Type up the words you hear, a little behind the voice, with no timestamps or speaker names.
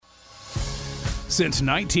Since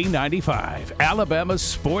 1995, Alabama's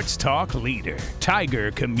sports talk leader,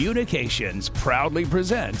 Tiger Communications, proudly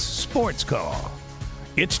presents Sports Call.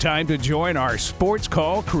 It's time to join our Sports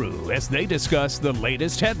Call crew as they discuss the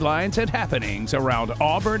latest headlines and happenings around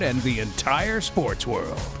Auburn and the entire sports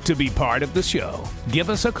world. To be part of the show, give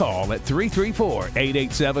us a call at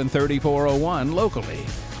 334-887-3401 locally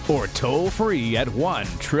or toll free at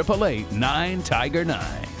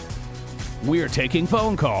 1-888-9-TIGER-9. We're taking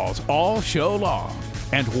phone calls all show long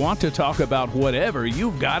and want to talk about whatever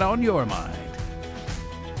you've got on your mind.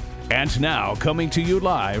 And now, coming to you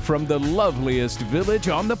live from the loveliest village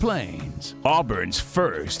on the plains, Auburn's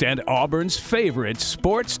first and Auburn's favorite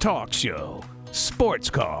sports talk show, Sports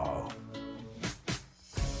Call.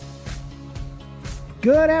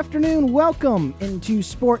 Good afternoon. Welcome into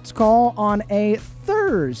Sports Call on a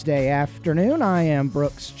Thursday afternoon. I am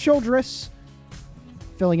Brooks Childress,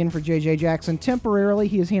 filling in for JJ Jackson temporarily.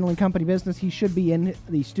 He is handling company business. He should be in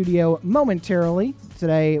the studio momentarily.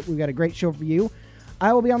 Today, we've got a great show for you.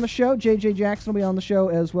 I will be on the show. JJ Jackson will be on the show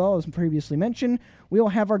as well, as previously mentioned. We will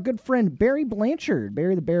have our good friend Barry Blanchard,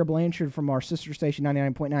 Barry the Bear Blanchard from our sister station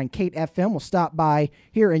 99.9 Kate FM will stop by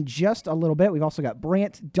here in just a little bit. We've also got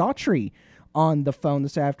Brant Daughtry on the phone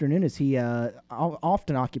this afternoon as he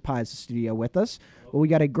often occupies the studio with us. But we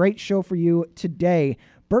got a great show for you today.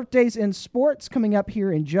 Birthdays in sports coming up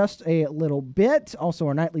here in just a little bit. Also,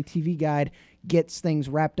 our nightly TV guide gets things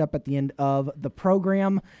wrapped up at the end of the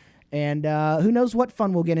program. And who knows what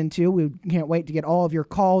fun we'll get into. We can't wait to get all of your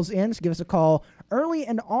calls in. So give us a call early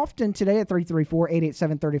and often today at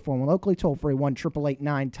 334-887-3401 locally, toll-free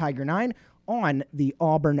 1-888-9-TIGER-9 on the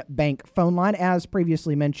Auburn Bank phone line. As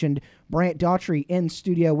previously mentioned, Brant Daughtry in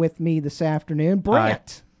studio with me this afternoon.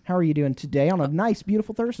 Brant, how are you doing today on a nice,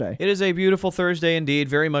 beautiful Thursday? It is a beautiful Thursday indeed.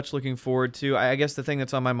 Very much looking forward to. I guess the thing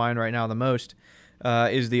that's on my mind right now the most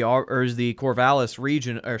is the Corvallis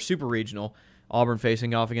region or Super Regional. Auburn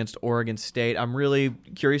facing off against Oregon State. I'm really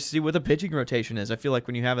curious to see what the pitching rotation is. I feel like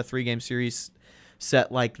when you have a three-game series set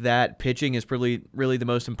like that, pitching is really the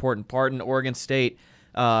most important part. And Oregon State,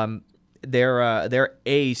 their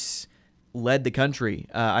ace led the country.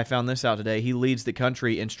 I found this out today. He leads the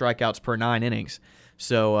country in strikeouts per 9 innings.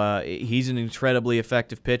 So he's an incredibly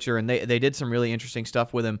effective pitcher, and they did some really interesting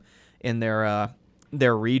stuff with him in their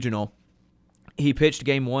regional. He pitched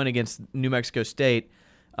game 1 against New Mexico State,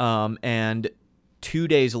 and 2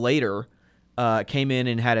 days later came in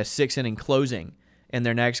and had a 6-inning closing in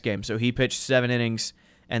their next game. So he pitched 7 innings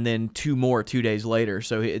and then 2 more 2 days later.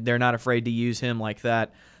 So they're not afraid to use him like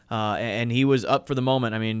that. And he was up for the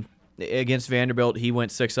moment. I mean, against Vanderbilt, he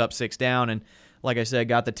went 6 up, 6 down, and like I said,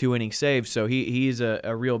 got the 2-inning save. So he's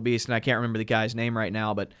a real beast, and I can't remember the guy's name right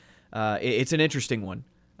now, but it's an interesting one.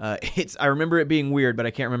 I remember it being weird, but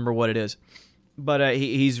I can't remember what it is. But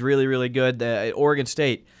he's really, really good. Oregon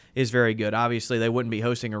State is very good. Obviously, they wouldn't be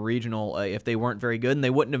hosting a regional if they weren't very good, and they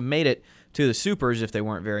wouldn't have made it to the Supers if they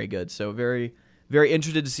weren't very good. So very, very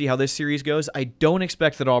interested to see how this series goes. I don't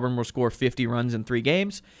expect that Auburn will score 50 runs in 3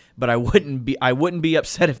 games, but I wouldn't be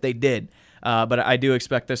upset if they did. But I do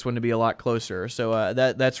expect this one to be a lot closer. So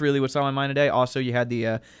that's really what's on my mind today. Also, you had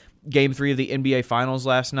the Game 3 of the NBA Finals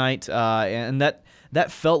last night, and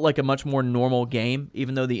that felt like a much more normal game,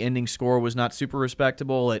 even though the ending score was not super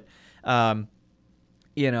respectable. Boston,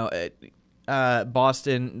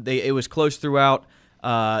 it was close throughout.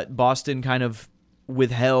 Boston kind of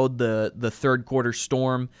withheld the third quarter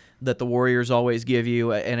storm that the Warriors always give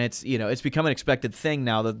you, and it's become an expected thing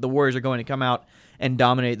now that the Warriors are going to come out and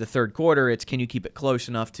dominate the third quarter. It's can you keep it close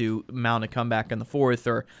enough to mount a comeback in the fourth,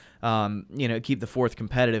 or keep the fourth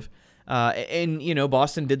competitive.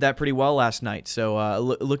 Boston did that pretty well last night.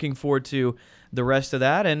 So looking forward to the rest of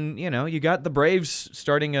that. And, you got the Braves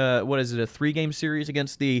starting a 3-game series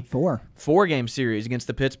against the 4-game series against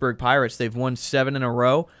the Pittsburgh Pirates. They've won 7 in a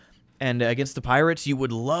row. And against the Pirates, you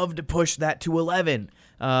would love to push that to 11.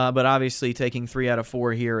 But obviously taking 3 out of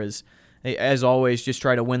 4 here is, as always, just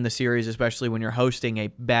try to win the series, especially when you're hosting a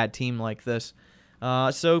bad team like this.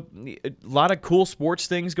 So a lot of cool sports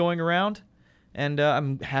things going around. And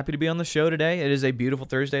I'm happy to be on the show today. It is a beautiful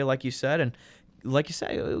Thursday, like you said, and like you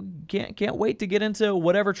say, can't wait to get into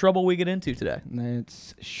whatever trouble we get into today.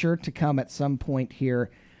 It's sure to come at some point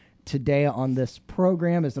here today on this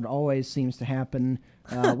program, as it always seems to happen.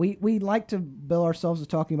 We like to bill ourselves as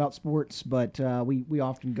talking about sports, but we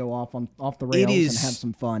often go off the rails and have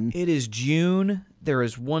some fun. It is June. There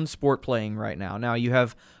is one sport playing right now. Now you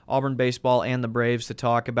have Auburn baseball and the Braves to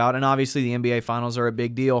talk about, and obviously the NBA Finals are a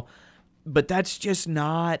big deal. But that's just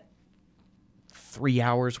not 3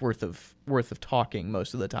 hours worth of worth of talking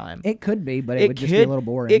most of the time. It could be, but it would just be a little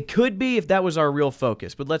boring. It could be if that was our real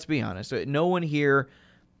focus, but let's be honest. No one here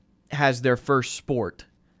has their first sport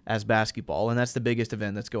as basketball, and that's the biggest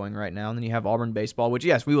event that's going right now. And then you have Auburn baseball, which,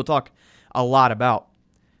 yes, we will talk a lot about.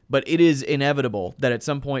 But it is inevitable that at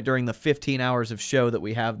some point during the 15 hours of show that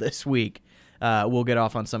we have this week, we'll get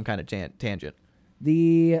off on some kind of tangent.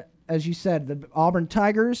 As you said, the Auburn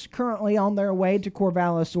Tigers currently on their way to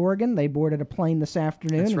Corvallis, Oregon. They boarded a plane this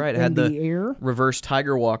afternoon. That's right. In Had the air. Reverse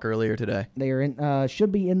Tiger Walk earlier today. They are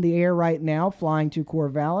should be in the air right now, flying to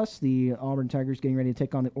Corvallis. The Auburn Tigers getting ready to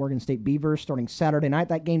take on the Oregon State Beavers starting Saturday night.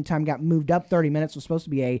 That game time got moved up 30 minutes. It was supposed to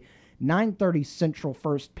be a 9:30 Central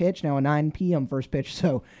first pitch, now a 9 p.m. first pitch.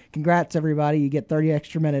 So congrats, everybody. You get 30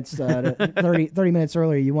 extra minutes, 30 minutes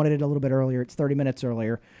earlier. You wanted it a little bit earlier. It's 30 minutes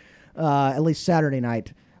earlier, at least Saturday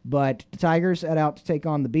night. But the Tigers head out to take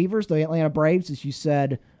on the Beavers. The Atlanta Braves, as you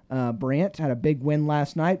said, Brant, had a big win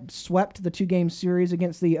last night, swept the 2-game series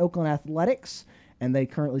against the Oakland Athletics, and they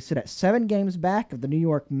currently sit at 7 games back of the New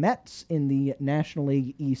York Mets in the National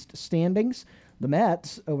League East standings. The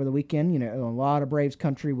Mets, over the weekend, a lot of Braves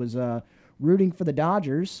country was rooting for the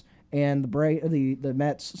Dodgers, and the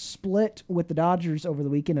Mets split with the Dodgers over the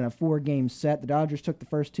weekend in a 4-game set. The Dodgers took the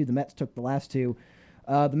first 2, the Mets took the last 2.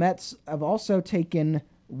 The Mets have also taken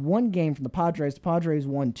 1 game from the Padres. The Padres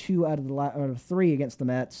won 2 out of 3 against the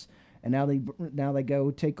Mets, and now they go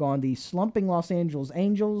take on the slumping Los Angeles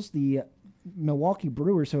Angels. The Milwaukee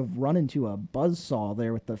Brewers have run into a buzzsaw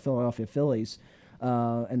there with the Philadelphia Phillies.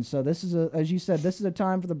 And so this is as you said, this is a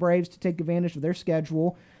time for the Braves to take advantage of their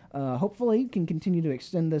schedule. Hopefully can continue to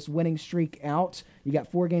extend this winning streak out. You got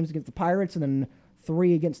 4 games against the Pirates and then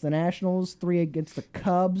 3 against the Nationals, 3 against the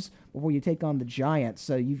Cubs before you take on the Giants.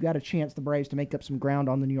 So you've got a chance, the Braves, to make up some ground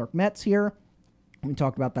on the New York Mets here. We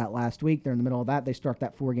talked about that last week. They're in the middle of that. They start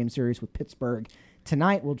that 4-game series with Pittsburgh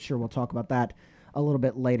tonight. We'll talk about that a little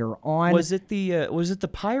bit later on. Was it the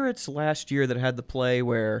Pirates last year that had the play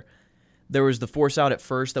where there was the force out at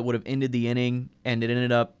first that would have ended the inning, and it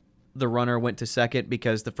ended up the runner went to second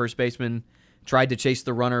because the first baseman tried to chase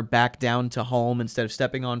the runner back down to home instead of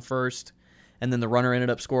stepping on first? And then the runner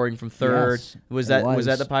ended up scoring from third. Yes, was that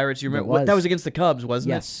the Pirates? You remember? Was. That was against the Cubs,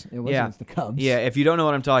 wasn't it? Yes, it was against the Cubs. Yeah, if you don't know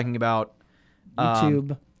what I'm talking about,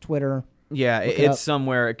 YouTube, Twitter. Yeah, it's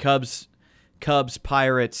somewhere. Cubs,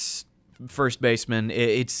 Pirates, first baseman.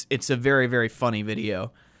 It's a very, very funny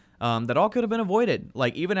video that all could have been avoided.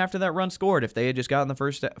 Like, even after that run scored, if they had just gotten the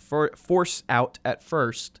first force out at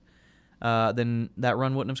first, then that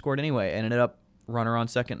run wouldn't have scored anyway. And ended up runner on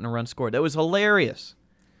second and a run scored. That was hilarious.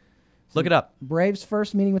 Look it up. Braves'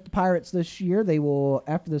 first meeting with the Pirates this year. They will,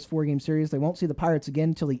 after this 4-game series, they won't see the Pirates again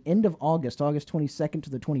until the end of August 22nd to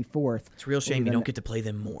the 24th. It's a real shame you don't get to play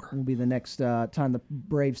them more. Will be the next time the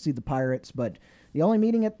Braves see the Pirates. But the only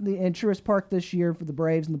meeting in Truist Park this year for the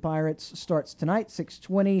Braves and the Pirates starts tonight,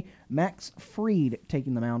 6:20. Max Fried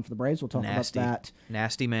taking the mound for the Braves. We'll talk about that.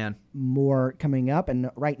 Nasty man. More coming up.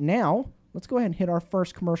 And right now, let's go ahead and hit our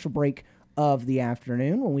first commercial break of the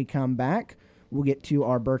afternoon. When we come back, we'll get to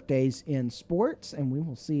our birthdays in sports, and we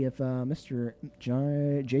will see if Mr.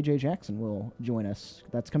 J.J. Jackson will join us.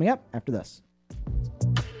 That's coming up after this.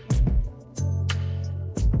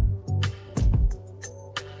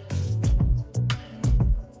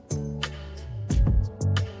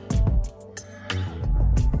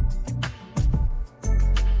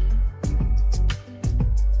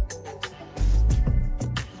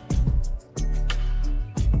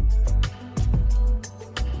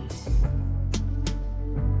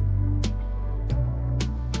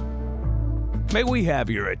 May we have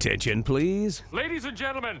your attention, please? Ladies and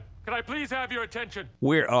gentlemen, can I please have your attention?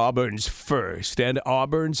 We're Auburn's first and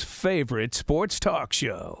Auburn's favorite sports talk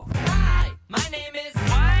show. Hi, my name is.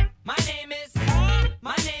 What? My name is.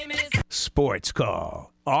 My name is. Sports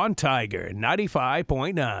Call on Tiger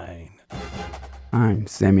 95.9. I'm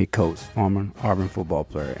Sammy Coates, former Auburn football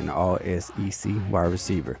player and all-SEC wide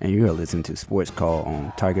receiver, and you are listening to Sports Call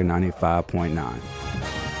on Tiger 95.9.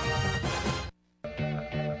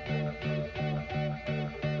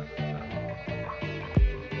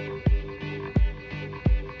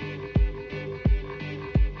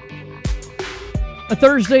 A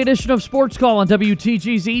Thursday edition of Sports Call on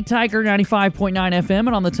WTGZ, Tiger 95.9 FM,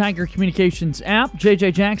 and on the Tiger Communications app.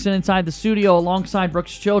 JJ Jackson inside the studio alongside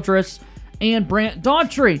Brooks Childress and Brant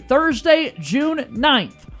Daughtry. Thursday, June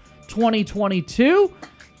 9th, 2022.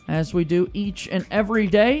 As we do each and every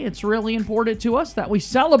day, it's really important to us that we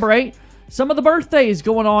celebrate some of the birthdays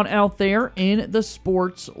going on out there in the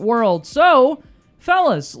sports world. So,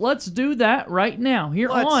 fellas, let's do that right now. Here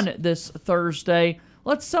on this Thursday,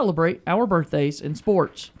 let's celebrate our birthdays in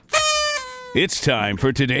sports. It's time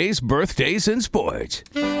for today's birthdays in sports.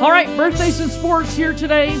 All right, birthdays in sports here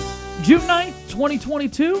today, June 9th,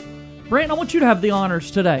 2022. Brandon, I want you to have the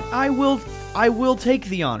honors today. I will take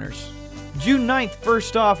the honors. June 9th,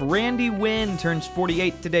 first off, Randy Wynn turns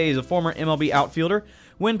 48 today. He's a former MLB outfielder.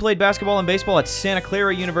 Wynn played basketball and baseball at Santa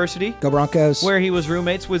Clara University, Go Broncos. where he was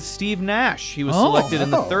roommates with Steve Nash. He was selected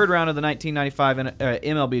in the third round of the 1995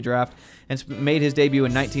 MLB draft and made his debut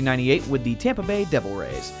in 1998 with the Tampa Bay Devil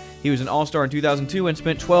Rays. He was an All-Star in 2002 and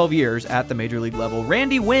spent 12 years at the Major League level.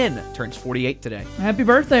 Randy Wynn turns 48 today. Happy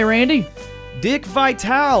birthday, Randy. Dick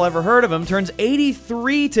Vitale, ever heard of him, turns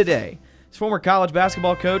 83 today. He's former college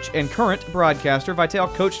basketball coach and current broadcaster. Vitale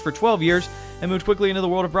coached for 12 years and moved quickly into the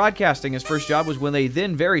world of broadcasting. His first job was with a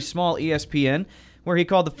then very small ESPN, where he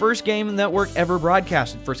called the first game the network ever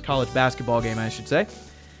broadcasted. First college basketball game, I should say.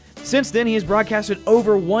 Since then, he has broadcasted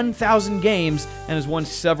over 1,000 games and has won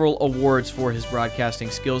several awards for his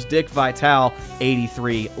broadcasting skills. Dick Vitale,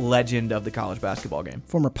 83, legend of the college basketball game.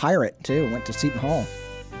 Former Pirate, too. Went to Seton Hall.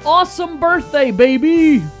 Awesome birthday,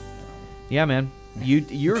 baby. Yeah, man.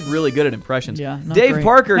 You're really good at impressions. Yeah, not Dave great.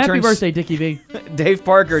 Parker Happy turns birthday, Dickie V. Dave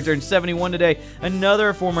Parker turned 71 today.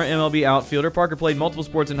 Another former MLB outfielder. Parker played multiple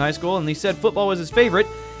sports in high school, and he said football was his favorite.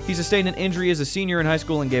 He sustained an injury as a senior in high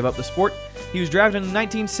school and gave up the sport. He was drafted in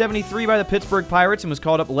 1973 by the Pittsburgh Pirates and was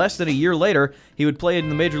called up less than a year later. He would play in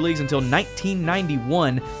the major leagues until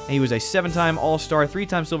 1991, and he was a 7-time All-Star,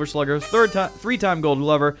 3-time Silver Slugger, 3-time Gold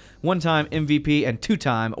Glover, 1-time MVP, and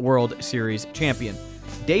 2-time World Series champion.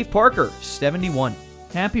 Dave Parker, 71.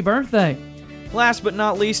 Happy birthday. Last but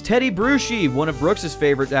not least, Teddy Bruschi, one of Brooks'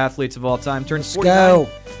 favorite athletes of all time, turns 49. Go.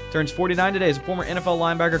 Turns 49 today. As a former NFL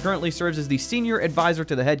linebacker, currently serves as the senior advisor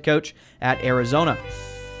to the head coach at Arizona.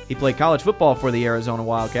 He played college football for the Arizona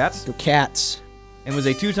Wildcats Go Cats. and was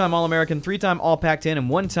a 2-time All-American, 3-time All-Pac-10, and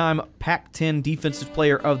 1-time Pac-10 Defensive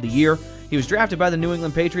Player of the Year. He was drafted by the New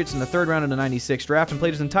England Patriots in the third round of the 96 draft and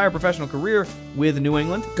played his entire professional career with New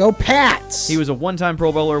England. Go Pats. He was a 1-time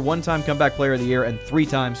Pro Bowler, 1-time Comeback Player of the Year, and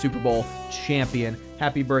 3-time Super Bowl champion.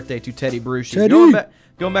 Happy birthday to Teddy Bruschi. Teddy.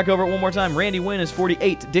 Going back over it one more time, Randy Wynn is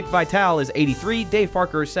 48, Dick Vitale is 83, Dave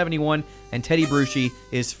Parker is 71, and Teddy Bruschi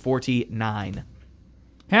is 49.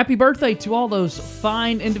 Happy birthday to all those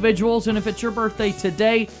fine individuals. And if it's your birthday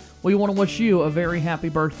today, we want to wish you a very happy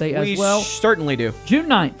birthday as well. We certainly do. June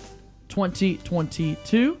 9th,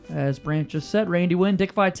 2022. As Brant just said, Randy Wynn,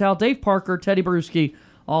 Dick Vitale, Dave Parker, Teddy Bruschi,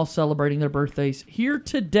 all celebrating their birthdays here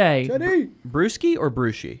today. Teddy. Bruschi or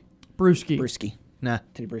Bruschi? Bruschi. Bruschi. Nah.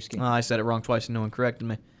 Teddy Bruschi. Oh, I said it wrong twice and no one corrected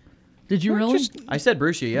me. Did you really? I said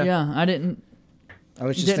Bruschi, yeah. Yeah, I didn't. I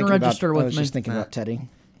was just didn't thinking register about, with I was me. just thinking about Teddy.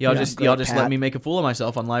 Y'all Yeah. just Great let Pat. me make a fool of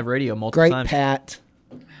myself on live radio multiple Great times. Pat.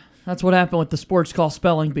 That's what happened with the sports call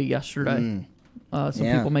spelling bee yesterday. Some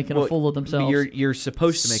Yeah. people making Well, a fool of themselves. You're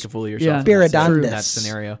supposed to make a fool of Yeah. yourself in Spiridondas. that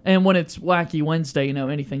scenario. And when it's Wacky Wednesday,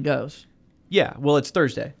 anything goes. Yeah, well, it's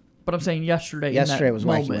Thursday. But I'm saying yesterday. Yesterday in that was Wacky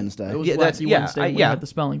moment, Wednesday. It was Yeah, that's- Wacky yeah, Wednesday I- when we yeah. had the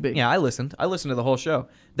spelling bee. Yeah, I listened. I listened to the whole show.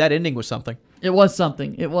 That ending was something. It was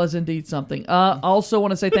something. It was indeed something. I also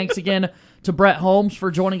want to say thanks again to Brett Holmes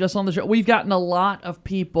for joining us on the show. We've gotten a lot of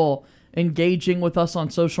people engaging with us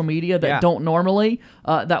on social media that Yeah. don't normally,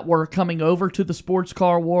 that were coming over to the sports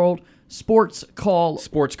car world. Sports call.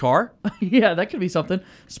 Sports car? Yeah, that could be something.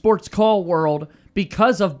 Sports call world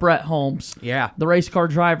because of Brett Holmes. Yeah. The race car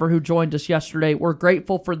driver who joined us yesterday. We're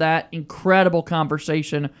grateful for that incredible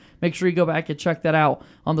conversation. Make sure you go back and check that out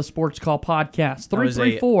on the Sports Call podcast. That was a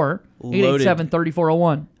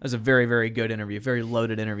 334-887-3401. That was a very, very good interview. Very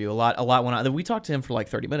loaded interview. A lot went on. We talked to him for like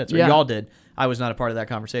 30 minutes. Or Yeah. y'all did. I was not a part of that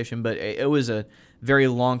conversation, but it was a very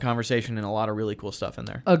long conversation and a lot of really cool stuff in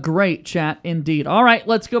there. A great chat indeed. All right,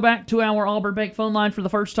 let's go back to our Auburn Bank phone line for the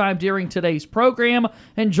first time during today's program.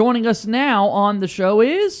 And joining us now on the show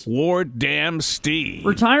is Ward Dam Steve.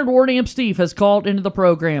 retired Ward Amp Steve has called into the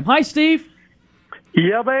program. Hi, Steve.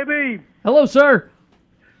 Yeah, baby. Hello, sir.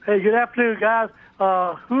 Hey, good afternoon, guys. Who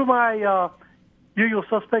are my usual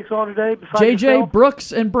suspects on today besides JJ, yourself?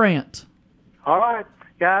 Brooks, and Brant. All right,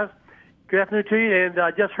 guys. Good afternoon to you. And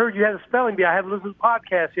I just heard you had a spelling bee. I haven't listened to the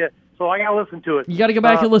podcast yet, so I got to listen to it. You got to go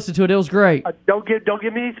back and listen to it. It was great. Don't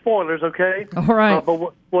give me any spoilers, okay? All right. But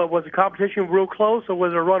what was the competition real close, or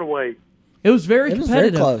was it a runaway? It was very It was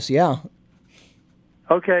competitive. very close, yeah.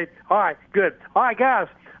 Okay. All right. Good. All right, guys.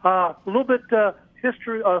 A little bit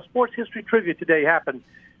history, sports history trivia today happened.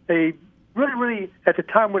 A really, at the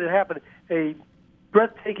time when it happened, a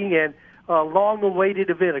breathtaking and long-awaited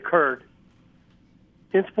event occurred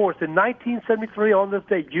in sports in 1973 on this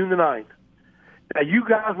day, June the 9th. Now, you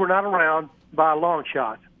guys were not around by a long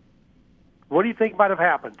shot. What do you think might have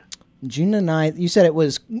happened? June the 9th. You said it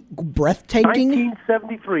was breathtaking?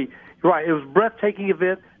 1973. Right. It was a breathtaking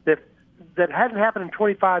event that hadn't happened in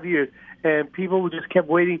 25 years, and people just kept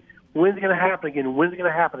waiting. When's it going to happen again? When's it going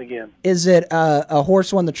to happen again? Is it a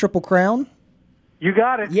horse won the Triple Crown? You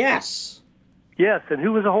got it. Yes. Yes, and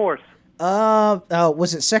who was the horse?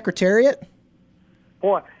 Was it Secretariat?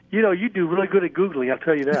 Boy, you do really good at Googling, I'll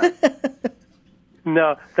tell you that.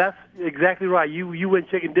 No, that's exactly right. You win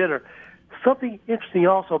chicken dinner. Something interesting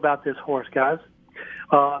also about this horse, guys.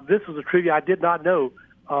 This was a trivia I did not know,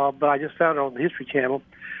 but I just found it on the History Channel.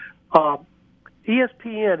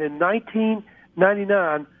 ESPN in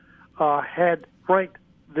 1999 had ranked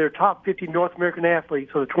their top 50 North American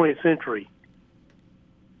athletes of the 20th century.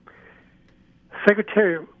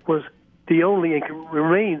 Secretariat was the only and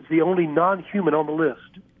remains the only non-human on the list.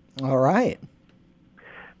 All right.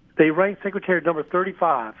 They ranked Secretariat number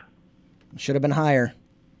 35. Should have been higher.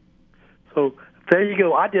 So there you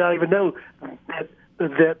go. I did not even know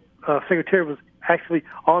that Secretariat was actually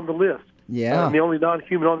on the list. Yeah. The only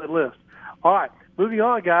non-human on that list. All right. Moving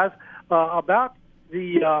on, guys. About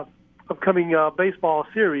the upcoming baseball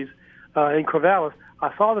series in Corvallis,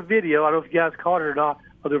 I saw the video. I don't know if you guys caught it or not,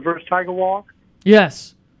 of the reverse Tiger Walk.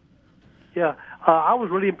 Yes. Yeah. I was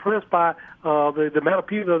really impressed by the amount of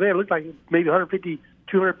people there. It looked like maybe 150,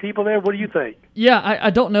 200 people there. What do you think? Yeah, I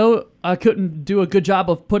don't know. I couldn't do a good job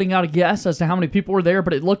of putting out a guess as to how many people were there,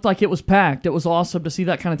 but it looked like it was packed. It was awesome to see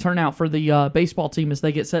that kind of turnout for the baseball team as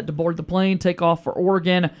they get set to board the plane, take off for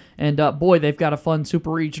Oregon, and boy, they've got a fun super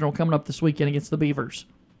regional coming up this weekend against the Beavers.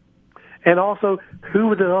 And also, who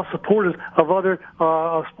were the supporters of other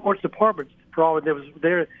sports departments? For all that was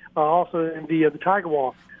there, also in the Tiger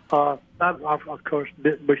Walk. Not, of course,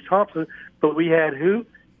 Bush Thompson, but we had who?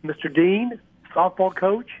 Mr. Dean, softball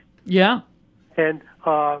coach. Yeah. And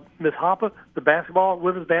Miss Hoppa, the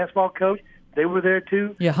women's basketball coach. They were there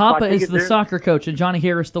too. Yeah, Hoppa is the soccer coach, and Johnny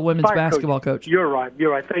Harris, the women's basketball coach. You're right.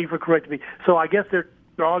 Thank you for correcting me. So I guess they're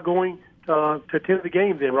all going to attend the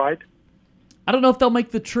game then, right? I don't know if they'll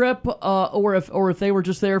make the trip or if they were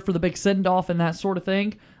just there for the big send-off and that sort of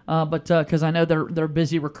thing. But because I know they're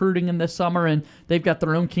busy recruiting in this summer and they've got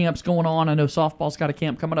their own camps going on. I know softball's got a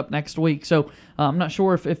camp coming up next week. So I'm not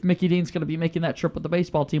sure if Mickey Dean's going to be making that trip with the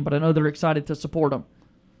baseball team, but I know they're excited to support them.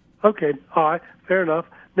 Okay. All right. Fair enough.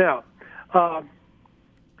 Now,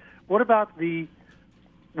 what about the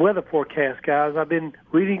weather forecast, guys? I've been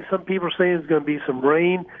reading some people saying there's going to be some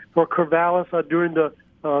rain for Corvallis during the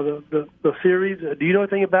series. Do you know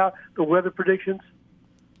anything about the weather predictions?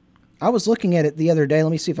 I was looking at it the other day.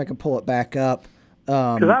 Let me see if I can pull it back up.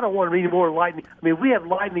 Because I don't want any more lightning. I mean, we have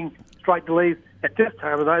lightning strike delays at this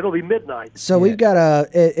time of night. It'll be midnight. So we've got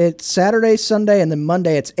it's Saturday, Sunday, and then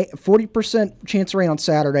Monday. It's 40% chance of rain on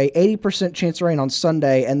Saturday, 80% chance of rain on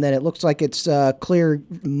Sunday, and then it looks like it's clear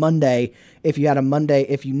Monday if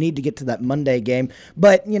you need to get to that Monday game.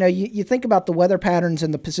 But, you think about the weather patterns in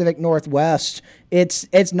the Pacific Northwest,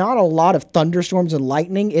 it's not a lot of thunderstorms and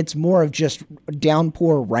lightning. It's more of just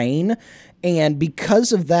downpour rain. And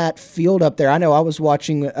because of that field up there, I know I was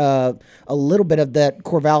watching a little bit of that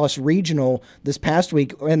Corvallis Regional this past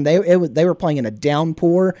week, and they were playing in a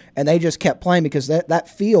downpour, and they just kept playing because that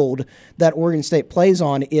field that Oregon State plays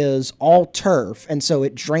on is all turf, and so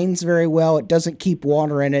it drains very well. It doesn't keep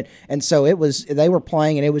water in it, and so they were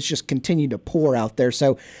playing, and it was just continued to pour out there.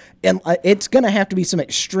 So it's going to have to be some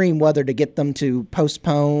extreme weather to get them to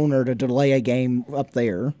postpone or to delay a game up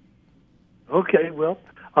there. Okay, well.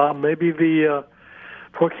 Maybe the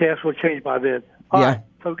forecast will change by then. All right.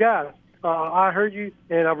 So, guys, I heard you,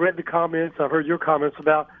 and I've read the comments. I've heard your comments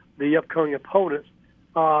about the upcoming opponents.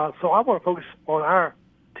 So I want to focus on our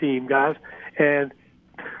team, guys. And,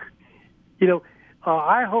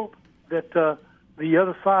 I hope that the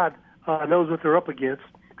other side knows what they're up against.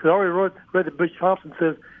 Because I already read that Bush Thompson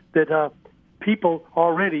says that people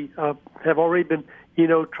already have already been,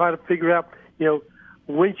 trying to figure out,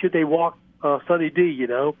 when should they walk Sonny D,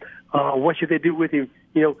 what should they do with him,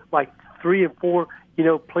 like 3 and 4,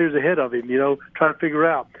 players ahead of him, trying to figure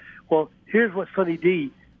out. Well, here's what Sonny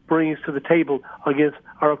D brings to the table against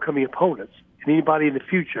our upcoming opponents and anybody in the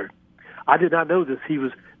future. I did not know this. He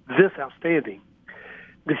was this outstanding.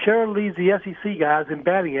 DeSharon leads the SEC guys in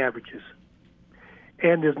batting averages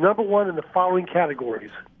and is number one in the following categories.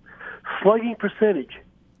 Slugging percentage,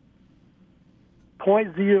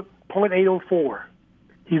 0.804.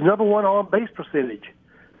 He's number one on base percentage,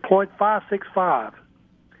 .565.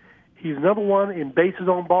 He's number one in bases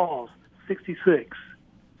on balls, 66.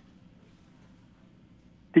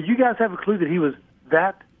 Did you guys have a clue that he was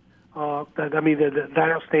that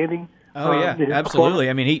outstanding? Oh yeah, absolutely.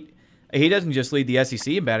 I mean, he doesn't just lead the SEC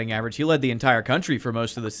in batting average; he led the entire country for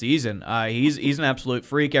most of the season. He's an absolute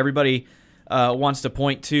freak. Everybody wants to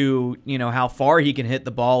point to, how far he can hit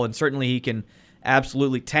the ball, and certainly he can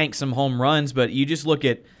absolutely tank some home runs. But you just look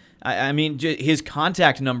at, his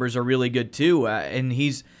contact numbers are really good too, and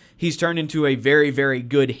he's turned into a very, very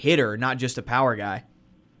good hitter, not just a power guy.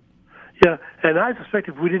 Yeah, and I suspect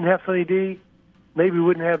if we didn't have Sonny D, maybe we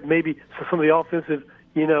wouldn't have some of the offensive,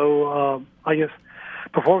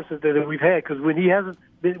 performances that we've had. Because when he's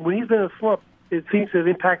been in a slump, it seems to have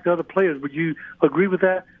impacted other players. Would you agree with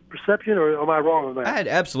that perception, or am I wrong on that?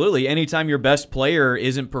 Absolutely. Anytime your best player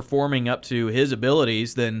isn't performing up to his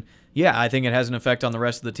abilities, then yeah, I think it has an effect on the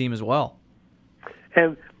rest of the team as well.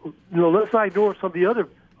 And let's not ignore some of the other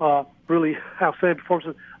really outstanding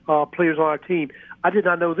performances players on our team. I did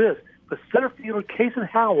not know this, but center fielder Kason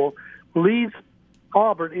Howell leads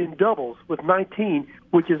Auburn in doubles with 19,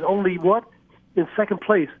 which is only in second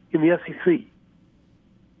place in the SEC.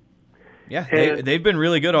 Yeah, they've been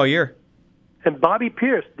really good all year. And Bobby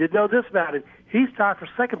Pierce, didn't know this about him. He's tied for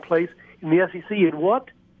second place in the SEC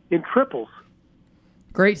in triples.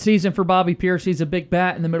 Great season for Bobby Pierce. He's a big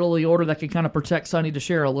bat in the middle of the order that can kind of protect Sonny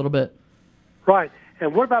DeShera a little bit. Right.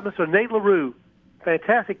 And what about Mr. Nate LaRue?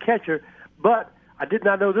 Fantastic catcher, but I did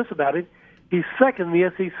not know this about him. He's second in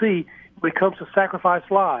the SEC when it comes to sacrifice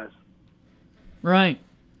flies. Right.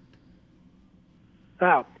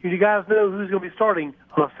 Now, you guys know who's going to be starting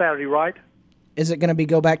on Saturday, right? Is it going to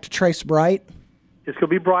go back to Trace Bright? It's going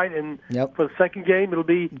to be Bright, and for the second game, it'll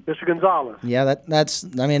be Mr. Gonzalez. Yeah, that's.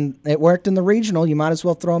 I mean, it worked in the regional. You might as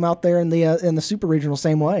well throw him out there in the super regional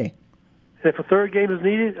same way. And if a third game is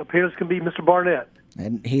needed, appears can be Mr. Barnett.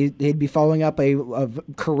 And he'd be following up a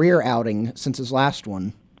career outing since his last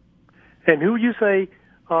one. And who would you say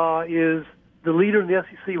is the leader in the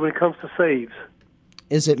SEC when it comes to saves?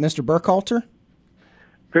 Is it Mr. Burkhalter?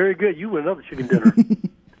 Very good. You win another chicken dinner.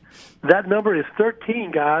 That number is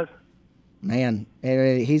 13, guys. Man,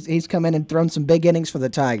 he's come in and thrown some big innings for the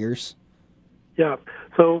Tigers. Yeah.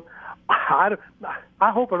 So I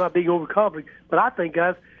hope I'm not being overconfident, but I think,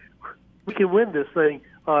 guys, we can win this thing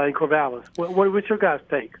in Corvallis. What's your guys'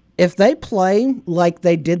 take? If they play like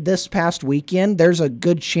they did this past weekend, there's a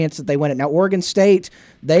good chance that they win it. Now, Oregon State,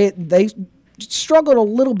 they struggled a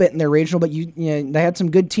little bit in their regional, but they had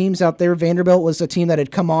some good teams out there. Vanderbilt was a team that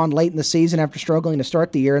had come on late in the season after struggling to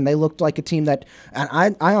start the year, and they looked like a team that,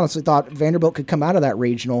 and I honestly thought Vanderbilt could come out of that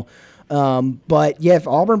regional. But yeah, if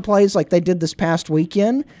Auburn plays like they did this past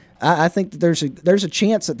weekend, I think that there's a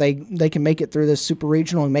chance that they can make it through this super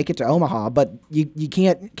regional and make it to Omaha. But you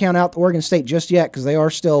can't count out Oregon State just yet because they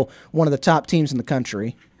are still one of the top teams in the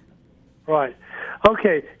country. Right.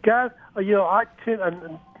 Okay, guys. I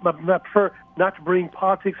prefer not to bring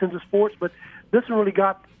politics into sports, but this one really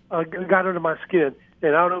got under my skin,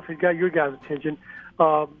 and I don't know if it got your guys' attention.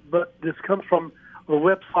 But this comes from a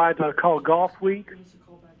website called Golf Week,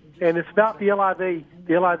 and it's about the LIV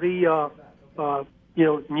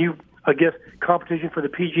new, I guess, competition for the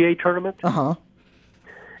PGA tournament. Uh-huh.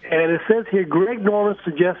 And it says here, Greg Norman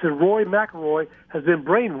suggests that Rory McIlroy has been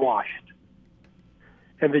brainwashed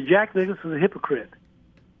and that Jack Nicklaus is a hypocrite.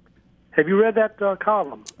 Have you read that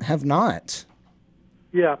column? Have not.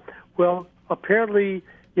 Yeah. Well, apparently,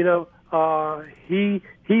 he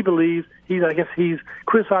believes, he's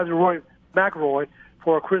criticizing Rory McIlroy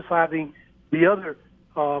for criticizing the other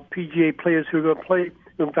PGA players who are going to play.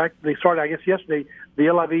 In fact, they started, I guess, yesterday,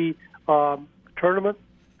 the LIV tournament.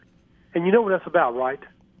 And you know what that's about, right?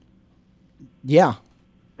 Yeah.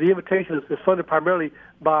 The invitation is funded primarily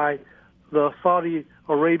by the Saudi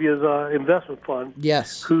Arabia's investment fund.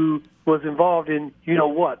 Yes. Who was involved in,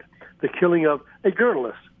 the killing of a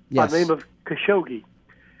journalist by the name of Khashoggi.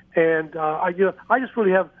 And I just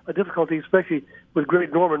really have a difficulty, especially with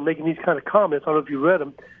Greg Norman making these kind of comments. I don't know if you read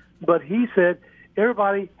them, but he said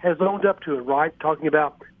everybody has owned up to it, right? Talking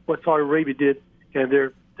about what Saudi Arabia did and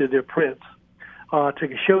their prince to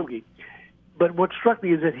Khashoggi. But what struck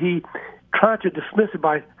me is that he tried to dismiss it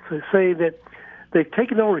by saying that they've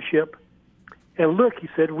taken ownership. And look, he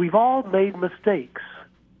said, we've all made mistakes.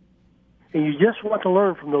 And you just want to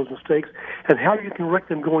learn from those mistakes and how you can correct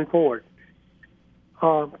them going forward.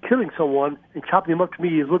 Killing someone and chopping them up to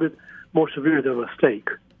me is a little bit more severe than a mistake.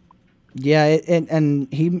 Yeah, and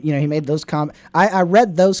he made those comments. I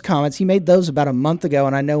read those comments. He made those about a month ago,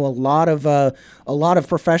 and I know a lot of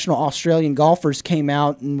professional Australian golfers came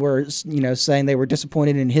out and were saying they were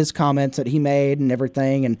disappointed in his comments that he made and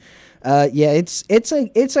everything. And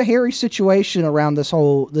it's a hairy situation around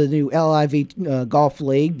the new LIV golf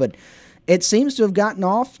league, but it seems to have gotten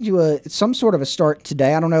off to some sort of a start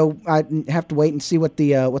today. I don't know. I have to wait and see what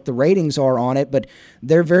the ratings are on it, but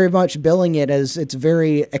they're very much billing it as it's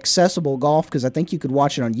very accessible golf because I think you could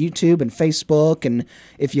watch it on YouTube and Facebook, and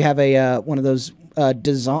if you have a one of those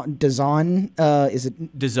DAZN, is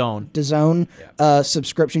it DAZN? DAZN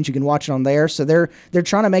subscriptions, you can watch it on there. So they're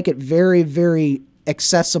trying to make it very, very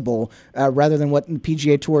accessible rather than what the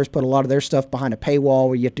PGA Tour has put a lot of their stuff behind a paywall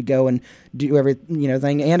where you have to go and do every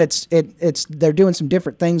thing. And it's they're doing some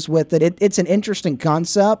different things with it. It's an interesting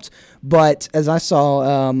concept, but as I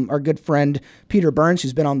saw our good friend Peter Burns,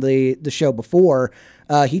 who's been on the show before,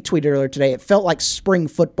 he tweeted earlier today, it felt like spring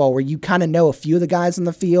football where you kind of know a few of the guys in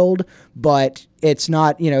the field, but it's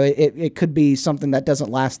not, it could be something that doesn't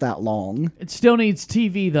last that long. It still needs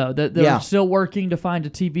TV, though. They're still working to find a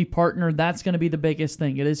TV partner. That's going to be the biggest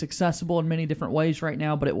thing. It is accessible in many different ways right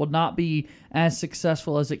now, but it will not be as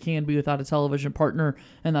successful as it can be without a television partner,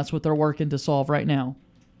 and that's what they're working to solve right now.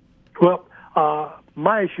 Well,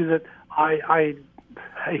 my issue that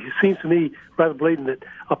it seems to me rather blatant that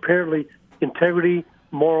apparently integrity,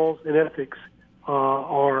 morals, and ethics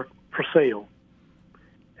are for sale.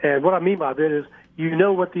 And what I mean by that is,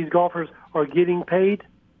 what these golfers are getting paid?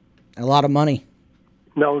 A lot of money.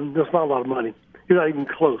 No, that's not a lot of money. You're not even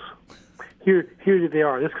close. Here they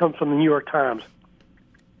are. This comes from the New York Times.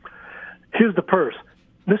 Here's the purse.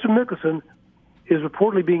 Mr. Mickelson is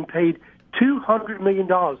reportedly being paid $200 million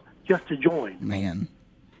just to join. Man.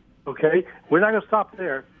 Okay? We're not going to stop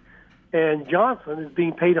there. And Johnson is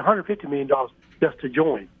being paid $150 million just to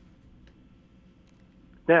join.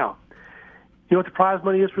 Now, you know what the prize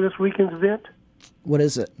money is for this weekend's event? What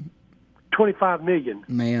is it? $25 million.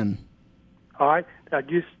 Man. All right? Now,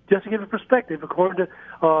 just to give a perspective, according to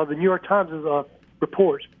the New York Times'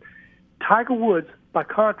 reports, Tiger Woods, by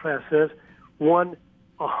contrast, says won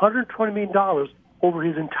 $120 million over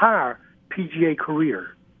his entire PGA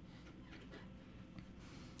career.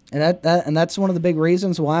 And that's one of the big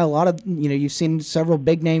reasons why a lot of you've seen several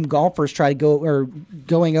big name golfers try to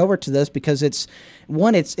going over to this, because it's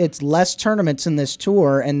less tournaments in this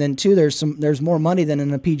tour, and then two, there's more money than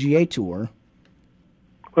in the PGA Tour.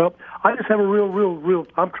 Well, I just have a real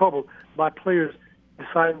I'm troubled by players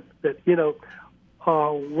deciding that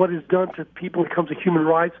what is done to people when it comes to human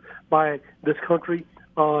rights by this country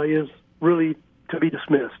is really to be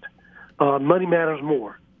dismissed. Money matters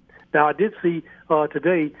more. Now, I did see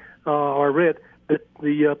today, or I read, that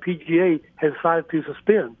the PGA has decided to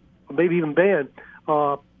suspend, or maybe even ban,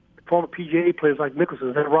 former PGA players like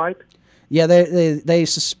Mickelson. Is that right? Yeah, they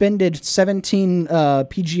suspended 17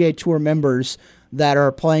 PGA Tour members that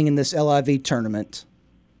are playing in this LIV tournament.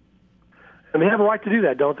 And they have a right to do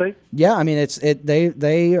that, don't they? Yeah, I mean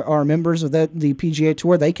they are members of the PGA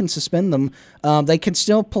Tour. They can suspend them. They can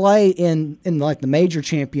still play in like the major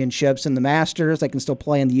championships and the Masters. They can still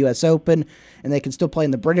play in the U.S. Open, and they can still play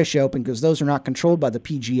in the British Open because those are not controlled by the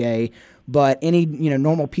PGA. But any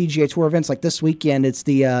normal PGA Tour events like this weekend, it's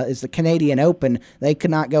the Canadian Open. They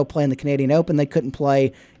could not go play in the Canadian Open. They couldn't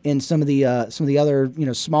play in some of the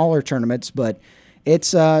other smaller tournaments, but.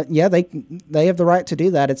 It's they have the right to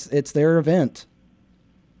do that. It's their event.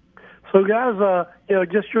 So guys,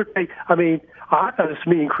 just your take. I mean, I find this to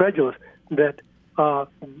be incredulous that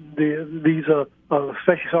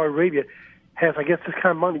especially Saudi Arabia has, I guess, this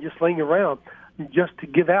kind of money just laying around just to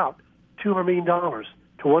give out $200 million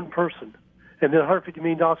to one person, and then $150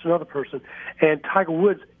 million to another person. And Tiger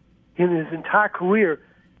Woods, in his entire career,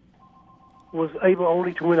 was able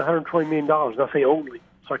only to win $120 million. And I say only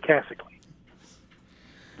sarcastically.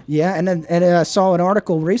 Yeah, and I saw an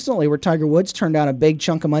article recently where Tiger Woods turned down a big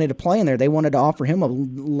chunk of money to play in there. They wanted to offer him a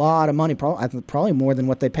lot of money, probably more than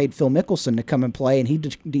what they paid Phil Mickelson to come and play, and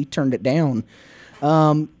he turned it down.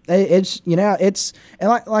 It's and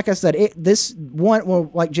like I said,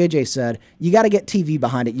 like JJ said, you got to get TV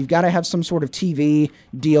behind it. You've got to have some sort of TV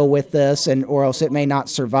deal with this, or else it may not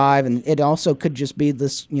survive. And it also could just be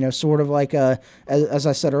this, sort of like as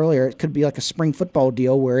I said earlier, it could be like a spring football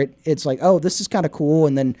deal where it's like, oh, this is kind of cool,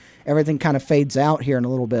 and then everything kind of fades out here in a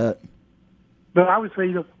little bit. But I would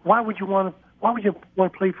say, why would you want to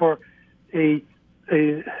play for a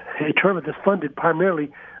tournament that's funded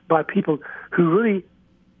primarily by people who really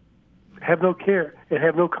have no care and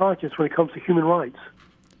have no conscience when it comes to human rights?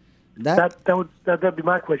 That'd be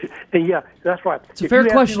my question. And yeah, that's right. It's a fair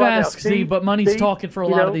question to ask, Steve, but money's talking for a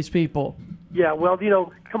lot of these people. Yeah, well,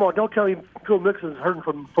 come on, don't tell me Phil Mickelson's hurting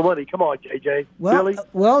for money. Come on, JJ. Well,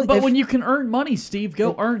 really? But when you can earn money, Steve,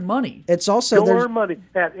 go earn money. It's also earn money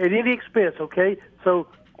at any expense. Okay, so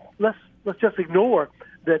let's just ignore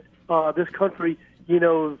that this country,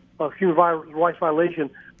 human rights violation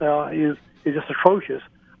is just atrocious.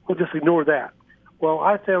 we'll just ignore that. Well,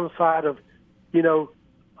 I stay on the side of, the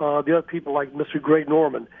other people like Mr. Greg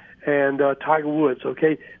Norman and Tiger Woods,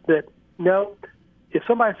 okay, that, no, if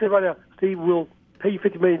somebody said right now, Steve, we'll pay you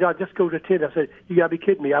 $50 million, just go to 10, I said, you got to be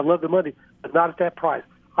kidding me. I love the money, but not at that price.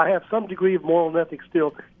 I have some degree of moral and ethics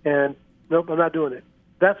still, and nope, I'm not doing it.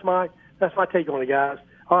 That's my take on it, guys.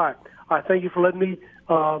 All right. I thank you for letting me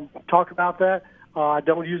talk about that. I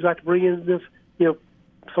don't usually like to bring in this,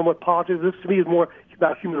 somewhat politics. This to me is more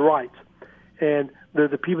about human rights. And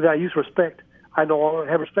the people that I used to respect, I no longer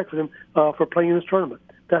have respect for them for playing in this tournament.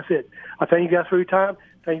 That's it. I thank you guys for your time.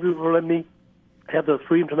 Thank you for letting me have the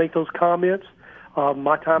freedom to make those comments.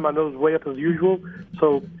 My time, I know, is way up as usual.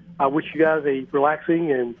 So I wish you guys a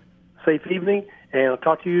relaxing and safe evening, and I'll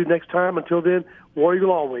talk to you next time. Until then, War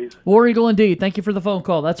Eagle always. War Eagle indeed. Thank you for the phone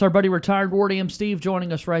call. That's our buddy retired Ward AM Steve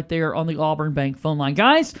joining us right there on the Auburn Bank phone line.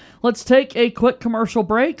 Guys, let's take a quick commercial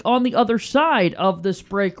break. On the other side of this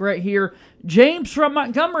break right here, James from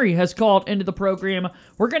Montgomery has called into the program.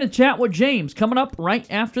 We're going to chat with James coming up right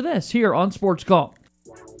after this here on Sports Call.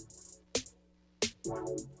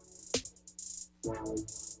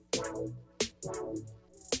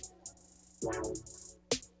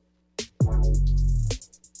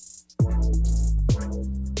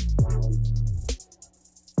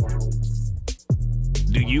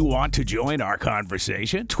 Do you want to join our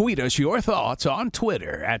conversation? Tweet us your thoughts on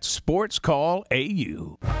Twitter at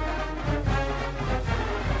SportsCallAU.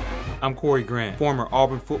 I'm Corey Grant, former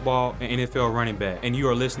Auburn football and NFL running back, and you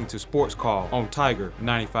are listening to Sports Call on Tiger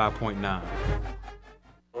 95.9.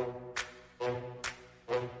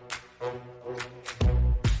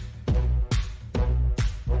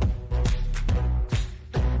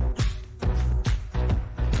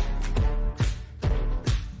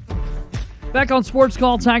 Back on Sports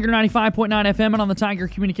Call, Tiger 95.9 FM and on the Tiger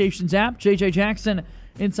Communications app. JJ Jackson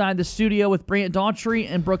inside the studio with Brant Daughtry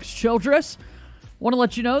and Brooks Childress. Want to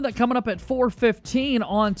let you know that coming up at 4:15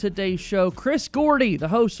 on today's show, Chris Gordy, the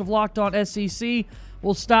host of Locked On SEC,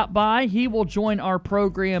 will stop by. He will join our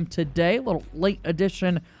program today. A little late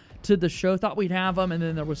addition to the show. Thought we'd have him, and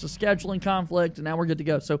then there was a scheduling conflict, and now we're good to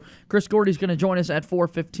go. So Chris Gordy's going to join us at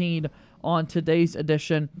 4:15 on today's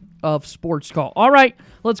edition of Sports Call. All right,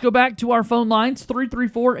 let's go back to our phone lines,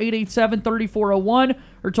 334-887-3401,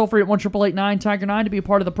 or toll free at 1-888-9-TIGER-9 to be a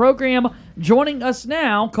part of the program. Joining us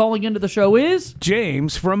now, calling into the show is...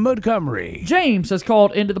 James from Montgomery. James has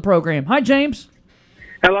called into the program. Hi, James.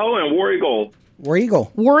 Hello, and War Eagle. War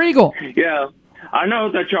Eagle. War Eagle. Yeah, I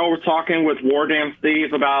know that y'all were talking with War Dam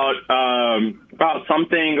Steve about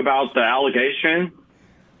something about the allegation.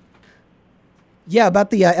 Yeah, about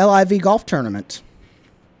the LIV golf tournament.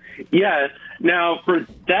 Yeah. Now, for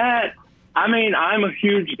that, I mean, I'm a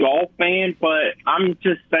huge golf fan, but I'm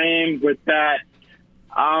just saying with that,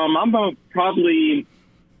 I'm going to probably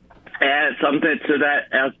add something to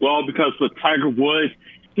that as well, because with Tiger Woods,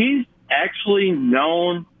 he's actually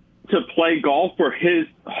known to play golf for his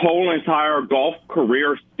whole entire golf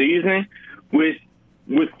career season with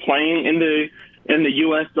playing in the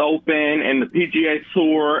U.S. Open and the PGA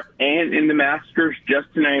Tour and in the Masters,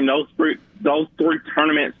 just to name those three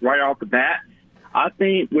tournaments right off the bat. I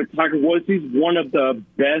think with Tiger Woods, he's one of the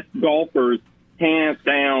best golfers, hands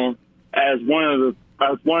down, as one of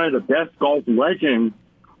the best golf legends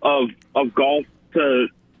of golf to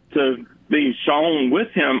be shown with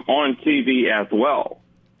him on TV as well.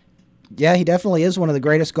 Yeah, he definitely is one of the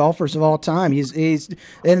greatest golfers of all time. He's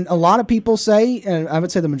and a lot of people say, and I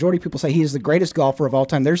would say the majority of people say he is the greatest golfer of all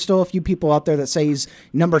time. There's still a few people out there that say he's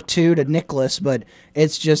number 2 to Nicklaus, but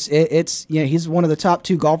it's just he's one of the top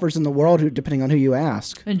 2 golfers in the world, depending on who you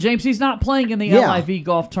ask. And James, he's not playing in the LIV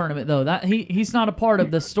golf tournament though. That he's not a part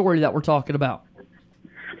of the story that we're talking about.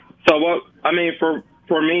 So what I mean for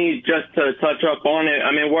me, just to touch up on it,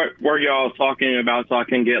 I mean, what were y'all talking about so I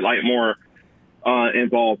can get like more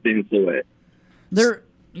involved into it?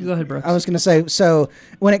 You go ahead, Brooks. I was going to say, so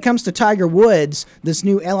when it comes to Tiger Woods, this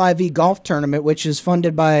new LIV golf tournament, which is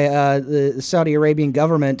funded by the Saudi Arabian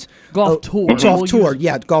government. Golf tour. Golf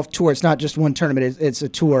tour. It's not just one tournament. It's a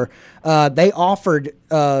tour. They offered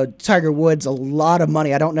Tiger Woods a lot of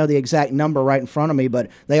money. I don't know the exact number right in front of me, but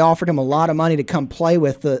they offered him a lot of money to come play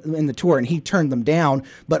in the tour, and he turned them down.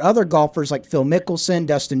 But other golfers like Phil Mickelson,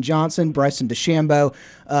 Dustin Johnson, Bryson DeChambeau,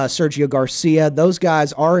 Sergio Garcia, those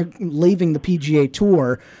guys are leaving the PGA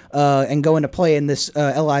Tour and going to play in this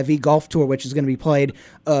LIV golf tour, which is going to be played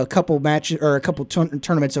a couple matches or a couple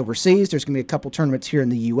tournaments overseas. There's going to be a couple tournaments here in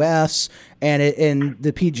the U.S., and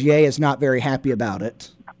the PGA is not very happy about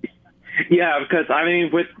it. Yeah, because, I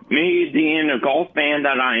mean, with me being a golf fan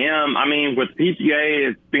that I am, I mean, with PGA,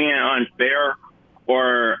 it's being unfair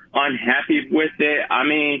or unhappy with it. I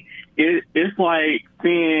mean, it's like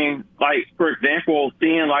seeing, like, for example,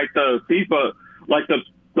 seeing like the FIFA, like the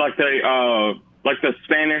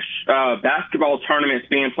Spanish basketball tournaments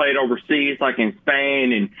being played overseas, like in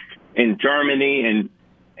Spain and in Germany. And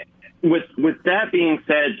with that being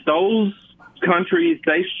said, those countries,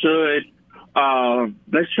 they should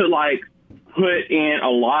like put in a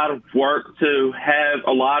lot of work to have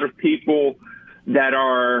a lot of people that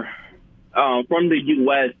are from the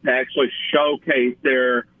U.S. to actually showcase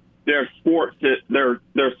their sports, their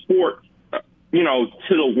sports, you know,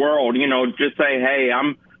 to the world. You know, just say, hey,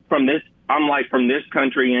 I'm from this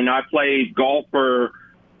country, and I played golf for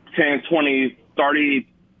 10, 20, 30,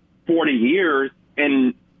 40 years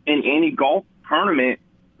in any golf tournament.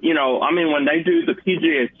 You know, I mean, when they do the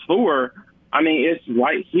PGA Tour, I mean, it's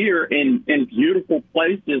right here in beautiful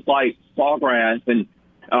places like Sawgrass and,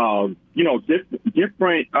 you know,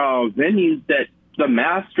 different venues that the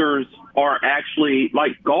Masters are actually,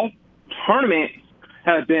 like, golf tournaments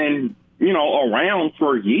have been, you know, around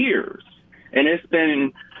for years. And it's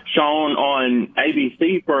been shown on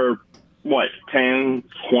ABC for, 10,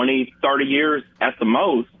 20, 30 years at the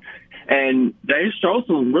most. And they show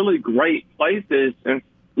some really great places, and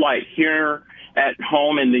like here at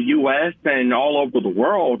home in the U.S. and all over the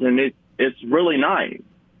world, and it's really nice.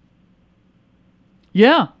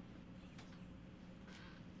 Yeah.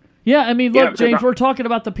 Yeah, I mean, look, James, because we're talking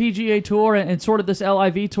about the PGA Tour and sort of this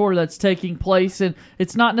LIV Tour that's taking place, and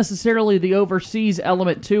it's not necessarily the overseas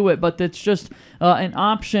element to it, but it's just an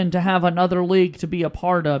option to have another league to be a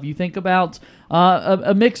part of. You think about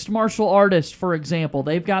a mixed martial artist, for example.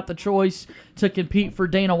 They've got the choice to compete for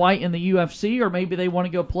Dana White in the UFC, or maybe they want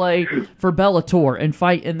to go play for Bellator and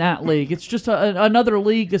fight in that league. It's just another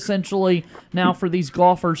league, essentially, now for these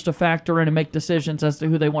golfers to factor in and make decisions as to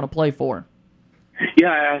who they want to play for.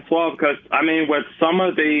 Yeah, as well, because I mean, with some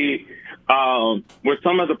of the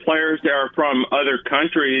players that are from other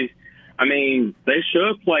countries, I mean, they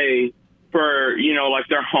should play for, you know, like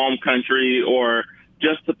their home country, or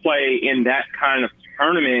just to play in that kind of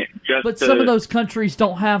tournament. But some of those countries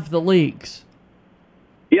don't have the leagues.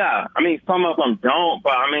 Yeah, I mean, some of them don't,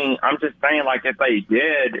 but I mean, I'm just saying, like, if they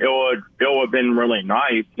did, it would have been really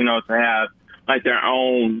nice, you know, to have like their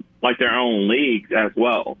own leagues as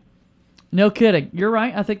well. No kidding. You're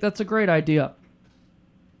right. I think that's a great idea.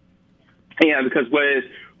 Yeah, because with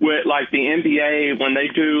like the NBA, when they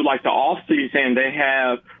do like the off season, they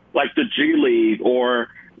have like the G League or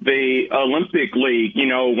the Olympic League. You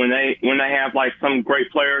know, when they have like some great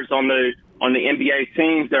players on the NBA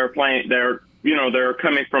teams, they're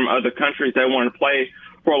coming from other countries. They want to play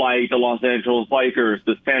for like the Los Angeles Lakers,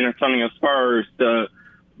 the San Antonio Spurs, the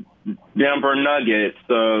Denver Nuggets,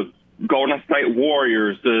 the Golden State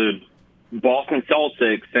Warriors, the Boston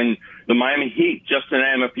Celtics, and the Miami Heat, just to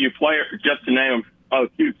name a few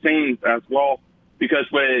teams as well. Because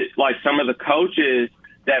with like some of the coaches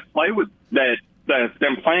that that's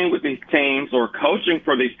been playing with these teams or coaching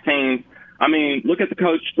for these teams, I mean, look at the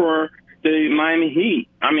coach for the Miami Heat.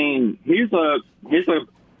 I mean,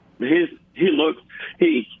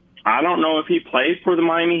 I don't know if he played for the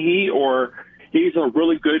Miami Heat or he's a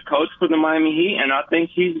really good coach for the Miami Heat, and I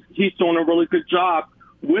think he's doing a really good job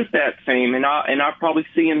with that team, and I probably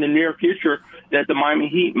see in the near future that the Miami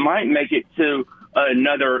Heat might make it to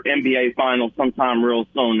another NBA final sometime real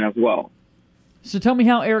soon as well. So tell me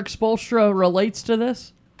how Erik Spoelstra relates to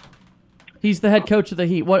this. He's the head coach of the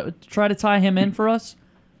Heat. Try to tie him in for us.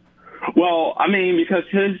 Well, I mean, because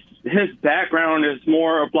his background is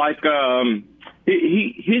more of like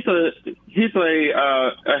he's a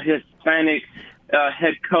Hispanic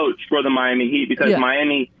head coach for the Miami Heat, because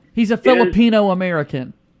Miami. He's a Filipino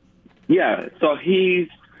American. Yeah, so he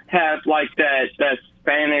has like that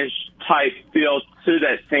Spanish type feel to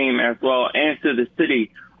that team as well, and to the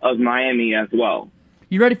city of Miami as well.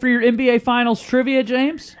 You ready for your NBA Finals trivia,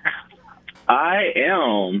 James? I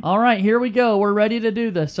am. All right, here we go. We're ready to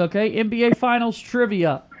do this, okay? NBA Finals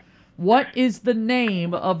trivia. What is the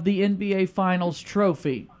name of the NBA Finals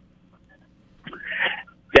trophy?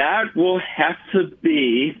 That will have to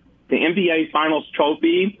be the NBA Finals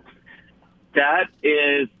trophy. That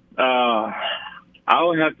is, I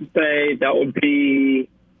would have to say that would be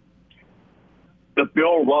the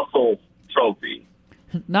Bill Russell trophy.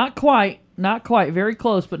 Not quite. Very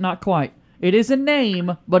close, but not quite. It is a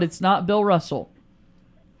name, but it's not Bill Russell.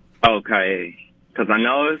 Okay, because I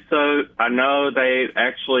know they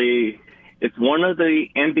actually, it's one of the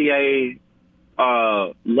NBA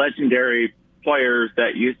legendary players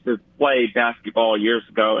that used to play basketball years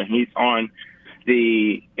ago, and he's on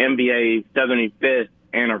the NBA 75th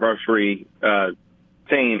anniversary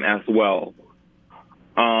team as well.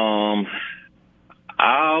 I'll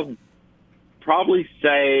probably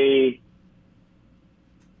say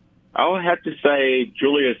I would have to say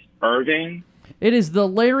Julius Erving. It is the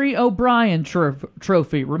Larry O'Brien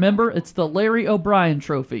trophy. Remember, it's the Larry O'Brien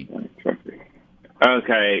trophy.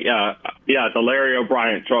 Okay, yeah, the Larry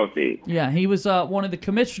O'Brien trophy. Yeah, he was one of the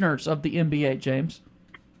commissioners of the NBA, James.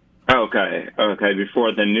 Okay,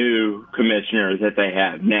 before the new commissioners that they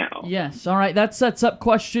have now. Yes, all right, that sets up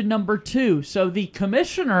question number 2. So the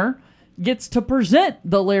commissioner gets to present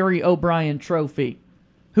the Larry O'Brien trophy.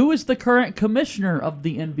 Who is the current commissioner of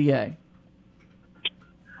the NBA?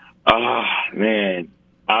 Oh, man.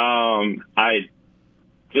 I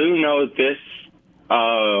do know this.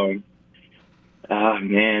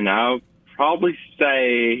 Man, I'll probably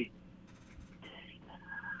say,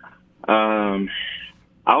 I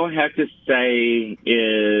would have to say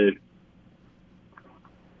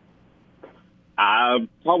I'll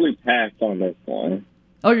probably pass on this one.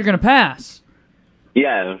 Oh, you're going to pass?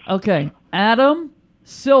 Yeah. Okay. Adam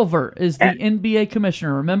Silver is the NBA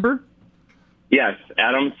commissioner, remember? Yes,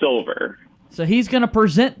 Adam Silver. So he's going to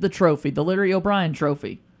present the trophy, the Larry O'Brien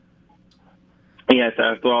trophy. Yes,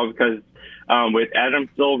 as well, because with Adam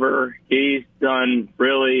Silver, he's done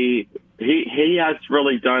really he has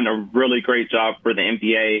really done a really great job for the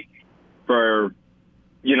NBA for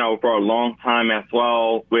a long time as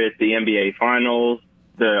well, with the NBA Finals,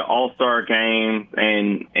 the All-Star games,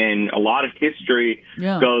 and a lot of history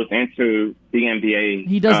goes into the NBA.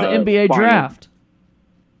 He does the NBA finals. draft.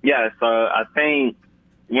 Yeah, so I think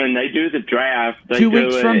when they do the draft, they 2 do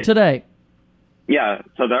weeks it, from today. Yeah,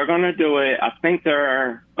 so they're going to do it. I think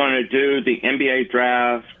they're going to do the NBA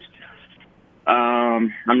draft.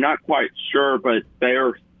 I'm not quite sure, but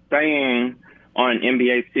they're saying on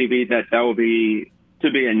NBA TV that will be to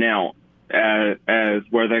be announced as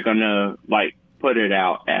where they're going to put it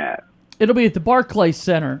out at. It'll be at the Barclays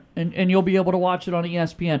Center, and you'll be able to watch it on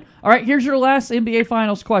ESPN. All right, here's your last NBA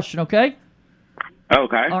Finals question, okay?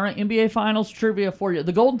 Okay. All right, NBA Finals trivia for you.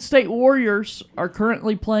 The Golden State Warriors are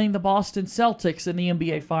currently playing the Boston Celtics in the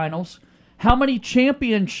NBA Finals. How many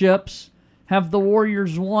championships have the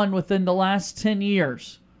Warriors won within the last 10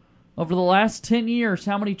 years? Over the last 10 years,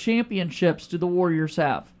 how many championships do the Warriors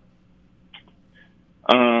have?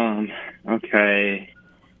 Okay.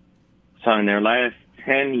 So in their last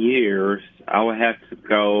 10 years, I would have to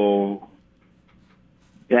go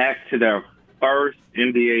back to their first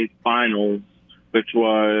NBA Finals, which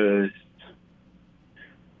was,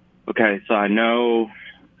 okay, so I know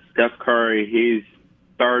Steph Curry, he's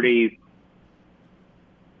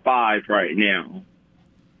 35 right now.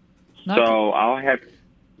 So I'll have,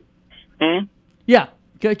 Yeah,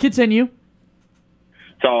 continue.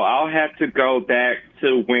 So I'll have to go back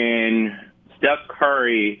to when Steph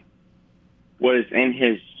Curry was in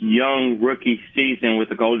his young rookie season with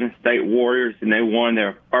the Golden State Warriors, and they won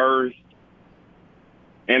their first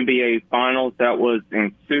NBA Finals. That was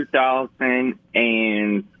in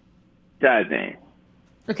 2007.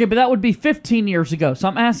 Okay, but that would be 15 years ago. So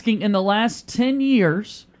I'm asking, in the last 10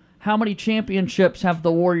 years, how many championships have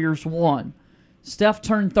the Warriors won? Steph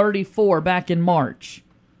turned 34 back in March,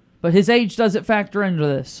 but his age doesn't factor into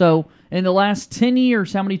this. So in the last 10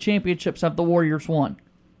 years, how many championships have the Warriors won?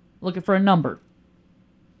 Looking for a number.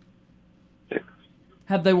 6.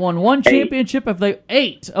 Have they won one championship?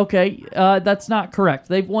 8? Okay, that's not correct.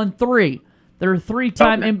 They've won 3. They're a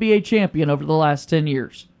 3-time NBA champion over the last 10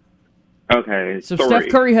 years. Okay. So 3. Steph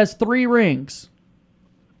Curry has 3 rings.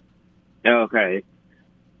 Okay.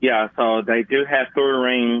 Yeah, so they do have 3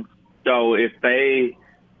 rings. So if they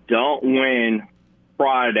don't win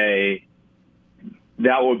Friday,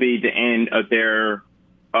 that will be the end of their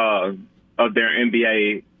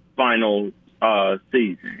NBA Finals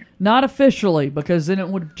season. Not officially, because then it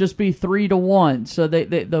would just be 3-1. So the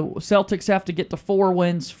Celtics have to get to 4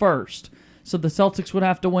 wins first. So the Celtics would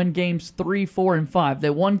have to win games 3, 4, and 5. They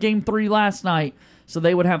won game 3 last night, so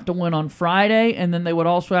they would have to win on Friday, and then they would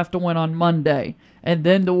also have to win on Monday, and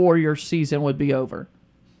then the Warriors' season would be over.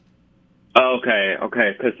 Okay,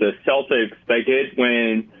 because the Celtics, they did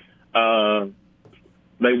win.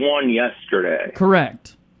 They won yesterday.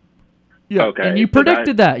 Correct. Yeah. Okay, And you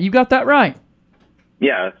predicted that. You got that right.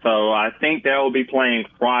 Yeah, so I think they'll be playing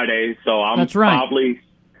Friday. So That's right.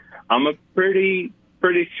 I'm pretty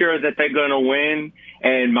sure that they're going to win.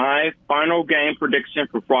 And my final game prediction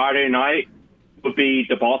for Friday night would be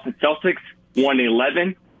the Boston Celtics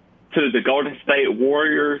 111 to the Golden State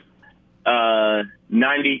Warriors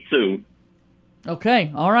 92.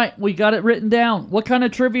 Okay, all right. We got it written down. What kind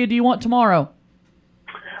of trivia do you want tomorrow?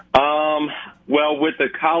 Well, with the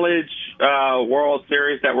College World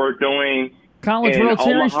Series that we're doing. College in World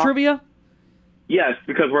Series Omaha, trivia? Yes,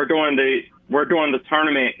 because we're doing the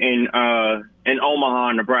tournament in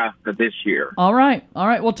Omaha, Nebraska this year. All right.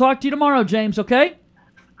 We'll talk to you tomorrow, James, okay?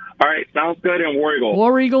 All right, sounds good, and War Eagle.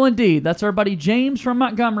 War Eagle indeed. That's our buddy James from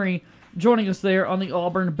Montgomery joining us there on the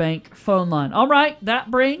Auburn Bank phone line. All right,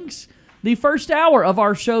 that brings the first hour of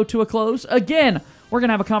our show to a close. Again, we're going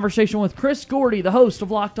to have a conversation with Chris Gordy, the host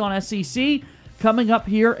of Locked On SEC, coming up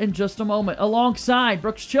here in just a moment. Alongside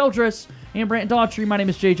Brooks Childress and Brant Daughtry, my name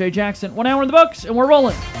is JJ Jackson. 1 hour in the books, and we're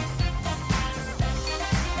rolling.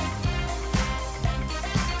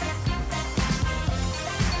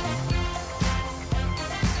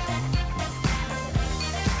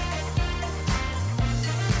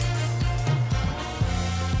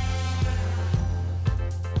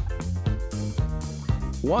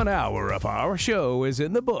 One hour of our show is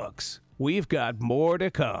in the books. We've got more to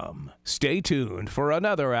come. Stay tuned for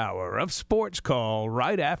another hour of Sports Call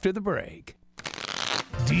right after the break.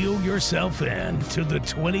 Deal yourself in to the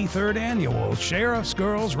 23rd Annual Sheriff's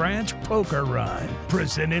Girls Ranch Poker Run,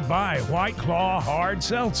 presented by White Claw Hard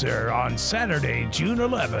Seltzer on Saturday, June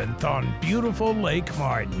 11th on beautiful Lake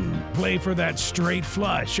Martin. Play for that straight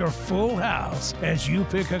flush or full house as you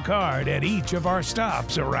pick a card at each of our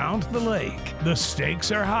stops around the lake. The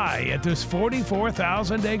stakes are high at this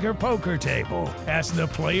 44,000-acre poker table, as the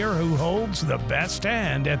player who holds the best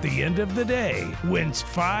hand at the end of the day wins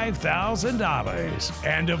 $5,000.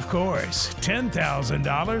 And of course,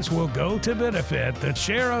 $10,000 will go to benefit the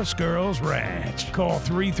Sheriff's Girls Ranch. Call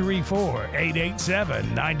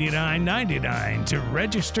 334-887-9999 to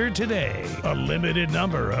register today. A limited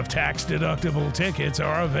number of tax-deductible tickets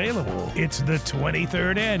are available. It's the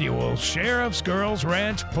 23rd Annual Sheriff's Girls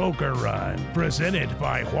Ranch Poker Run, presented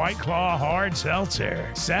by White Claw Hard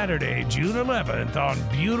Seltzer. Saturday, June 11th on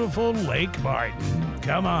beautiful Lake Martin.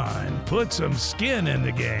 Come on, put some skin in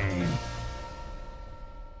the game.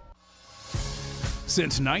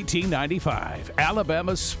 Since 1995,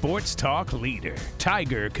 Alabama's sports talk leader,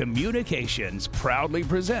 Tiger Communications, proudly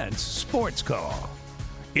presents Sports Call.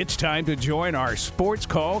 It's time to join our Sports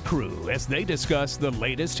Call crew as they discuss the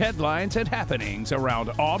latest headlines and happenings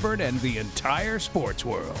around Auburn and the entire sports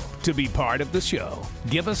world. To be part of the show,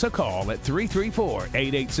 give us a call at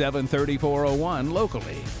 334-887-3401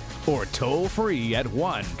 locally or toll free at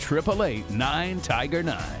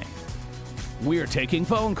 1-888-9-TIGER-9. We're taking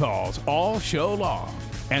phone calls all show long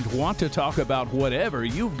and want to talk about whatever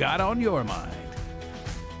you've got on your mind.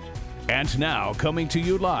 And now, coming to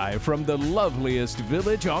you live from the loveliest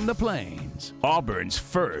village on the plains, Auburn's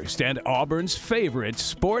first and Auburn's favorite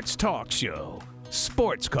sports talk show,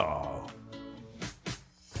 Sports Call.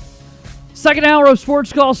 Second hour of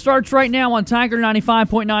Sports Call starts right now on Tiger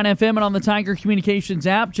 95.9 FM and on the Tiger Communications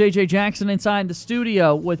app. JJ Jackson inside the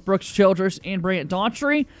studio with Brooks Childress and Brant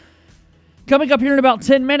Daughtry. Coming up here in about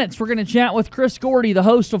 10 minutes, we're going to chat with Chris Gordy, the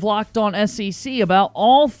host of Locked On SEC, about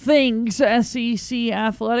all things SEC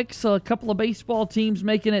athletics. A couple of baseball teams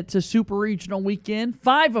making it to Super Regional Weekend,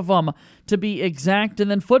 5 of them to be exact, and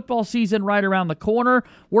then football season right around the corner.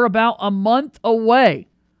 We're about a month away.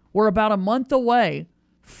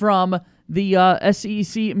 From the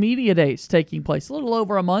SEC Media Days taking place. A little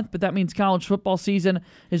over a month, but that means college football season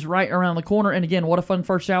is right around the corner. And again, what a fun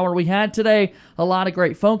first hour we had today. A lot of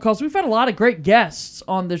great phone calls. We've had a lot of great guests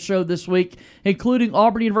on the show this week, including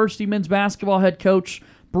Auburn University men's basketball head coach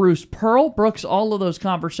Bruce Pearl. Brooks, all of those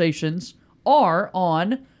conversations are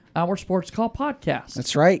on our Sports Call podcast.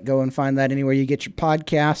 That's right. Go and find that anywhere you get your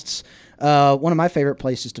podcasts. One of my favorite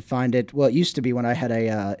places to find it, well, it used to be when I had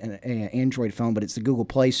an Android phone, but it's the Google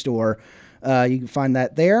Play Store. You can find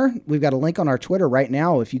that there. We've got a link on our Twitter right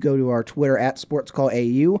now. If you go to our Twitter at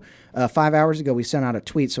SportsCallAU, 5 hours ago we sent out a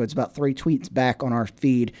tweet, so it's about 3 tweets back on our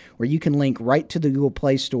feed where you can link right to the Google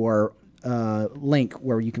Play Store link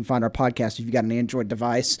where you can find our podcast if you've got an Android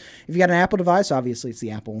device. If you got an Apple device, obviously it's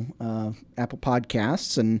the Apple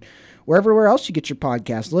Podcasts, and wherever else you get your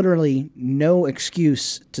podcast. Literally no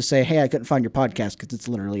excuse to say, hey, I couldn't find your podcast, because it's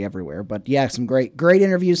literally everywhere. But yeah, some great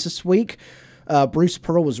interviews this week. Bruce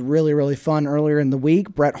Pearl was really, really fun earlier in the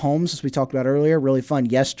week. Brett Holmes, as we talked about earlier, really fun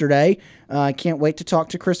yesterday. I can't wait to talk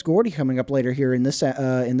to Chris Gordy coming up later here in this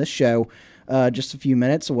show. Just a few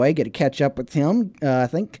minutes away, get to catch up with him. I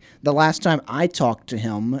think the last time I talked to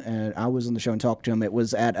him, I was on the show and talked to him, it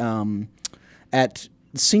was at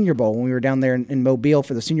Senior Bowl when we were down there in Mobile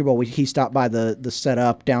for the Senior Bowl. He stopped by the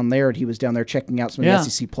setup down there, and he was down there checking out some of the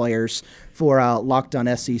SEC players for Locked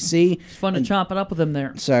On SEC. It's fun to chop it up with him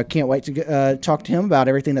there. So I can't wait to talk to him about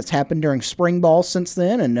everything that's happened during spring ball since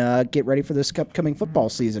then, and get ready for this upcoming football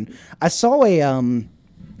season. I saw I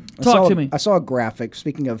saw a graphic,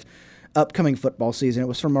 speaking of upcoming football season. It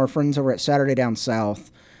was from our friends over at Saturday Down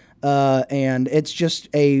South. And it's just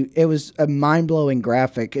it was a mind-blowing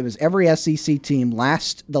graphic. It was every SEC team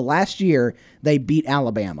the last year they beat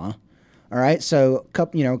Alabama. All right, so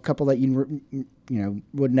a couple that you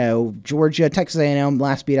would know: Georgia, Texas A&M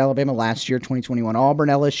last beat Alabama last year, 2021. Auburn,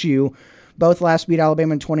 LSU, both last beat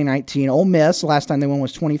Alabama in 2019. Ole Miss, the last time they won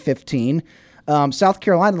was 2015. South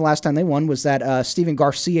Carolina, the last time they won was that Stephen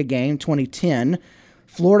Garcia game, 2010.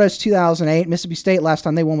 Florida's 2008. Mississippi State, last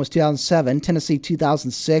time they won was 2007. Tennessee,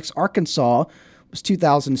 2006. Arkansas was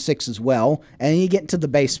 2006 as well. And then you get into the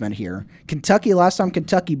basement here. Kentucky, last time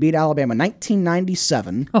Kentucky beat Alabama,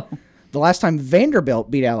 1997. Oh. The last time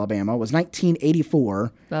Vanderbilt beat Alabama was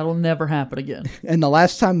 1984. That'll never happen again. And the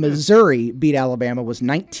last time Missouri beat Alabama was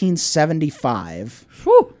 1975.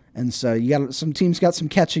 Whew. And so some teams got some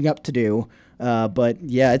catching up to do. But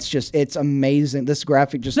yeah, it's amazing. This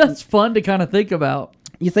graphic that's fun to kind of think about.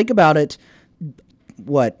 You think about it,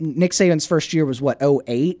 Nick Saban's first year was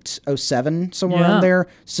 08, 07, somewhere around there.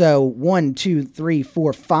 So 1, 2, 3,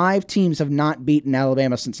 4, 5 teams have not beaten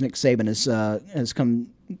Alabama since Nick Saban has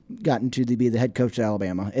gotten to be the head coach at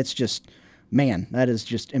Alabama. It's just, man, that is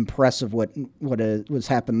just impressive what was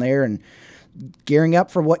happened there, and gearing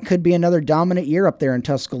up for what could be another dominant year up there in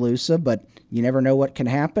Tuscaloosa, but you never know what can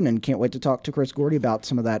happen, and can't wait to talk to Chris Gordy about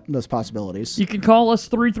some of those possibilities. You can call us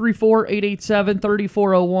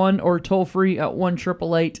 334-887-3401 or toll free at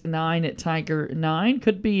 1-888-9 at Tiger 9.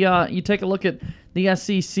 Could be you take a look at the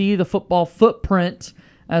SEC, the football footprint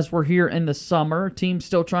as we're here in the summer. Teams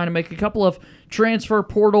still trying to make a couple of transfer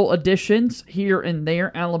portal additions here and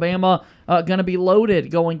there. Alabama going to be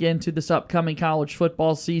loaded going into this upcoming college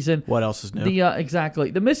football season. What else is new?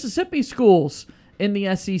 Exactly. The Mississippi schools in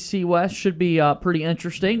the SEC West should be pretty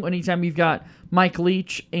interesting. Anytime you've got Mike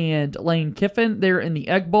Leach and Lane Kiffin there in the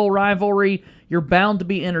Egg Bowl rivalry, you're bound to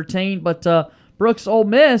be entertained. But Brooks, Ole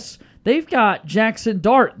Miss, they've got Jackson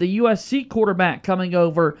Dart, the USC quarterback, coming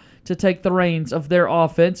over to take the reins of their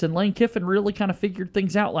offense, and Lane Kiffin really kind of figured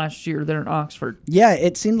things out last year there in Oxford. Yeah,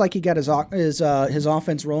 it seemed like he got his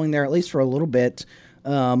offense rolling there at least for a little bit.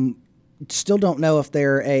 Still don't know if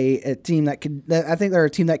they're a team that could. I think they're a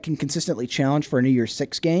team that can consistently challenge for a New Year's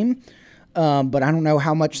Six game, but I don't know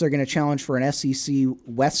how much they're going to challenge for an SEC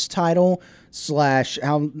West title /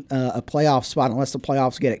 a playoff spot unless the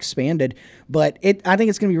playoffs get expanded. But I think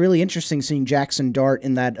it's going to be really interesting seeing Jackson Dart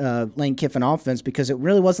in that Lane Kiffin offense, because it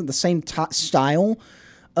really wasn't the same style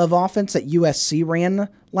of offense that USC ran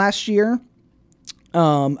last year.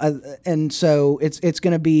 And so it's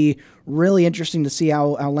going to be really interesting to see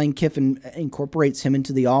how Lane Kiffin incorporates him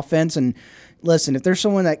into the offense. And listen, if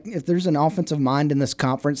there's an offensive mind in this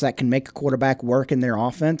conference that can make a quarterback work in their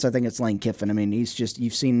offense, I think it's Lane Kiffin. I mean,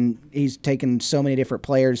 he's taken so many different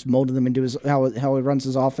players, molded them into how he runs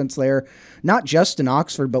his offense there, not just in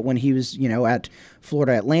Oxford, but when he was, at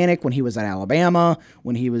Florida Atlantic, when he was at Alabama,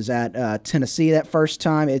 when he was at Tennessee that first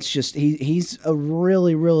time. It's just, he's a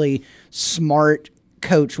really, really smart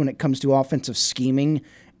coach when it comes to offensive scheming,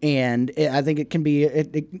 and I think it can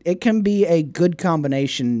be a good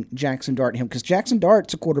combination, Jackson Dart and him, because Jackson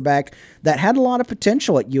Dart's a quarterback that had a lot of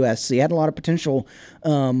potential at USC, had a lot of potential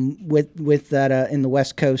with that in the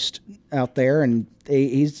West Coast out there, and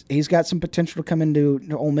he's got some potential to come into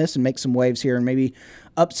Ole Miss and make some waves here and maybe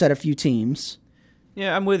upset a few teams.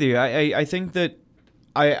 Yeah, I'm with you. I think that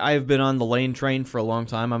I've been on the Lane train for a long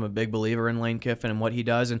time. I'm a big believer in Lane Kiffin and what he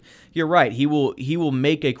does, and you're right. He will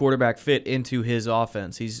make a quarterback fit into his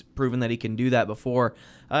offense. He's proven that he can do that before,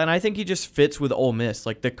 and I think he just fits with Ole Miss.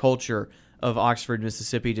 Like, the culture of Oxford,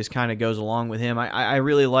 Mississippi, just kind of goes along with him. I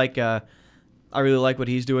really like what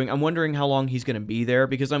he's doing. I'm wondering how long he's going to be there,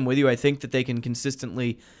 because I'm with you. I think that they can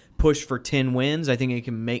consistently push for 10 wins. I think he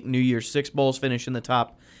can make New Year's Six bowls, finish in the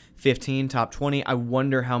top 15, top 20. I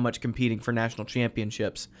wonder how much competing for national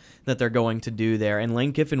championships that they're going to do there. And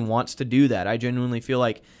Lane Kiffin wants to do that. I genuinely feel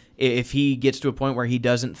like if he gets to a point where he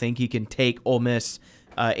doesn't think he can take Ole Miss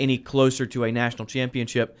any closer to a national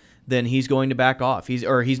championship, then he's going to back off. He's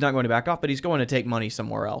not going to back off, but he's going to take money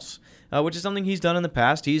somewhere else, which is something he's done in the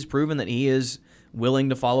past. He's proven that he is willing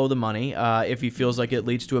to follow the money if he feels like it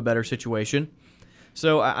leads to a better situation.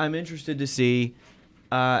 So I'm interested to see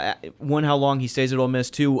one, how long he stays at Ole Miss,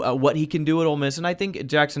 two, what he can do at Ole Miss. And I think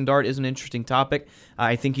Jackson Dart is an interesting topic.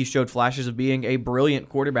 I think he showed flashes of being a brilliant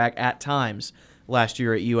quarterback at times last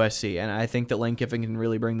year at USC, and I think that Lane Kiffin can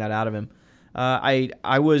really bring that out of him.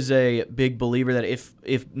 I was a big believer that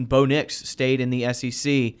if Bo Nix stayed in the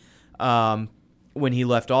SEC when he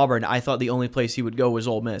left Auburn, I thought the only place he would go was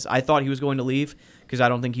Ole Miss. I thought he was going to leave because I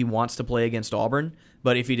don't think he wants to play against Auburn.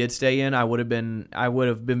 But if he did stay in, I would have been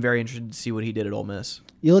very interested to see what he did at Ole Miss.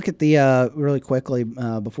 You look at the really quickly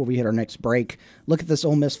before we hit our next break. Look at this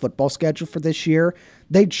Ole Miss football schedule for this year.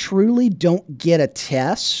 They truly don't get a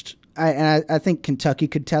test. I think Kentucky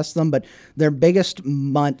could test them, but their biggest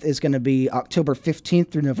month is going to be October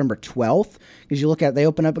 15th through November 12th. Because you look at it, they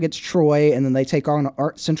open up against Troy, and then they take on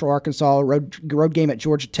Central Arkansas, road game at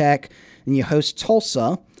Georgia Tech, and you host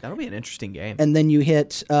Tulsa. That'll be an interesting game. And then you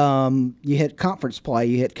hit conference play.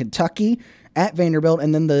 You hit Kentucky at Vanderbilt,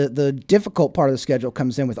 and then the difficult part of the schedule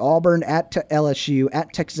comes in with Auburn at LSU,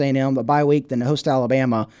 at Texas A&M, the bye week, then host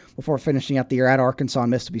Alabama before finishing out the year at Arkansas and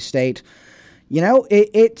Mississippi State. You know,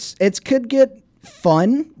 it could get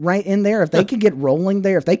fun right in there if they could get rolling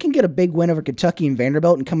there. If they can get a big win over Kentucky and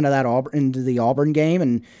Vanderbilt and come into the Auburn game,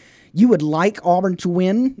 and you would like Auburn to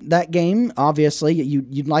win that game. Obviously,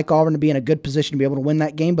 you'd like Auburn to be in a good position to be able to win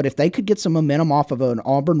that game. But if they could get some momentum off of an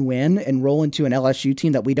Auburn win and roll into an LSU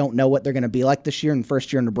team that we don't know what they're going to be like this year and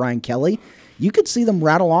first year under Brian Kelly, you could see them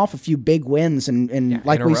rattle off a few big wins and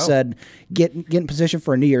like we said, get in position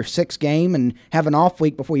for a New Year's Six game and have an off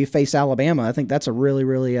week before you face Alabama. I think that's a really,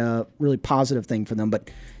 really, really positive thing for them.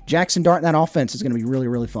 But Jackson Dart and that offense is going to be really,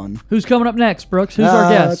 really fun. Who's coming up next, Brooks? Who's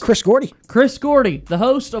our guest? Chris Gordy. Chris Gordy, the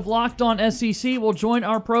host of Locked On SEC, will join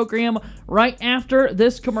our program right after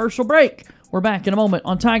this commercial break. We're back in a moment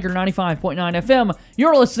on Tiger 95.9 FM.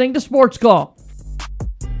 You're listening to Sports Call.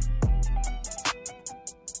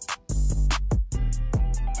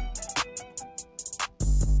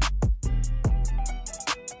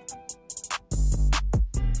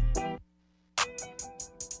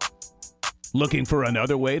 Looking for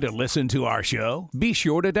another way to listen to our show? Be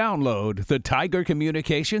sure to download the Tiger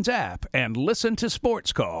Communications app and listen to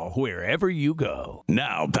Sports Call wherever you go.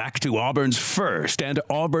 Now back to Auburn's first and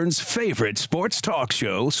Auburn's favorite sports talk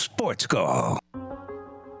show, Sports Call.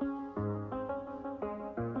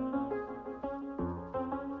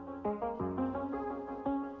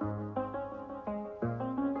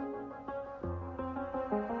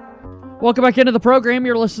 Welcome back into the program.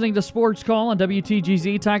 You're listening to Sports Call on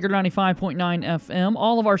WTGZ, Tiger 95.9 FM.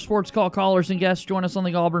 All of our Sports Call callers and guests join us on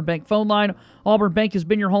the Auburn Bank phone line. Auburn Bank has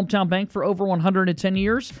been your hometown bank for over 110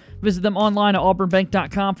 years. Visit them online at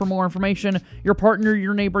auburnbank.com for more information. Your partner,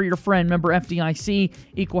 your neighbor, your friend, member FDIC,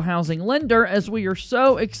 equal housing lender, as we are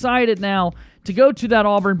so excited now to go to that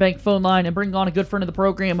Auburn Bank phone line and bring on a good friend of the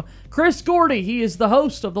program, Chris Gordy. He is the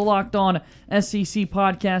host of the Locked On SEC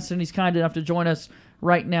podcast, and he's kind enough to join us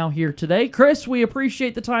right now here today. Chris, we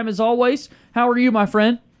appreciate the time as always. How are you, my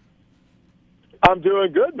friend? I'm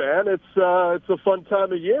doing good, man. It's a fun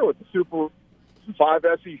time of year with the Super 5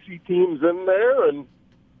 SEC teams in there, and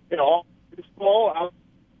baseball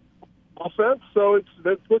offense. So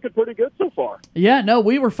it's looking pretty good so far. Yeah, no,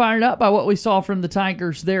 we were fired up by what we saw from the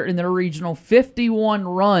Tigers there in their regional. 51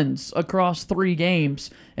 runs across 3 games,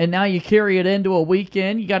 and now you carry it into a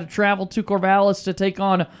weekend. You got to travel to Corvallis to take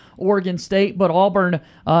on Oregon State, but Auburn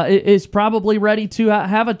is probably ready to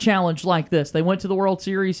have a challenge like this. They went to the World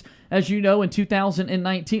Series, as you know, in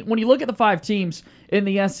 2019. When you look at the 5 teams in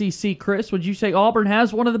the SEC, Chris, would you say Auburn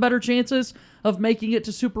has one of the better chances of making it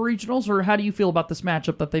to Super Regionals, or how do you feel about this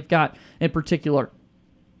matchup that they've got in particular?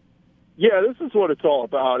 Yeah, this is what it's all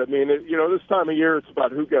about. I mean, this time of year, it's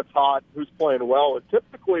about who gets hot, who's playing well, and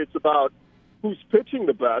typically it's about who's pitching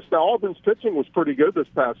the best. Now, Auburn's pitching was pretty good this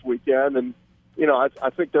past weekend, and I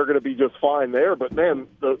think they're going to be just fine there. But, man,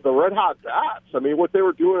 the red-hot bats, I mean, what they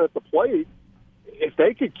were doing at the plate, if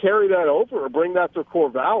they could carry that over or bring that to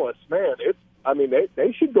Corvallis, man,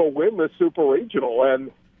 they should go win this Super Regional.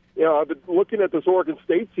 And, I've been looking at this Oregon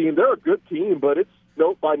State team. They're a good team, but it's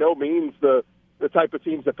by no means the type of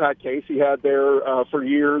teams that Pat Casey had there for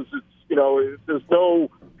years. It's, there's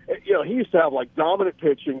no, he used to have, dominant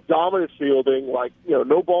pitching, dominant fielding,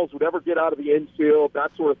 no balls would ever get out of the infield,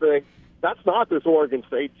 that sort of thing. That's not this Oregon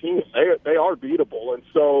State team. They are beatable. And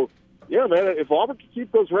so, yeah, man, if Auburn can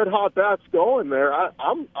keep those red-hot bats going there,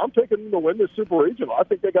 I'm picking them to win this Super Regional. I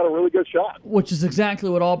think they got a really good shot. Which is exactly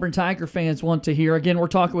what Auburn Tiger fans want to hear. Again, we're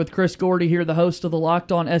talking with Chris Gordy here, the host of the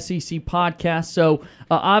Locked On SEC podcast. So,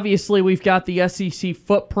 obviously, we've got the SEC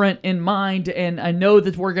footprint in mind, and I know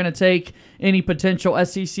that we're going to take any potential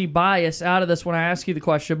SEC bias out of this when I ask you the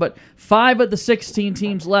question. But 5 of the 16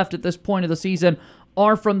 teams left at this point of the season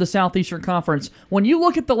are from the Southeastern Conference. When you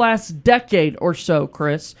look at the last decade or so,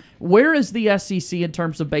 Chris, where is the SEC in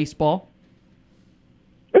terms of baseball?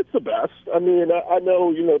 It's the best. I mean, I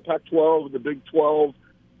know, Pac-12, the Big 12,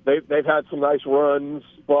 they've had some nice runs,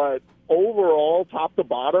 but overall, top to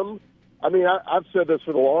bottom, I mean, I've said this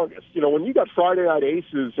for the longest. When you got Friday night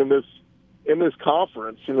aces in this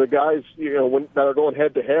conference, the guys, that are going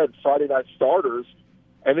head-to-head, Friday night starters,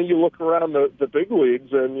 And then you look around the big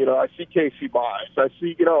leagues, and I see Casey Mize. I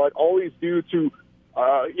see all these dudes who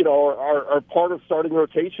are part of starting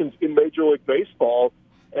rotations in Major League Baseball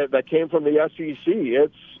that came from the SEC.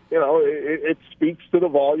 It's it speaks to the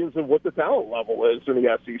volumes of what the talent level is in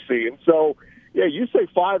the SEC. And so, yeah, you say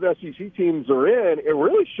 5 SEC teams are in. It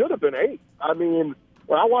really should have been 8. I mean,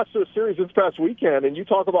 when I watched the series this past weekend, and you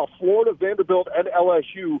talk about Florida, Vanderbilt, and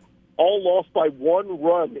LSU all lost by 1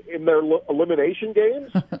 run in their elimination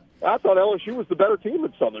games, I thought LSU was the better team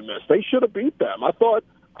in Southern Miss. They should have beat them. I thought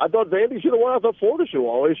Vandy should have won. I thought Florida should have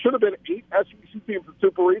won. It should have been 8 SEC teams in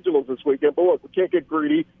Super Regionals this weekend. But look, we can't get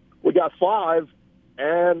greedy. We got 5.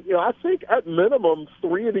 And, I think at minimum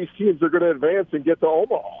 3 of these teams are going to advance and get to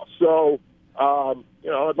Omaha. So,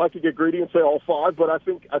 I'd like to get greedy and say all 5, but I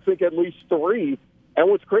think at least 3. And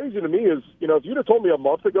what's crazy to me is, if you'd have told me a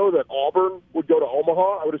month ago that Auburn would go to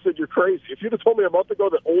Omaha, I would have said you're crazy. If you'd have told me a month ago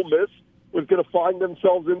that Ole Miss was going to find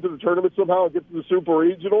themselves into the tournament somehow and get to the Super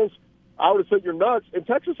Regionals, I would have said you're nuts. And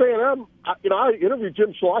Texas A&M, I interviewed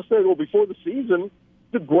Jim Schlossnagle before the season.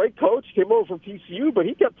 He's a great coach, came over from TCU, but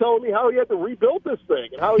he kept telling me how he had to rebuild this thing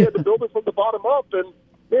and how he had to build it from the bottom up. And,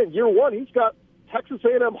 man, year 1, he's got Texas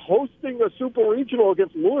A&M hosting a Super Regional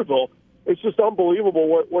against Louisville. It's just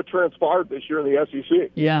unbelievable what transpired this year in the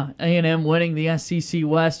SEC. Yeah, A&M winning the SEC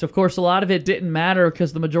West. Of course, a lot of it didn't matter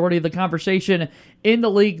because the majority of the conversation in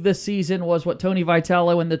the league this season was what Tony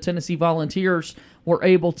Vitello and the Tennessee Volunteers were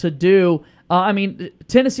able to do.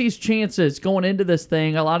 Tennessee's chances going into this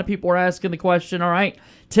thing, a lot of people were asking the question, all right,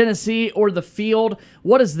 Tennessee or the field,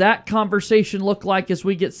 what does that conversation look like as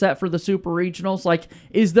we get set for the Super Regionals? Like,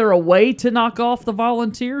 is there a way to knock off the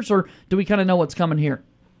Volunteers, or do we kind of know what's coming here?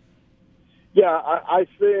 Yeah, I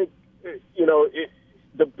think,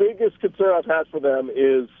 the biggest concern I've had for them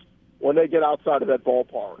is when they get outside of that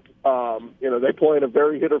ballpark. They play in a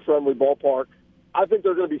very hitter-friendly ballpark. I think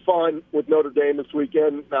they're going to be fine with Notre Dame this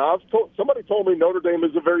weekend. Now, somebody told me Notre Dame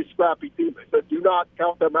is a very scrappy team. They said, do not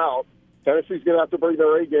count them out. Tennessee's going to have to bring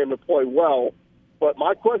their A game and play well. But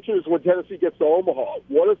my question is, when Tennessee gets to Omaha,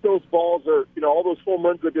 what if those balls are, all those home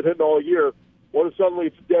runs they've been hitting all year, what if suddenly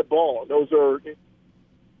it's a dead ball? And those are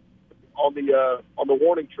on the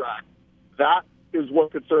warning track. That is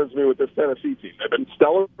what concerns me with this Tennessee team. They've been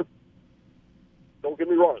stellar. Don't get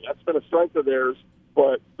me wrong, that's been a strength of theirs,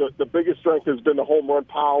 but the biggest strength has been the home run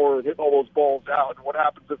power and hitting all those balls out. And what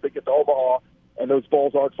happens if they get to Omaha and those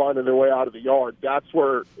balls aren't finding their way out of the yard? That's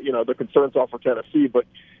where, the concerns are for Tennessee. But,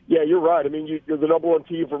 yeah, you're right. I mean, you're the number 1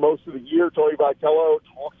 team for most of the year. Tony Vitello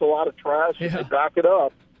talks a lot of trash. Yeah. They back it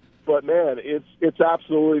up. But, man, it's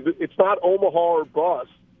absolutely – it's not Omaha or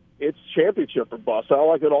bust. It's championship or bust. I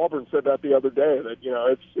like that Auburn said that the other day, that,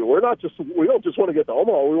 we don't just want to get to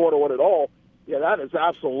Omaha. We want to win it all. Yeah, that is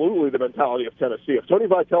absolutely the mentality of Tennessee. If Tony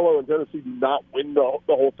Vitello and Tennessee do not win the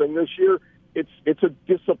whole thing this year, it's a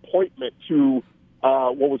disappointment to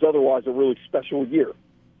what was otherwise a really special year.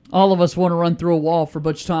 All of us want to run through a wall for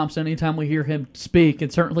Butch Thompson anytime we hear him speak,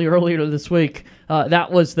 and certainly earlier this week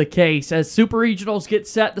that was the case. As Super Regionals get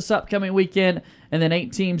set this upcoming weekend, and then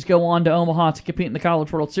 8 teams go on to Omaha to compete in the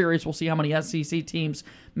College World Series, we'll see how many SEC teams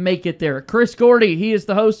make it there. Chris Gordy, he is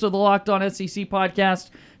the host of the Locked On SEC podcast,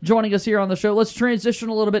 joining us here on the show. Let's transition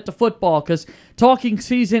a little bit to football because talking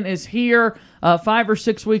season is here. 5 or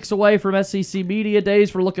 6 weeks away from SEC Media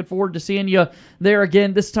Days. We're looking forward to seeing you there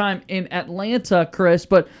again, this time in Atlanta, Chris.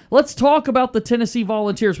 But let's talk about the Tennessee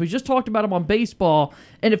Volunteers. We just talked about them on baseball.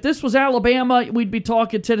 And if this was Alabama, we'd be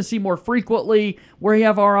talking Tennessee more frequently, where we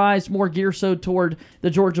have our eyes more gear sewed toward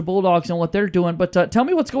the Georgia Bulldogs and what they're doing. But tell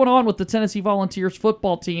me what's going on with the Tennessee Volunteers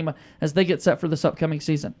football team as they get set for this upcoming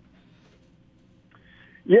season.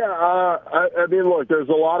 Yeah, I mean, look, there's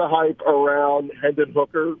a lot of hype around Hendon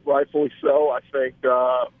Hooker, rightfully so. I think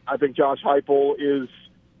Josh Heupel is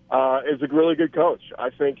a really good coach.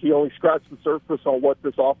 I think he only scratched the surface on what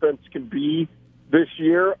this offense can be this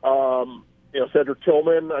year. Cedric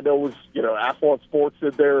Tillman, I know was, Athlon Sports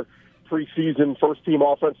did their preseason first-team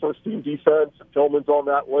offense, first-team defense, and Tillman's on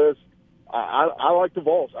that list. I like the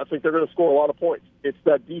Vols. I think they're going to score a lot of points. It's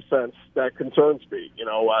that defense that concerns me.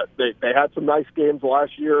 They had some nice games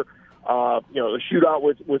last year. The shootout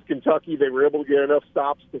with Kentucky, they were able to get enough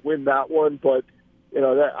stops to win that one. But,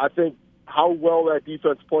 I think how well that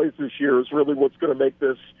defense plays this year is really what's going to make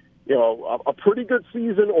this, a pretty good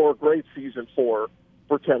season or a great season for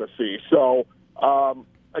Tennessee. So,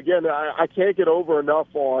 again, I can't get over enough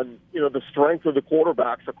on, the strength of the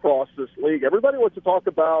quarterbacks across this league. Everybody wants to talk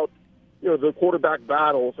about, the quarterback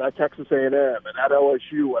battles at Texas A&M and at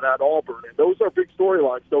LSU and at Auburn. And those are big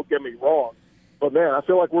storylines, don't get me wrong. But, man, I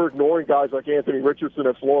feel like we're ignoring guys like Anthony Richardson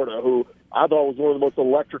in Florida, who I thought was one of the most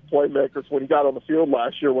electric playmakers when he got on the field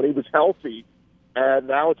last year when he was healthy. And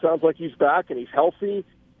now it sounds like he's back and he's healthy,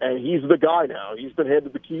 and he's the guy now. He's been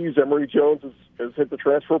handed the keys. Emory Jones has hit the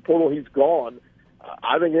transfer portal. He's gone.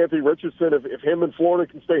 I think Anthony Richardson, if him and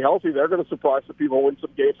Florida can stay healthy, they're going to surprise some people and win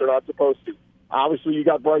some games they're not supposed to. Obviously, you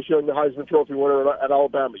got Bryce Young, the Heisman Trophy winner at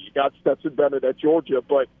Alabama. You got Stetson Bennett at Georgia.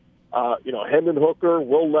 But, Hendon Hooker,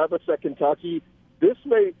 Will Levis at Kentucky. This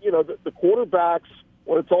may, the quarterbacks,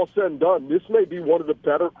 when it's all said and done, this may be one of the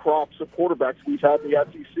better crops of quarterbacks we've had in the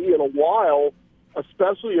SEC in a while,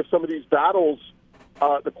 especially if some of these battles,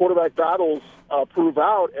 the quarterback battles, prove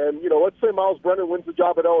out. And, let's say Miles Brennan wins the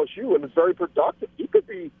job at LSU and is very productive. He could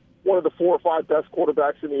be one of the 4 or 5 best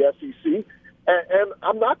quarterbacks in the SEC. And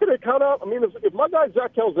I'm not going to count out. I mean, if my guy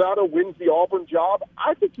Zach Calzada wins the Auburn job,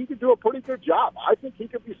 I think he could do a pretty good job. I think he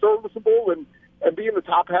could be serviceable and be in the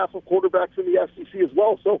top half of quarterbacks in the SEC as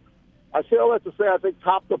well. So I say all that to say I think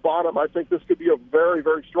top to bottom, I think this could be a very,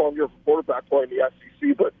 very strong year for quarterback play in the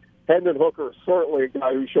SEC. But Hendon Hooker is certainly a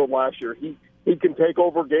guy who showed last year. He can take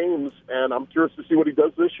over games, and I'm curious to see what he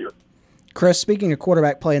does this year. Chris, speaking of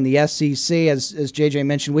quarterback play in the SEC, as JJ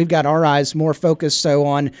mentioned, we've got our eyes more focused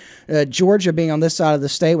on Georgia being on this side of the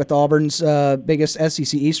state with Auburn's biggest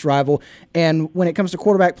SEC East rival. And when it comes to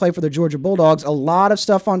quarterback play for the Georgia Bulldogs, a lot of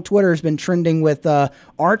stuff on Twitter has been trending with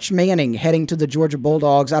Arch Manning heading to the Georgia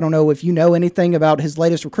Bulldogs. I don't know if you know anything about his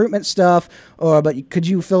latest recruitment stuff, but could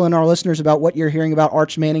you fill in our listeners about what you're hearing about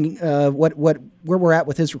Arch Manning, where we're at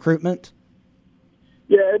with his recruitment?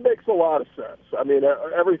 Yeah, it makes a lot of sense. I mean,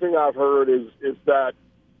 everything I've heard is that,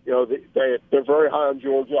 they're very high on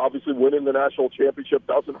Georgia. Obviously, winning the national championship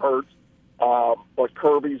doesn't hurt. But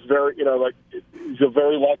Kirby's he's a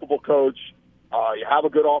very likable coach. You have a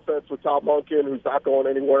good offense with Tom Monken, who's not going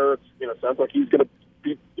anywhere. It sounds like he's going to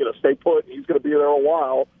be, stay put. He's going to be there a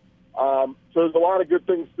while. So there's a lot of good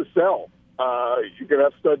things to sell. You're going to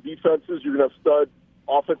have stud defenses. You're going to have stud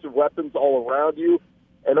offensive weapons all around you.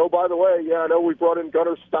 And, oh, by the way, I know we brought in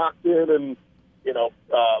Gunnar Stockton and,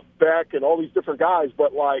 Beck and all these different guys,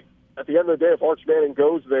 but, at the end of the day, if Arch Manning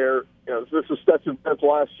goes there, this is Stetson Bennett's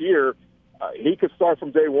last year, he could start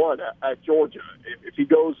from day one at Georgia. If he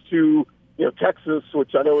goes to, Texas,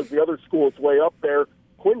 which I know is the other school, it's way up there,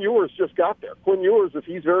 Quinn Ewers just got there. Quinn Ewers, if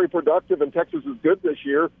he's very productive and Texas is good this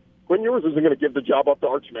year, Quinn Ewers isn't going to give the job up to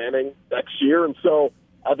Arch Manning next year. And so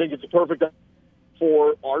I think it's a perfect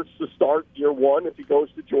for Arch to start year one if he goes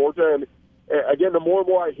to Georgia. And again, the more and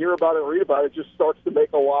more I hear about it and read about it, it just starts to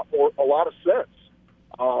make a lot of sense.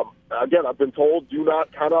 Again, I've been told do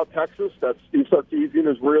not count out Texas. That Steve Sarkisian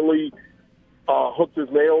has really hooked his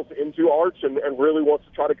nails into Arch and really wants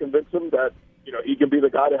to try to convince him that he can be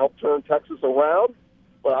the guy to help turn Texas around.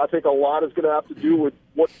 But I think a lot is going to have to do with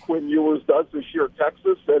what Quinn Ewers does this year at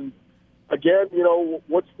Texas. And again,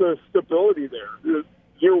 what's the stability there?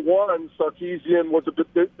 Year one, Sarkisian was a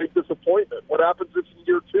big disappointment. What happens if in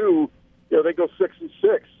year two, they go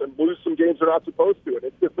 6-6 and lose some games they're not supposed to? And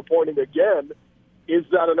it's disappointing again. Is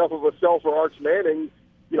that enough of a sell for Arch Manning?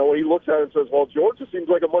 When he looks at it and says, well, Georgia seems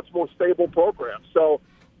like a much more stable program. So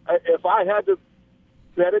if I had to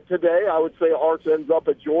bet it today, I would say Arch ends up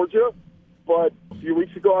at Georgia. But a few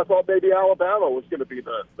weeks ago, I thought maybe Alabama was going to be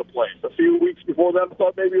the place. A few weeks before that, I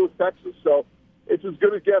thought maybe it was Texas. So it's as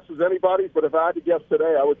good a guess as anybody's, but if I had to guess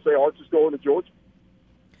today, I would say Arch is going to Georgia.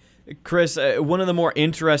 Chris, one of the more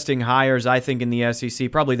interesting hires, I think, in the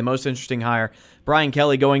SEC, probably the most interesting hire, Brian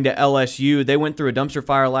Kelly going to LSU. They went through a dumpster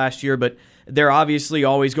fire last year, but they're obviously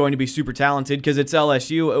always going to be super talented because it's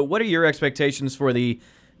LSU. What are your expectations for the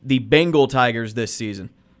Bengal Tigers this season?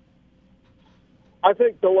 I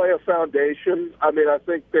think they'll lay a foundation. I mean, I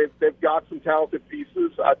think they've got some talented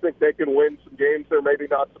pieces. I think they can win some games they're maybe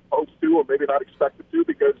not supposed to or maybe not expected to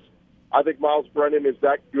because I think Miles Brennan is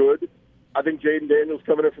that good. I think Jaden Daniels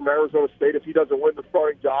coming in from Arizona State, if he doesn't win the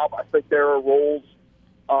starting job, I think there are roles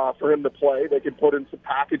for him to play. They can put in some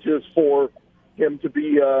packages for him to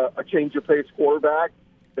be a change-of-pace quarterback.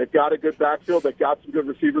 They've got a good backfield. They've got some good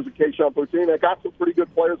receivers in Keyshawn Poutine. They've got some pretty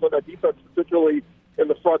good players on that defense, particularly in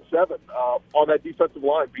the front seven on that defensive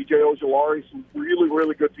line. B.J. Ojulari, some really,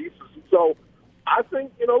 really good pieces. And so I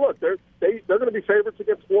think, look, they're going to be favorites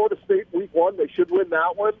against Florida State week one. They should win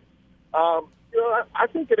that one. I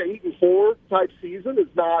think an 8-4 type season is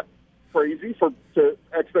not crazy to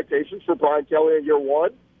expectations for Brian Kelly in year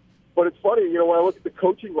one. But it's funny, when I look at the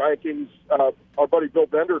coaching rankings, our buddy Bill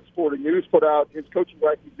Bender at Sporting News put out his coaching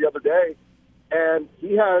rankings the other day, and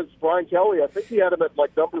he has Brian Kelly, I think he had him at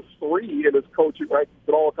number 3 in his coaching rankings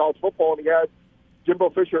in all of college football, and he had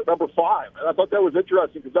Jimbo Fisher at number 5. And I thought that was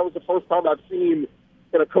interesting because that was the first time I've seen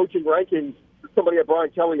in a coaching rankings somebody had Brian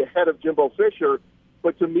Kelly ahead of Jimbo Fisher,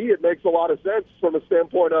 but to me it makes a lot of sense from a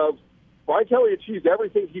standpoint of Brian Kelly achieved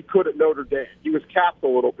everything he could at Notre Dame. He was capped a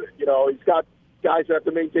little bit. You know, he's got guys that have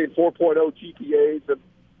to maintain 4.0 GPAs, and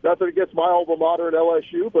nothing against my alma mater at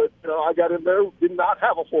LSU, but you know, I got in there, did not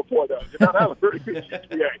have a 4.0, did not have a very good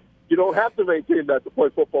GPA. You don't have to maintain that to play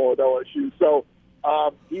football at LSU. So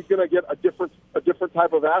he's going to get a different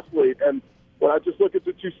type of athlete. And when I just look at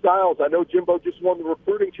the two styles, I know Jimbo just won the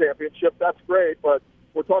recruiting championship. That's great, but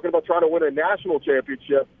we're talking about trying to win a national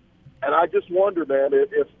championship. And I just wonder, man,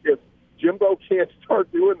 if Jimbo can't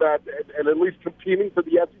start doing that and at least competing for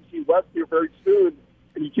the SEC West here very soon,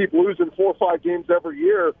 and you keep losing 4 or 5 games every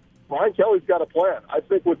year, Brian Kelly's got a plan. I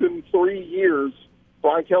think within 3 years,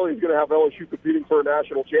 Brian Kelly is going to have LSU competing for a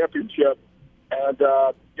national championship. And,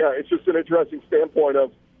 it's just an interesting standpoint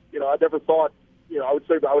of, you know, I never thought, you know, I would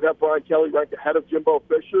say I would have Brian Kelly ranked ahead of Jimbo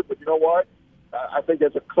Fisher, but you know what? I think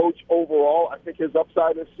as a coach overall, I think his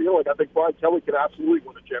upside is ceiling. I think Brian Kelly can absolutely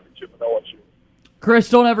win a championship with LSU. Chris,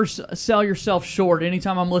 don't ever sell yourself short.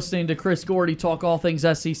 Anytime I'm listening to Chris Gordy talk all things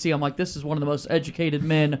SEC, I'm like, this is one of the most educated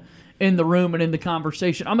men in the room and in the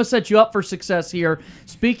conversation. I'm going to set you up for success here.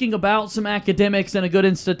 Speaking about some academics and a good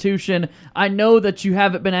institution, I know that you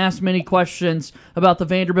haven't been asked many questions about the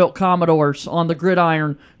Vanderbilt Commodores on the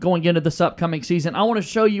gridiron going into this upcoming season. I want to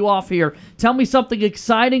show you off here. Tell me something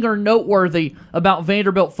exciting or noteworthy about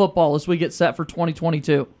Vanderbilt football as we get set for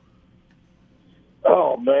 2022.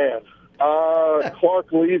 Oh, man.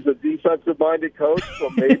 Clark Lee's a defensive-minded coach, so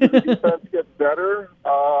maybe the defense gets better.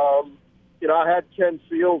 You know, I had Ken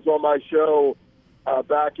Seals on my show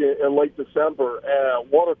back in late December, and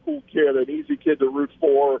what a cool kid, an easy kid to root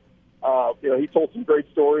for. You know, he told some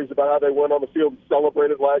great stories about how they went on the field and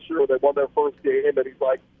celebrated last year when they won their first game, and he's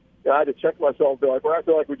like, I had to check myself and be like, we're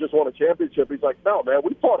acting like we just won a championship. He's like, no, man,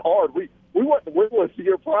 we fought hard. We went winless the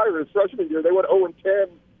year prior, his freshman year. They went 0-10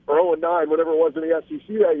 or 0-9, whatever it was in the SEC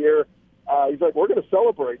that year. He's like, we're going to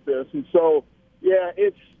celebrate this. And so, yeah,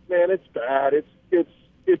 it's bad.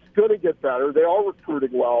 It's going to get better. They are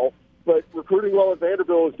recruiting well, but recruiting well at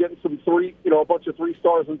Vanderbilt is getting a bunch of 3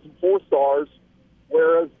 stars and some 4 stars,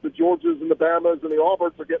 whereas the Georgias and the Bamas and the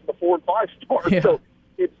Auburns are getting the 4 and 5 stars. Yeah. So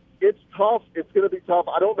it's tough. It's going to be tough.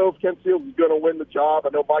 I don't know if Ken Seals is going to win the job. I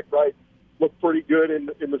know Mike Wright looked pretty good in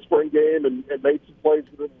the spring game and made some plays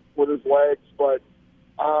with his legs, but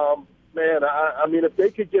man, I mean, if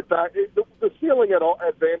they could get back, the ceiling at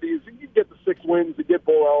Vandy is you can get the 6 wins to get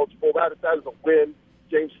bowl eligible. That is a win.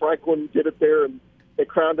 James Franklin did it there, and they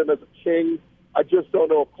crowned him as a king. I just don't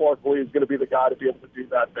know if Clark Lee is going to be the guy to be able to do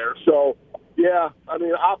that there. So, yeah, I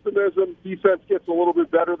mean, optimism. Defense gets a little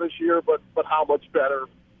bit better this year, but how much better?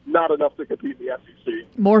 Not enough to compete in the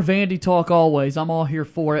SEC. More Vandy talk always. I'm all here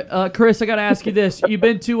for it. Chris, I got to ask you this: you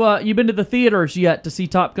been to the theaters yet to see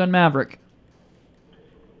Top Gun Maverick?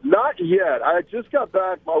 Not yet. I just got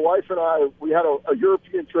back. My wife and I, we had a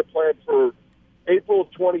European trip planned for April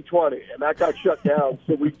of 2020, and that got shut down.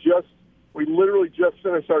 So we literally just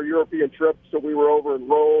finished our European trip. So we were over in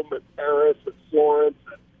Rome and Paris and Florence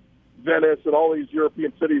and Venice and all these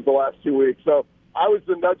European cities the last 2 weeks. So I was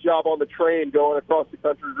the nut job on the train going across the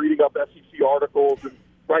country, reading up SEC articles and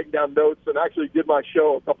writing down notes, and actually did my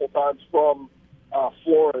show a couple times from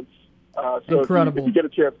Florence. So incredible. If you get a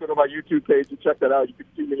chance, go to my YouTube page and check that out. You can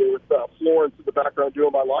see me with Florence in the background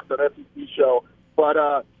doing my Locked On SEC show.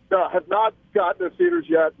 But no, have not gotten to theaters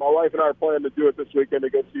yet. My wife and I are planning to do it this weekend to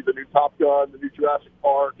go see the new Top Gun, the new Jurassic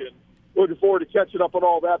Park, and looking forward to catching up on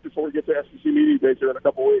all that before we get to SEC Media Days here in a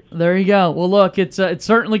couple weeks. There you go. Well, look, it's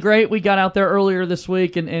certainly great. We got out there earlier this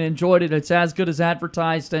week and enjoyed it. It's as good as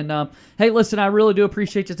advertised. And, hey, listen, I really do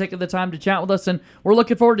appreciate you taking the time to chat with us, and we're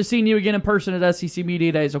looking forward to seeing you again in person at SEC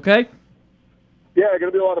Media Days, okay? Yeah,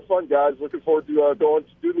 going to be a lot of fun, guys. Looking forward to going to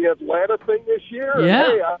do the Atlanta thing this year. Yeah.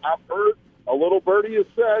 And, hey, I've heard a little birdie has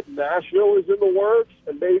said Nashville is in the works,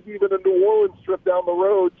 and maybe even a New Orleans trip down the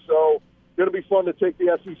road. So going to be fun to take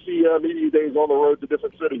the SEC Media Days on the road to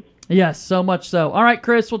different cities. Yes, so much so. All right,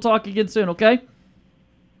 Chris, we'll talk again soon, okay?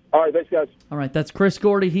 All right, thanks, guys. All right, that's Chris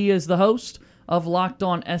Gordy. He is the host of Locked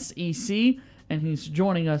On SEC, and he's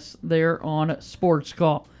joining us there on Sports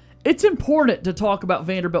Call. It's important to talk about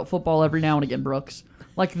Vanderbilt football every now and again, Brooks.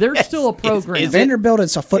 Like, there's still a program. Vanderbilt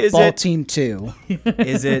is a football team, too.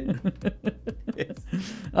 Is it?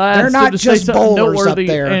 They're not just bowlers up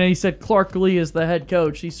there. And he said Clark Lee is the head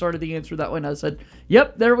coach. He started the answer that way, and I said,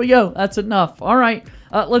 yep, there we go. That's enough. All right,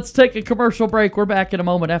 let's take a commercial break. We're back in a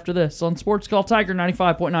moment after this on Sports Call Tiger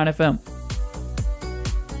 95.9 FM.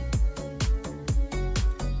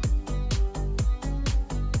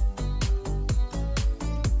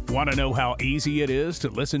 Want to know how easy it is to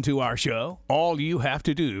listen to our show? All you have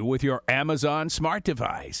to do with your Amazon smart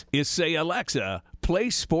device is say, Alexa, play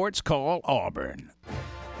Sports Call Auburn.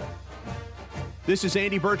 This is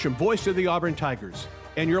Andy Burcham, voice of the Auburn Tigers,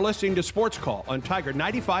 and you're listening to Sports Call on Tiger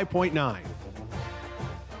 95.9.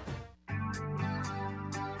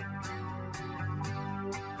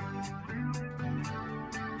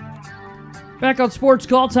 Back on Sports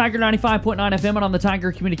Call, Tiger 95.9 FM and on the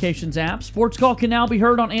Tiger Communications app. Sports Call can now be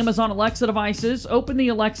heard on Amazon Alexa devices. Open the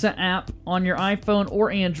Alexa app on your iPhone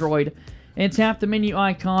or Android and tap the menu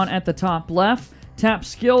icon at the top left. Tap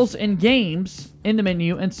Skills and Games in the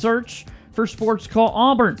menu and search for Sports Call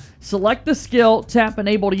Auburn. Select the skill, tap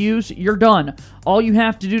Enable to Use, you're done. All you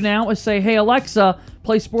have to do now is say, hey Alexa,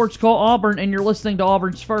 play Sports Call Auburn, and you're listening to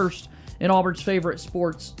Auburn's first and Auburn's favorite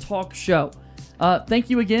sports talk show. Thank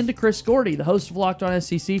you again to Chris Gordy, the host of Locked On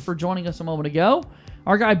SEC, for joining us a moment ago.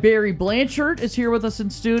 Our guy Barry Blanchard is here with us in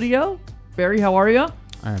studio. Barry, how are you?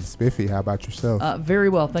 I am spiffy. How about yourself? Very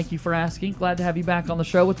well. Thank you for asking. Glad to have you back on the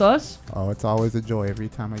show with us. Oh, it's always a joy every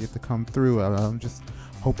time I get to come through. I'm just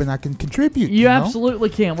hoping I can contribute. You absolutely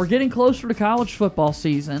can. We're getting closer to college football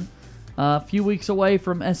season. A few weeks away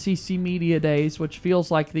from SEC Media Days, which feels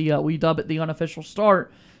like we dub it the unofficial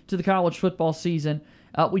start to the college football season.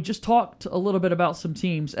 We just talked a little bit about some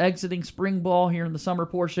teams exiting spring ball here in the summer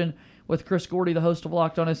portion with Chris Gordy, the host of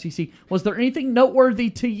Locked On SEC. Was there anything noteworthy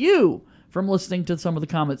to you from listening to some of the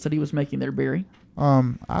comments that he was making there, Barry?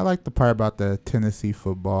 I like the part about the Tennessee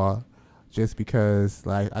football, just because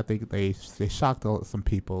I think they shocked some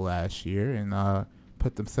people last year and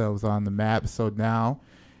put themselves on the map. So now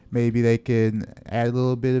maybe they can add a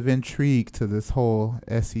little bit of intrigue to this whole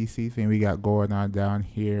SEC thing we got going on down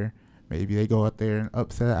here. Maybe they go out there and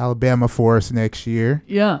upset Alabama for us next year.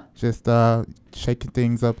 Yeah. Just shaking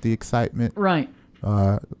things up, the excitement. Right.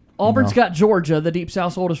 Auburn's got Georgia, the Deep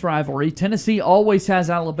South's oldest rivalry. Tennessee always has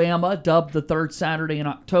Alabama, dubbed the third Saturday in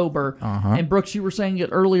October. And Brooks, you were saying it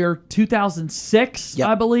earlier, 2006,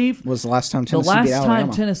 I believe, was the last time Tennessee beat Alabama. The last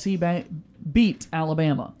time Tennessee beat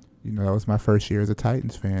Alabama. That was my first year as a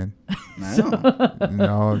Titans fan.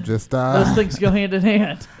 Just those things go hand in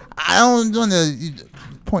hand. I don't want to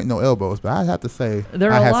point no elbows, but I have to say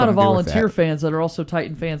there are a lot of volunteer fans that are also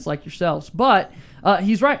Titan fans like yourselves. But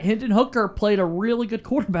he's right. Hendon Hooker played a really good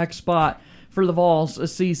quarterback spot for the Vols a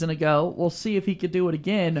season ago. We'll see if he could do it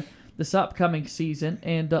again this upcoming season.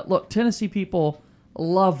 And look, Tennessee people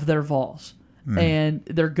love their Vols, and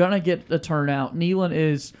they're going to get a turnout. Neyland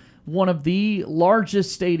is one of the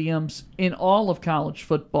largest stadiums in all of college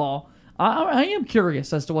football. I am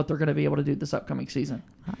curious as to what they're going to be able to do this upcoming season.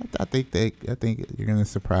 I think you're going to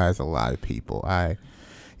surprise a lot of people.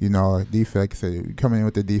 Defense, like I said, coming in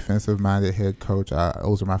with the defensive-minded head coach,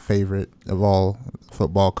 those are my favorite of all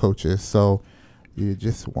football coaches. So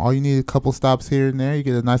all you need a couple stops here and there. You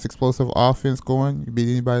get a nice explosive offense going. You beat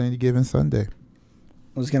anybody any given Sunday.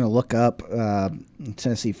 I was going to look up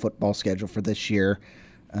Tennessee football schedule for this year.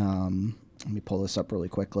 Let me pull this up really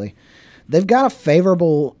quickly. They've got a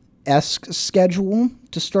favorable-esque schedule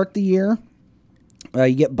to start the year.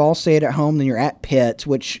 You get Ball State at home, then you're at Pitt,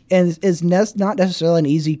 which is not necessarily an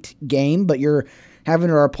easy game, but you're having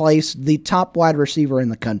to replace the top wide receiver in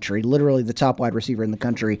the country, literally the top wide receiver in the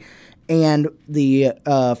country, and the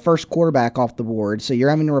first quarterback off the board. So you're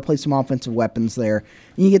having to replace some offensive weapons there.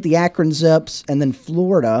 And you get the Akron Zips and then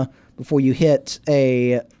Florida before you hit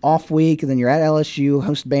a off week, and then you're at LSU,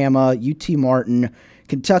 host Bama, UT Martin,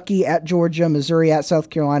 Kentucky at Georgia, Missouri at South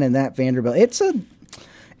Carolina, and at Vanderbilt.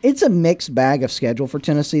 It's a mixed bag of schedule for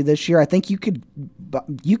Tennessee this year. I think you could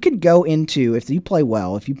go into, if you play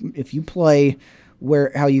well, if you play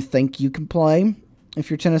how you think you can play, if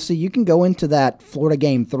you're Tennessee, you can go into that Florida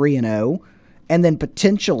game 3-0, and then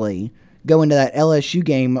potentially go into that LSU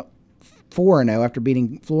game 4-0 after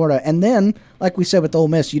beating Florida. And then, like we said with Ole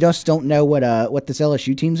Miss, you just don't know what this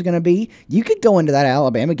LSU team's going to be. You could go into that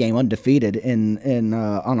Alabama game undefeated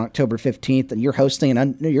on October 15th, and you're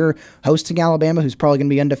hosting Alabama, who's probably going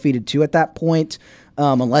to be undefeated too at that point,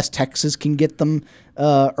 unless Texas can get them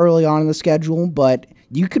early on in the schedule. But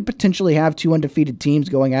you could potentially have two undefeated teams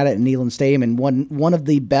going at it in Neyland Stadium, and one of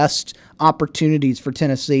the best opportunities for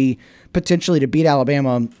Tennessee potentially to beat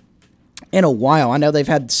Alabama in a while. I know they've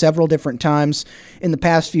had several different times in the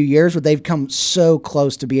past few years where they've come so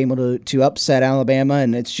close to being able to upset Alabama,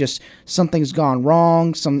 and it's just something's gone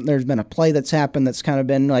wrong. There's been a play that's happened that's kind of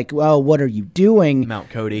been like, well, what are you doing? Mount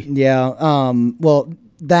Cody. Yeah. Well,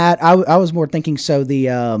 that I was more thinking so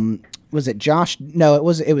the was it Josh? No, it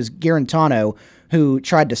was Garantano who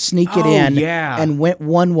tried to sneak it in and went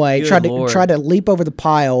one way, tried to leap over the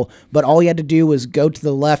pile, but all he had to do was go to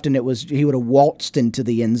the left, and he would have waltzed into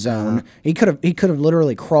the end zone. He could have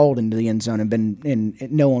literally crawled into the end zone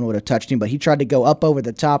and no one would have touched him, but he tried to go up over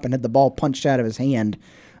the top and had the ball punched out of his hand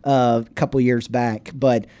a couple years back.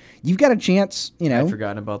 But you've got a chance, I'd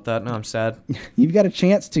forgotten about that. No, I'm sad. You've got a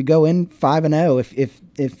chance to go in 5-0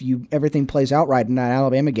 if everything plays out right in that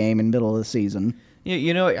Alabama game in the middle of the season.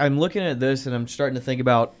 Yeah, I'm looking at this and I'm starting to think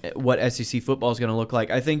about what SEC football is going to look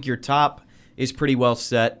like. I think your top is pretty well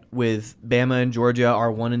set with Bama and Georgia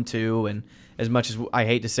are 1 and 2, and as much as I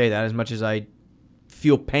hate to say that, as much as I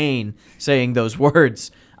feel pain saying those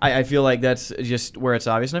words, I feel like that's just where it's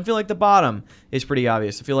obvious. And I feel like the bottom is pretty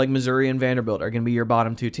obvious. I feel like Missouri and Vanderbilt are going to be your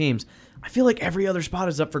bottom 2 teams. I feel like every other spot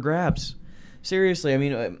is up for grabs. Seriously, I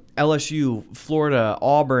mean, LSU, Florida,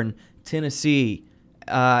 Auburn, Tennessee,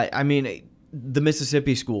 the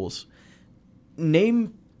Mississippi schools.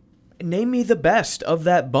 Name me the best of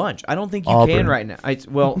that bunch. I don't think you can right now.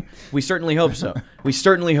 We certainly hope so. We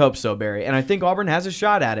certainly hope so, Barry. And I think Auburn has a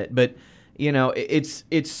shot at it. But,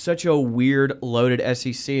 it's such a weird, loaded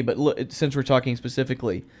SEC. But look, since we're talking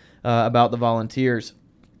specifically about the Volunteers,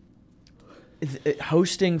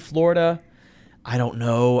 hosting Florida, I don't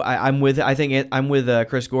know. I'm with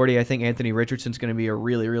Chris Gordy. I think Anthony Richardson's going to be a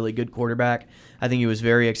really, really good quarterback. I think he was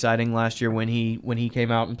very exciting last year when he came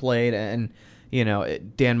out and played, and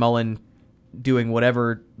Dan Mullen doing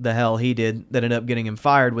whatever the hell he did that ended up getting him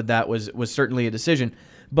fired with that was certainly a decision.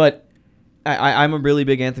 But I'm a really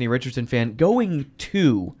big Anthony Richardson fan. Going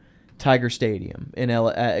to Tiger Stadium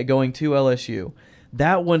going to LSU,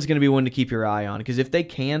 that one's going to be one to keep your eye on, because if they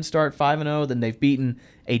can start 5-0, then they've beaten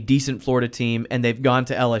a decent Florida team, and they've gone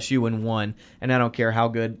to LSU and won. And I don't care how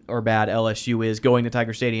good or bad LSU is, going to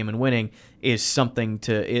Tiger Stadium and winning is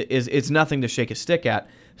it's nothing to shake a stick at.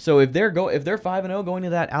 So if they're 5-0 going to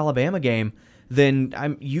that Alabama game,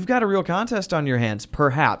 then you've got a real contest on your hands.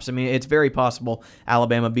 Perhaps, I mean, it's very possible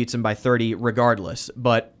Alabama beats them by 30 regardless.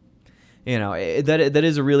 But that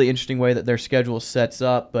is a really interesting way that their schedule sets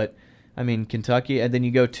up. But I mean, Kentucky, and then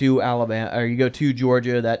you go to Alabama, or you go to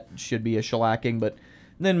Georgia, that should be a shellacking, but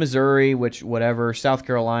then Missouri, which whatever, South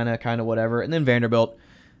Carolina, kind of whatever, and then Vanderbilt,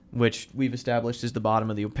 which we've established is the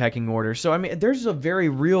bottom of the pecking order. So, I mean, there's a very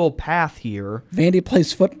real path here. Vandy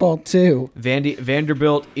plays football, too.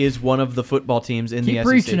 Vanderbilt is one of the football teams in the SEC. Keep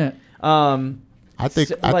preaching it. I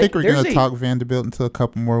think we're going to talk Vanderbilt into a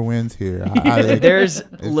couple more wins here. There's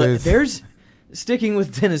sticking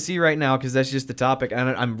with Tennessee right now, because that's just the topic.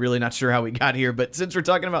 I'm really not sure how we got here, but since we're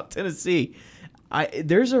talking about Tennessee,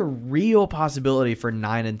 there's a real possibility for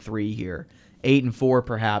 9-3 here, 8-4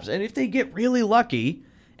 perhaps. And if they get really lucky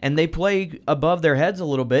and they play above their heads a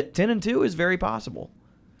little bit, 10-2 is very possible.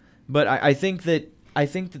 But I think that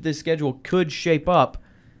this schedule could shape up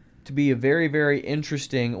to be a very, very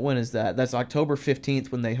interesting. When is that? That's October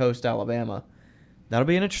 15th when they host Alabama. That'll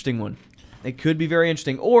be an interesting one. It could be very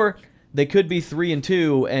interesting. Or they could be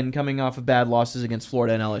 3-2 and coming off of bad losses against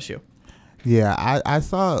Florida and LSU. Yeah, I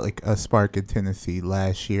saw like a spark in Tennessee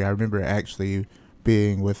last year. I remember actually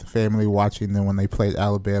being with family watching them when they played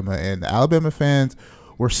Alabama, and the Alabama fans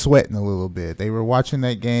were sweating a little bit. They were watching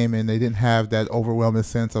that game, and they didn't have that overwhelming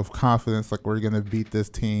sense of confidence, like, we're going to beat this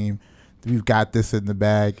team. We've got this in the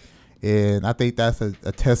bag. And I think that's a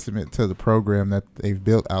testament to the program that they've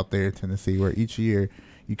built out there in Tennessee, where each year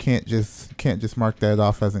you can't just mark that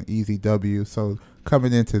off as an easy W. So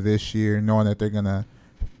coming into this year, knowing that they're going to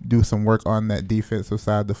do some work on that defensive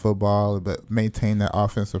side of the football, but maintain that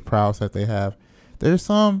offensive prowess that they have, there's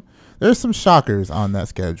some shockers on that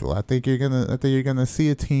schedule. I think you're gonna see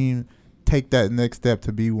a team take that next step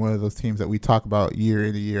to be one of those teams that we talk about year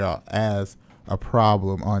in and year out as a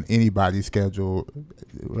problem on anybody's schedule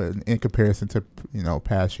in comparison to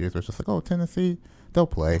past years. Where it's just like, oh, Tennessee, they'll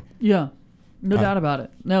play. Yeah. No doubt about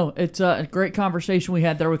it. No, it's a great conversation we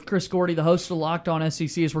had there with Chris Gordy, the host of Locked On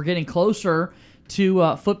SEC, as we're getting closer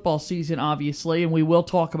to football season, obviously, and we will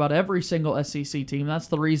talk about every single SEC team. That's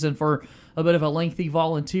the reason for a bit of a lengthy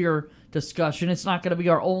volunteer discussion. It's not going to be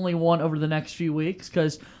our only one over the next few weeks,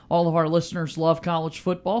 because all of our listeners love college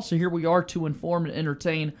football, so here we are to inform and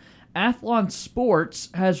entertain. Athlon Sports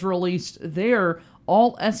has released their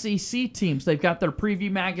all-SEC teams. They've got their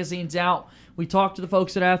preview magazines out. We talked to the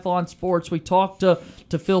folks at Athlon Sports. We talked to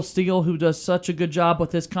Phil Steele, who does such a good job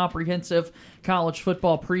with his comprehensive college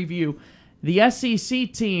football preview. The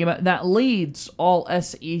SEC team that leads all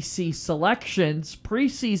SEC selections,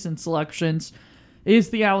 preseason selections, is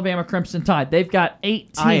the Alabama Crimson Tide. They've got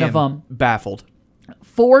 18 of them. Baffled.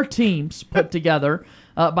 4 teams put together.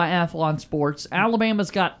 by Athlon Sports.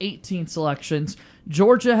 Alabama's got 18 selections.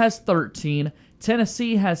 Georgia has 13.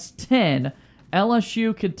 Tennessee has 10.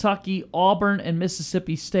 LSU, Kentucky, Auburn, and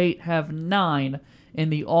Mississippi State have 9 in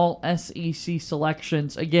the all-SEC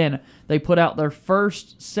selections. Again, they put out their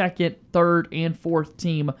first, second, third, and fourth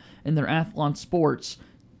team in their Athlon Sports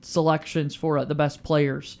selections for the best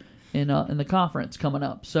players in the conference coming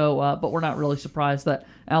up. So, but we're not really surprised that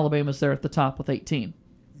Alabama's there at the top with 18.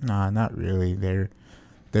 Nah, not really. They're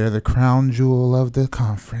the crown jewel of the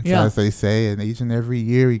conference, as they say, and each and every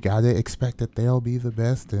year you got to expect that they'll be the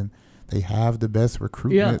best, and they have the best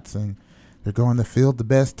recruitments, and they're going to field the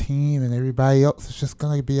best team, and everybody else is just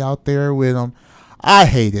going to be out there with them. I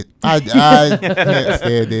hate it. I can't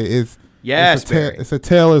stand it. It's a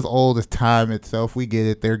tale as old as time itself. We get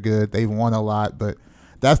it. They're good. They've won a lot, but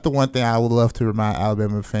that's the one thing I would love to remind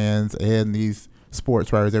Alabama fans and these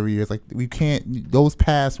sports writers every year. It's like, we can't, those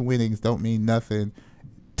past winnings don't mean nothing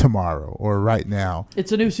tomorrow or right now.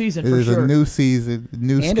 It's a new season, It is a new season,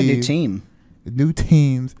 new and a new team. New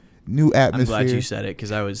teams, new atmosphere. I'm glad you said it,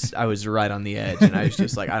 because I was right on the edge, and I was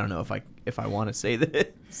just like, I don't know if I want to say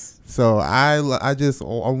this. So I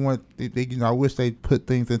want, I wish they put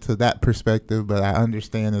things into that perspective, but I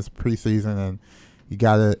understand it's preseason and you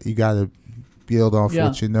gotta build off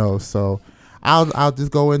what you know. So I'll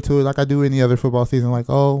just go into it like I do any other football season. Like,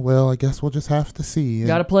 oh well, I guess we'll just have to see. You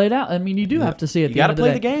got to play it out. I mean, you do have to see it. You got to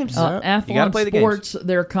play the games. Athlon Sports,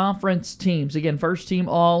 their conference teams. Again, first team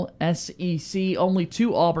all SEC. Only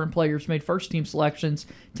 2 Auburn players made first team selections.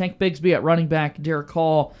 Tank Bigsby at running back, Derek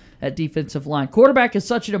Hall at defensive line. Quarterback is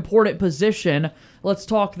such an important position. Let's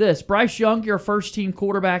talk this. Bryce Young, your first team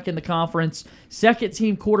quarterback in the conference. Second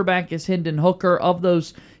team quarterback is Hendon Hooker of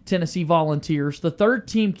those Tennessee Volunteers. The third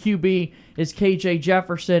team QB is KJ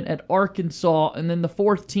Jefferson at Arkansas, and then the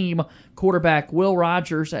fourth team quarterback Will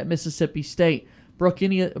Rogers at Mississippi State. Brooks,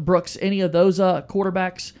 any of those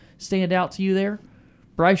quarterbacks stand out to you there?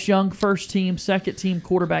 Bryce Young, first team. Second team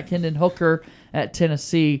quarterback Hendon Hooker at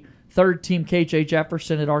Tennessee. Third team KJ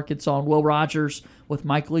Jefferson at Arkansas, and Will Rogers with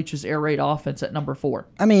Mike Leach's air raid offense at number 4.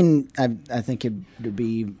 I mean, I think it would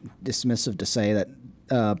be dismissive to say that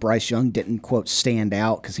Bryce Young didn't, quote, stand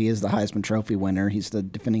out, because he is the Heisman Trophy winner. He's the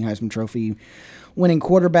defending Heisman Trophy winning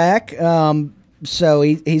quarterback. So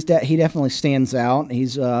he definitely stands out.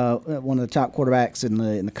 He's one of the top quarterbacks in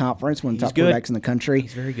the conference, one of the top quarterbacks in the country.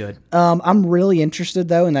 He's very good. I'm really interested,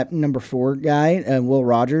 though, in that number 4 guy, Will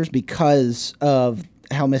Rogers, because of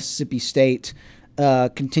how Mississippi State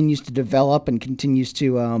continues to develop and continues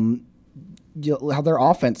to how their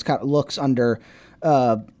offense kind of looks under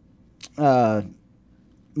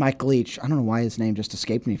Mike Leach. I don't know why his name just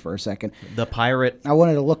escaped me for a second. The Pirate. I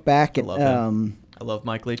wanted to look back at. I love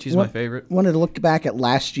Mike Leach. He's my favorite. Wanted to look back at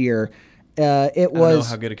last year. I don't know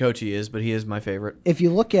how good a coach he is, but he is my favorite. If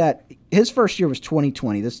you look at his first year was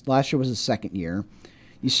 2020. This last year was his second year.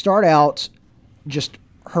 You start out just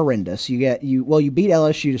horrendous. You beat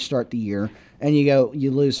LSU to start the year, and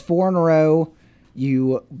you lose 4 in a row.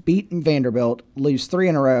 You beat Vanderbilt, lose 3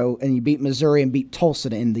 in a row, and you beat Missouri and beat Tulsa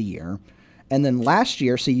to end the year. And then last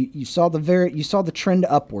year, so you saw the trend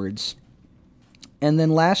upwards. And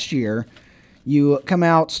then last year, you come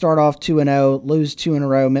out, start off 2-0, lose 2 in a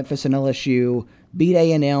row, Memphis and LSU, beat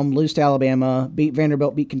A&M, lose to Alabama, beat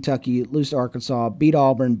Vanderbilt, beat Kentucky, lose to Arkansas, beat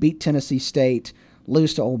Auburn, beat Tennessee State,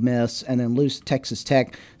 lose to Ole Miss, and then lose to Texas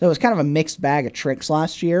Tech. So it was kind of a mixed bag of tricks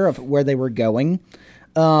last year of where they were going.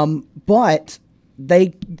 But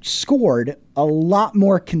they scored a lot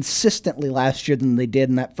more consistently last year than they did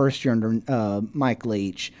in that first year under Mike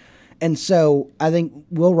Leach. And so I think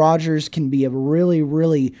Will Rogers can be a really,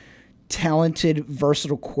 really talented,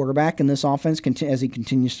 versatile quarterback in this offense as he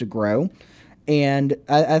continues to grow. And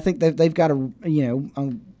I think that they've got a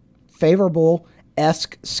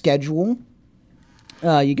favorable-esque schedule.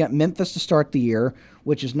 You got Memphis to start the year,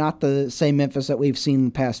 which is not the same Memphis that we've seen in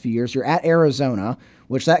the past few years. You're at Arizona,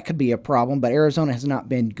 which that could be a problem, but Arizona has not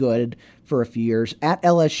been good for a few years. At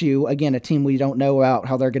LSU, again, a team we don't know about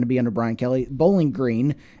how they're going to be under Brian Kelly. Bowling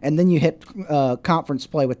Green, and then you hit conference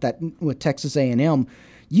play with Texas A&M.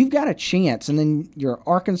 You've got a chance, and then you're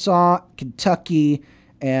Arkansas, Kentucky,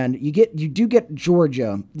 and you do get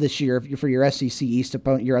Georgia this year for your SEC East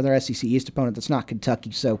opponent, your other SEC East opponent that's not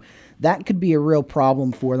Kentucky. So that could be a real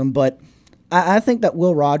problem for them. But I think that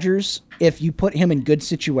Will Rogers, if you put him in good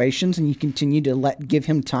situations and you continue to give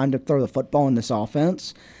him time to throw the football in this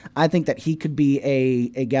offense, I think that he could be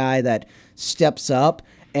a guy that steps up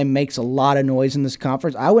and makes a lot of noise in this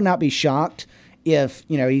conference. I would not be shocked if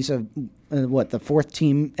he's the 4th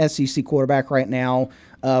team SEC quarterback right now.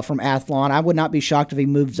 from Athlon. I would not be shocked if he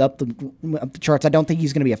moves up the charts. I don't think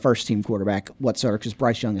he's going to be a first-team quarterback whatsoever because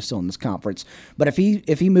Bryce Young is still in this conference. But if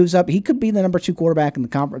he moves up, he could be the number 2 quarterback in the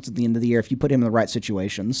conference at the end of the year if you put him in the right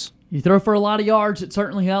situations. You throw for a lot of yards, it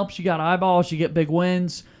certainly helps. You got eyeballs, you get big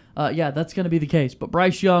wins. That's going to be the case. But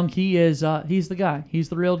Bryce Young, he's the guy. He's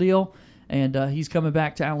the real deal. And he's coming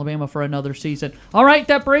back to Alabama for another season. All right,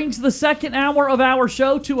 that brings the second hour of our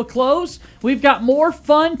show to a close. We've got more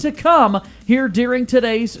fun to come here during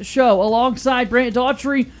today's show. Alongside Brant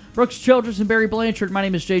Daughtry, Brooks Childress, and Barry Blanchard, my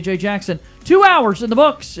name is J.J. Jackson. 2 hours in the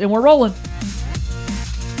books, and we're rolling.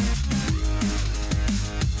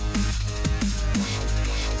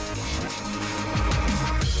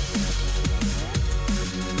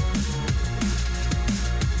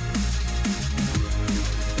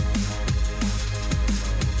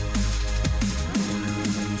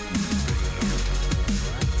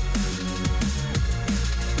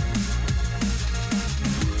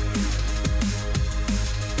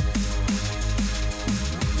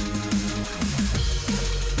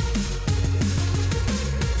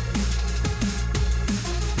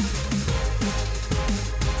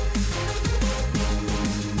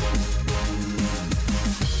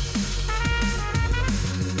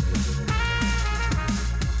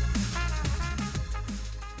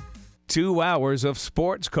 Two hours of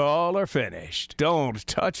Sports Call are finished. Don't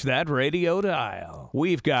touch that radio dial.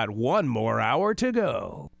 We've got one more hour to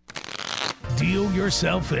go. Deal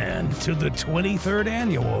yourself in to the 23rd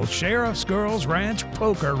Annual Sheriff's Girls Ranch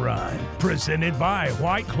Poker Run, presented by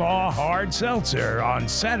White Claw Hard Seltzer on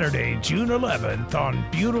Saturday, June 11th on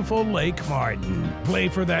beautiful Lake Martin. Play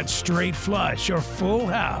for that straight flush or full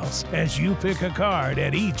house as you pick a card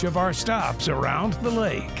at each of our stops around the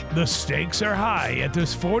lake. The stakes are high at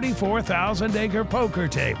this 44,000-acre poker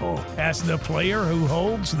table as the player who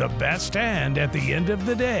holds the best hand at the end of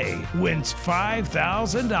the day wins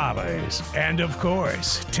 $5,000. And of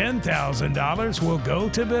course, $10,000 will go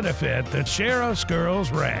to benefit the Sheriff's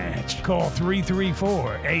Girls Ranch. Call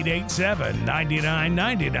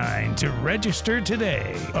 334-887-9999 to register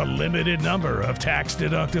today. A limited number of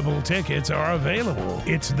tax-deductible tickets are available.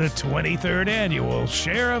 It's the 23rd Annual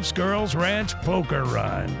Sheriff's Girls Ranch Poker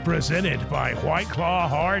Run, presented by White Claw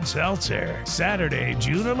Hard Seltzer. Saturday,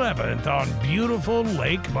 June 11th on beautiful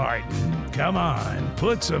Lake Martin. Come on,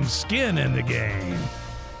 put some skin in the game.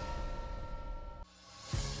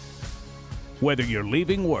 Whether you're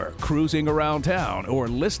leaving work, cruising around town, or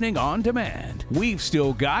listening on demand, we've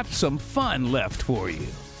still got some fun left for you.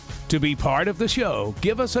 To be part of the show,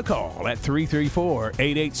 give us a call at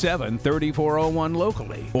 334-887-3401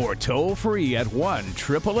 locally or toll free at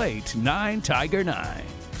 1-888-9-TIGER-9.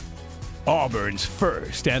 Auburn's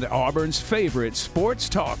first and Auburn's favorite sports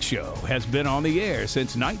talk show has been on the air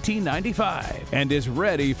since 1995 and is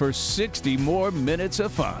ready for 60 more minutes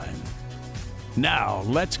of fun. Now,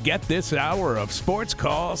 let's get this hour of Sports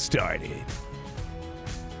Call started.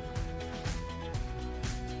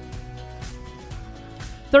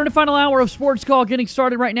 Third and final hour of Sports Call getting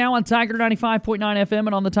started right now on Tiger 95.9 FM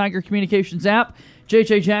and on the Tiger Communications app.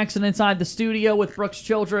 J.J. Jackson inside the studio with Brooks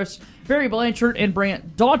Childress, Barry Blanchard, and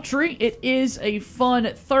Brant Daughtry. It is a fun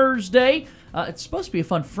Thursday. It's supposed to be a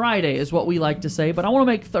fun Friday is what we like to say, but I want to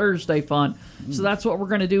make Thursday fun. So that's what we're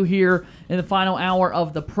going to do here in the final hour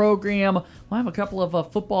of the program. We'll have a couple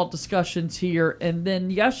of football discussions here. And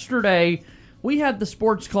then yesterday, we had the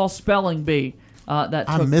Sports Call Spelling Bee that took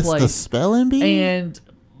place. I missed the Spelling Bee? And,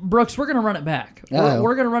 Brooks, we're going to run it back.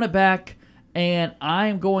 We're going to run it back, and I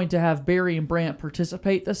am going to have Barry and Brant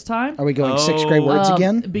participate this time. Are we going sixth grade words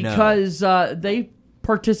again? Because they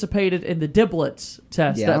participated in the Diblets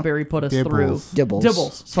test that Barry put us through.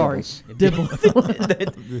 Dibbles. Sorry.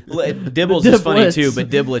 Dibbles is funny too, but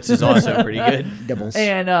Diblets is also pretty good. Dibbles.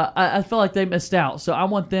 And I feel like they missed out, so I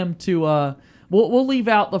want them to. We'll leave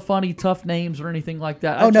out the funny, tough names or anything like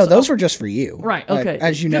that. Those were just for you. Right. Okay.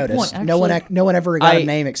 As you Good noticed, point. no one ever got a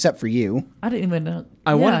name except for you. I didn't even know.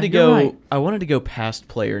 I wanted to go past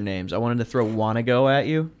player names. I wanted to throw Wanago at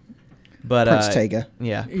you. But Prince Tega.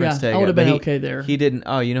 Yeah, Prince Tega. I would have been okay there. He didn't.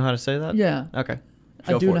 Oh, you know how to say that? Yeah. Okay.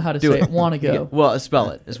 I do know how to say it. Wanago. Yeah. Well,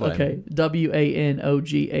 spell it. Is what I mean.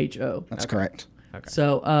 WANOGHO. That's correct. Okay.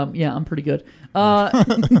 So, I'm pretty good. But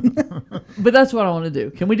that's what I want to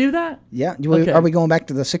do. Can we do that? Yeah. Are we going back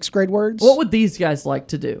to the sixth grade words? What would these guys like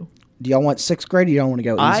to do? Do y'all want sixth grade or you don't want to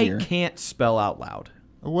go easier? I can't spell out loud.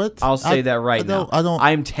 What? I'll say that right now.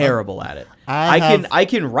 I'm terrible at it. I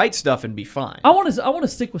can write stuff and be fine. I want to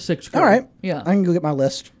stick with sixth grade. All right. Yeah. I can go get my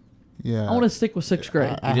list. Yeah. I want to stick with sixth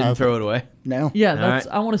grade. You didn't throw it away? No. Yeah.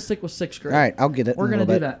 I want to stick with sixth grade. All right. I'll get it. We're going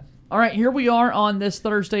to do that. All right, here we are on this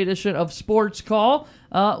Thursday edition of Sports Call.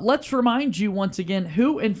 Let's remind you once again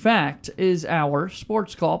who, in fact, is our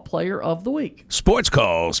Sports Call Player of the Week. Sports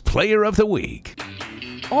Call's Player of the Week.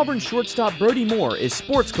 Auburn shortstop Brody Moore is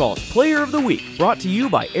Sports Call's Player of the Week, brought to you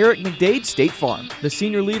by Eric McDade State Farm. The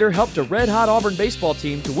senior leader helped a red-hot Auburn baseball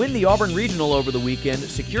team to win the Auburn Regional over the weekend,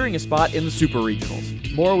 securing a spot in the Super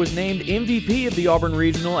Regionals. Moore was named MVP of the Auburn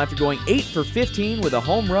Regional after going 8 for 15 with a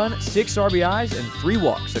home run, 6 RBIs, and 3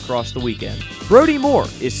 walks across the weekend. Brody Moore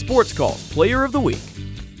is Sports Call's Player of the Week.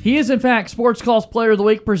 He is, in fact, Sports Call's Player of the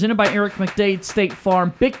Week, presented by Eric McDade State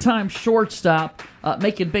Farm. Big-time shortstop,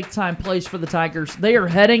 making big-time plays for the Tigers. They are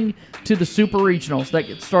heading to the Super Regionals that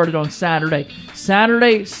get started on Saturday.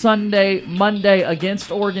 Saturday, Sunday, Monday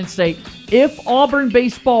against Oregon State. If Auburn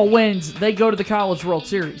baseball wins, they go to the College World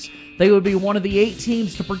Series. They would be one of the 8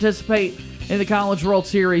 teams to participate in the College World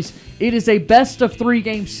Series. It is a best-of-3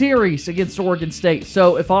 game series against Oregon State.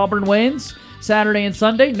 So if Auburn wins Saturday and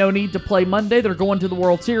Sunday, no need to play Monday. They're going to the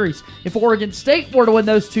World Series. If Oregon State were to win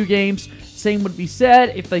those 2 games, same would be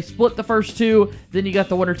said. If they split the first 2, then you got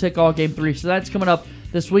the winner-take-all game 3. So that's coming up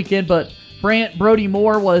this weekend. But Brody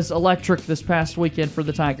Moore was electric this past weekend for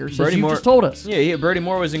the Tigers, as you just told us. Yeah, Brody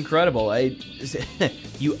Moore was incredible.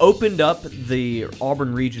 You opened up the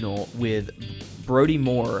Auburn Regional with Brody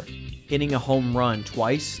Moore hitting a home run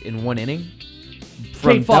twice in 1 inning.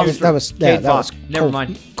 Cade Foster. That was Never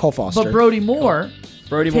mind. Cole Foster. But Brody Moore.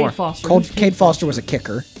 Moore. Foster. Cade Foster was a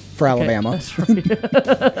kicker for Alabama. That's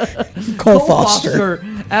right. Cole Foster.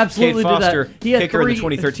 Absolutely Cade Foster, did that. He had kicker 3, in the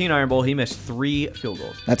 2013 Iron Bowl. He missed 3 field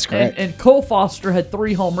goals. That's correct. And Cole Foster had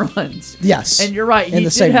 3 home runs. Yes. And you're right. He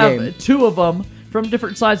did have 2 of them from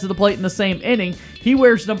different sides of the plate in the same inning. He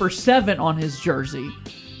wears number 7 on his jersey.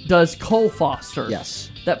 Does Cole Foster. Yes.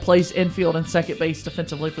 That plays infield and second base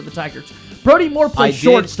defensively for the Tigers. Brody Moore plays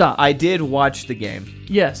shortstop. I did watch the game.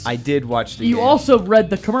 Yes. I did watch the game. You also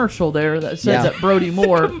read the commercial there that says that Brody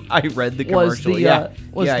Moore I read the commercial.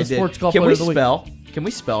 Was the Sports Call Can Player we of the Week. spell? Can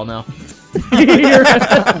we spell now?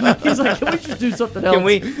 He's like, can we just do something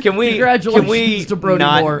else? Congratulations to Brody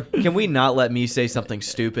Moore. Can we not let me say something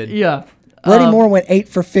stupid? Yeah. Brody Moore went 8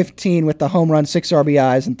 for 15 with the home run, 6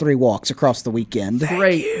 RBIs, and 3 walks across the weekend.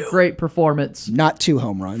 Great performance. Not 2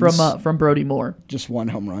 home runs from Brody Moore. Just 1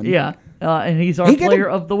 home run. Yeah, and he's our Player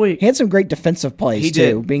of the Week. He had some great defensive plays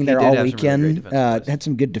too. Being there all weekend, had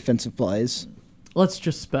some good defensive plays. Let's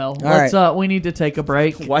just spell. Right. We need to take a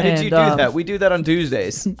break. Why did you do that? We do that on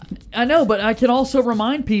Tuesdays. I know, but I can also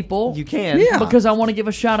remind people. You can. Yeah. Because I want to give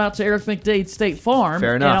a shout out to Eric McDade State Farm.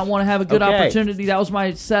 Fair enough. And I want to have a good opportunity. That was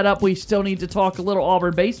my setup. We still need to talk a little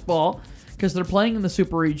Auburn baseball because they're playing in the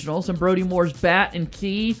Super Regionals, and Brody Moore's bat and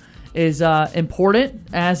key is important,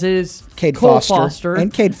 as is Cole Foster.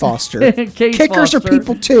 And Cade Foster. Kickers are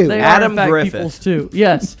people too. They Adam are, in fact, Griffith. peoples too.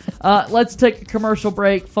 Yes. Let's take a commercial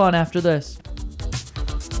break. Fun after this.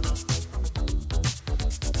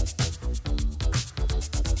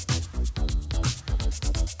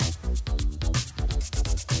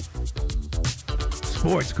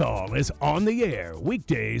 Sports Call is on the air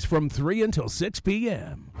weekdays from 3 until 6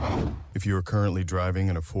 p.m. If you are currently driving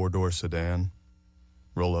in a 4-door sedan,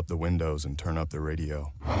 roll up the windows and turn up the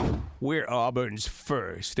radio. We're Auburn's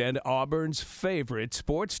first and Auburn's favorite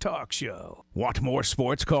sports talk show. Want more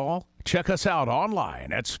Sports Call? Check us out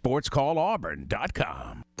online at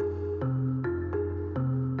sportscallauburn.com.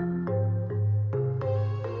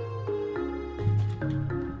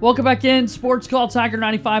 Welcome back in. Sports Call Tiger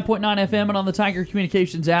 95.9 FM and on the Tiger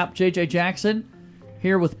Communications app. JJ Jackson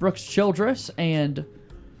here with Brooks Childress and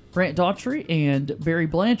Brant Daughtry and Barry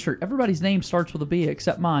Blanchard. Everybody's name starts with a B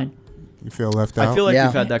except mine. You feel left out? I feel like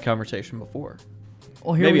we've had that conversation before.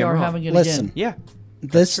 Well, here we are having it again. Yeah.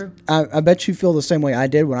 I bet you feel the same way I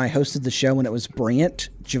did when I hosted the show when it was Brant,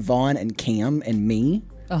 Javon, and Cam, and me.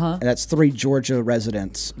 Uh-huh. And that's 3 Georgia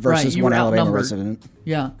residents versus you 1 were Alabama outnumbered. resident.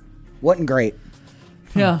 Yeah. Wasn't great.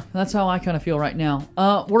 Yeah, that's how I kind of feel right now.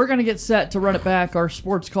 We're going to get set to run it back, our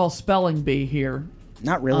Sports Call Spelling Bee here.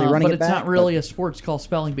 Not really running it back. But it's not really a Sports Call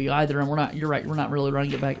Spelling Bee either, and you're right, we're not really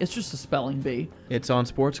running it back. It's just a spelling bee. It's on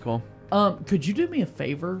Sports Call. Could you do me a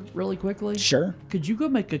favor really quickly? Sure. Could you go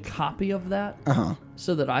make a copy of that? Uh-huh.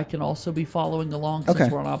 So that I can also be following along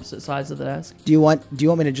since we're on opposite sides of the desk? Do you want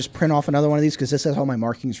me to just print off another one of these? Because this has all my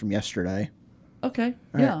markings from yesterday. Okay,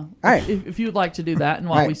 All yeah. All right. If you'd like to do that, and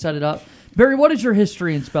while we set it up. Barry, what is your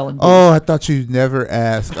history in spelling bees? Oh, I thought you'd never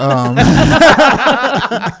ask.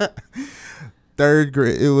 3rd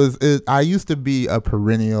grade, I used to be a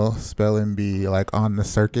perennial spelling bee, like on the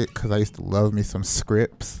circuit, because I used to love me some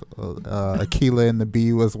scripts. Aquila and the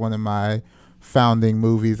Bee was one of my founding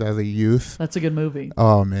movies as a youth. That's a good movie.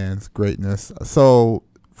 Oh man, it's greatness. So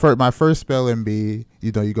for my first spelling bee,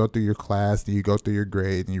 you go through your class, then you go through your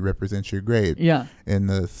grade, and you represent your grade. Yeah. In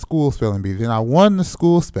the school spelling bee. Then I won the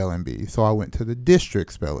school spelling bee, so I went to the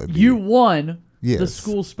district spelling bee. You won yes. the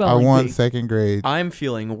school spelling bee. I won second grade. I'm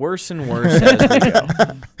feeling worse and worse as we go.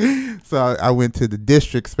 So I went to the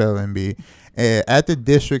district spelling bee. And at the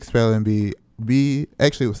district spelling bee,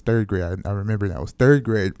 actually it was third grade. I remember that. It was third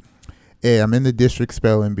grade. And I'm in the district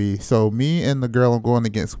spelling bee. So me and the girl I'm going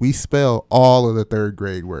against, we spell all of the third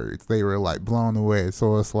grade words. They were like blown away.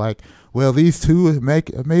 So it's like, well, these two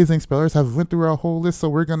amazing spellers have went through our whole list, so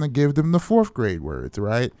we're going to give them the fourth grade words,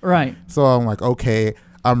 right? Right. So I'm like, okay,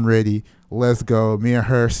 I'm ready. Let's go. Me and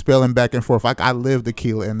her spelling back and forth. Like I lived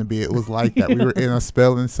Aquila and the bee. It was like that. We were in a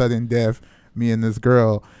spelling sudden death, me and this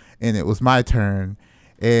girl, and it was my turn.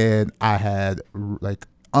 And I had like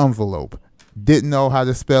envelope. Didn't know how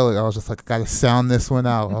to spell it. I was just like, I gotta sound this one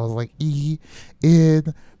out. I was like, ENVELOP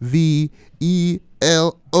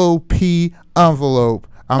envelope.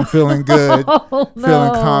 I'm feeling good,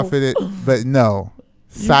 feeling confident, but no,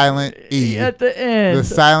 silent E at the end. The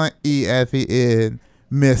silent E at the end,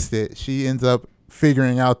 missed it. She ends up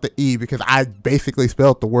figuring out the E because I basically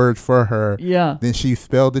spelled the word for her. Yeah. Then she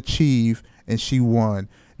spelled achieve and she won.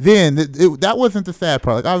 Then that wasn't the sad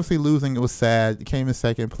part. Like obviously losing, it was sad. It came in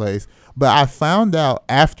second place. But I found out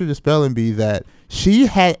after the spelling bee that she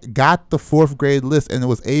had got the fourth grade list and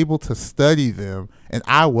was able to study them, and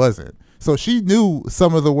I wasn't. So she knew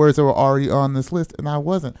some of the words that were already on this list, and I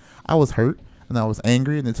wasn't. I was hurt, and I was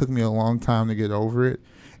angry, and it took me a long time to get over it.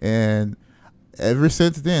 And ever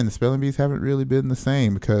since then, the spelling bees haven't really been the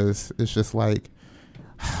same because it's just like,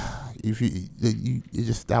 if you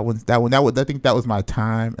just that one I think that was my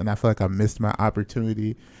time, and I feel like I missed my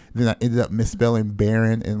opportunity. Then I ended up misspelling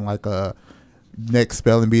Baron in like a next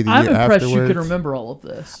spelling bee the year afterwards. I'm impressed you can remember all of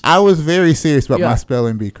this. I was very serious about my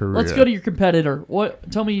spelling bee career. Let's go to your competitor.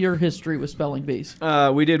 Tell me your history with spelling bees.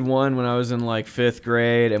 We did one when I was in like 5th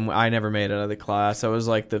grade, and I never made it out of the class. I was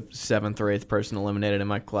like the 7th or 8th person eliminated in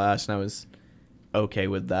my class, and I was okay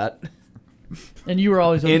with that. And you were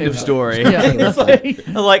always okay end of with story. Yeah.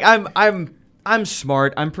 Like I'm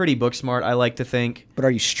smart. I'm pretty book smart, I like to think. But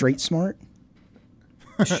are you straight smart?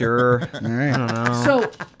 Sure. All right. I don't know.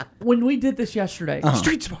 So when we did this yesterday,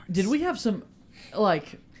 street smart. Did we have some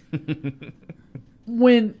like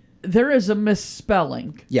when there is a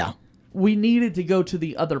misspelling? Yeah. We needed to go to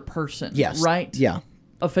the other person. Yes. Right? Yeah.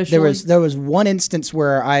 Officially. There was one instance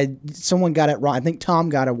where someone got it wrong. I think Tom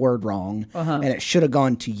got a word wrong, and it should have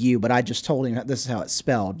gone to you, but I just told him that this is how it's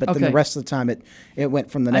spelled. But then the rest of the time it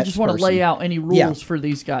went from the next person. I just want to lay out any rules for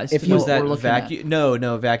these guys. If was that vacuum?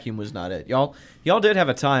 No, vacuum was not it. Y'all did have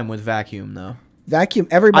a time with vacuum though. Vacuum.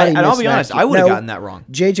 Everybody. And I'll be honest, I would have gotten that wrong.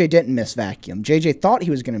 JJ didn't miss vacuum. JJ thought he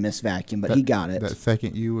was going to miss vacuum, but he got it. That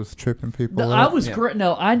second U was tripping people. I was correct.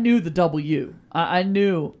 No, I knew the W. I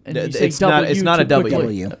knew. And you say it's W. It's not a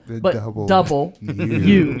W. But double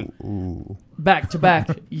U. Ooh. Back to back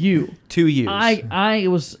U. 2 U's. I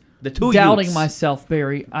was doubting myself,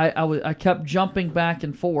 Barry. I kept jumping back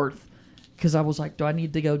and forth because I was like, do I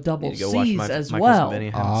need to go double C's as well? I haven't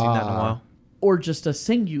seen that in a while. Or just a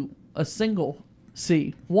single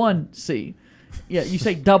C, one C. Yeah, you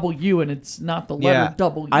say W and it's not the letter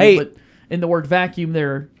W, but in the word vacuum,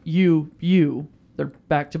 they're U. They're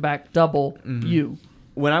back to back double U.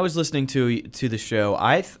 When I was listening to the show,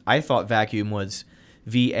 I thought vacuum was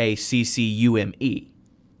VACCUME,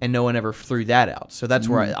 and no one ever threw that out. So that's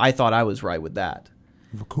where I thought I was right with that.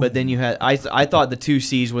 Cool. But then you had I thought the 2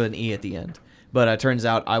 C's with an E at the end, but it turns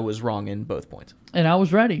out I was wrong in both points. And I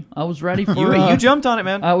was ready. For you jumped on it,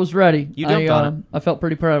 man. I was ready. You jumped on it. I felt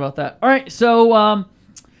pretty proud about that. All right, so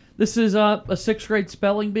this is a 6th grade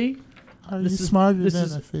spelling bee. This is smarter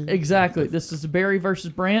than I feel. Exactly. This is Barry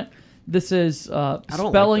versus Brant. This is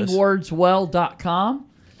spellingwordswell.com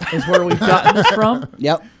is where we've gotten this from.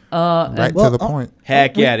 Yep. Right to the point.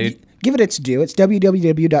 Heck yeah, dude. Give it its due. It's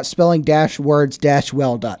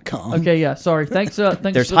www.spelling-words-well.com. Okay, yeah. Sorry. Thanks to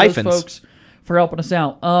There's those hyphens. folks for helping us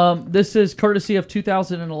out. This is courtesy of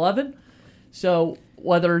 2011. So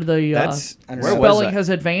whether the spelling has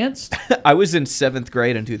advanced. I was in 7th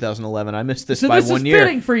grade in 2011. I missed this so by this 1 is year.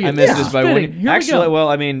 Fitting for you. I missed this by 1 year. Here Actually, we go. well,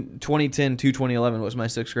 I mean, 2010 to 2011 was my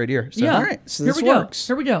 6th grade year. So. Yeah. All right. So Here this we works.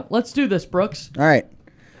 go. Here we go. Let's do this, Brooks. All right.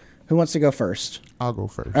 Who wants to go first? I'll go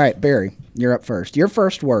first. All right, Barry, you're up first. Your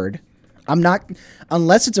first word. I'm not,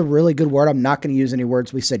 unless it's a really good word, I'm not going to use any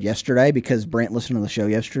words we said yesterday because Brant listened to the show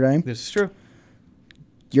yesterday. This is true.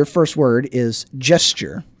 Your first word is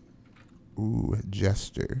gesture. Ooh,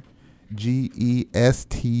 gesture.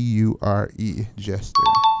 GESTURE. Gesture.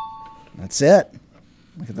 That's it.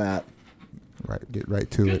 Look at that. Right, get right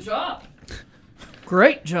to it. Good job.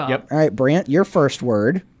 Great job. Yep. All right, Brant, your first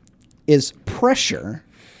word is pressure.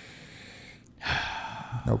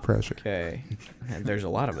 No pressure. Okay. And there's a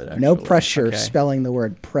lot of it, actually. No pressure, Okay. spelling the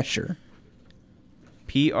word pressure.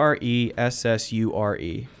 Pressure.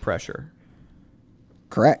 Pressure.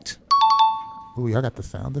 Correct. Ooh, y'all got the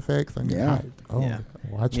sound effects? I'm Yeah. hyped. Oh, Yeah.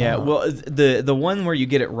 watch Yeah, out. well, the one where you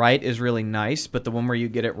get it right is really nice, but the one where you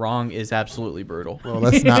get it wrong is absolutely brutal. Well,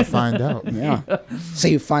 let's not find out. Yeah.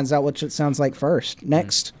 See who finds out what it sounds like first.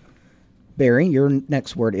 Next, Barry, your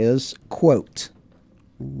next word is quote.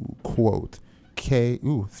 Ooh, quote.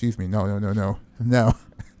 Excuse me. No. No,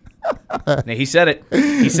 he said it.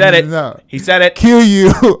 He said it. No. He said it.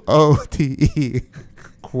 QUOTE.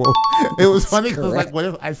 Quote. It was funny because, like, what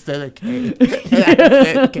if I said a K? And I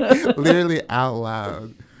said K literally out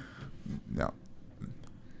loud. No.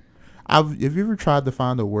 Have you ever tried to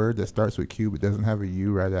find a word that starts with Q but doesn't have a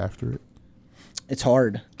U right after it? It's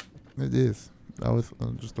hard. It is. I'm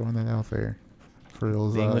just throwing that out there. For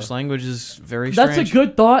those, The English language is very That's strange. a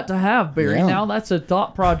good thought to have, Barry. Yeah. Now that's a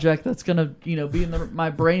thought project that's going to, be in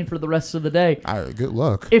my brain for the rest of the day. Good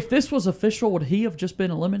luck. If this was official, would he have just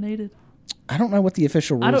been eliminated? I don't know what the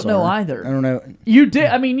official rules are. I don't know either. I don't know. You did.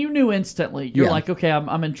 I mean, you knew instantly. You're Yeah. like, okay,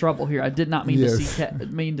 I'm in trouble here. I did not mean Yes.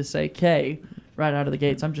 to say K right out of the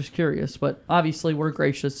gates. I'm just curious, but obviously we're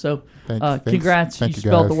gracious. So, Thanks. congrats, Thank you you,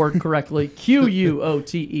 spelled the guys. word correctly.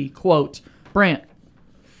 QUOTE. Quote. Brant.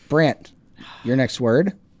 Your next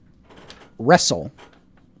word, wrestle.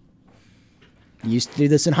 You used to do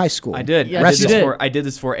this in high school. I did. Yes, I you did, did. I did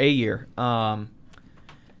this for a year. WRESTLE.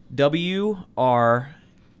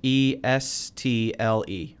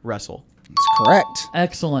 Wrestle. That's correct.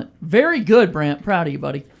 Excellent. Very good, Brant. Proud of you,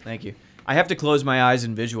 buddy. Thank you. I have to close my eyes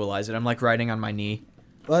and visualize it. I'm like writing on my knee.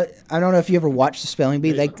 Well, I don't know if you ever watched the spelling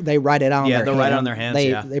bee. They write it out on their hand. they'll write it on their hands,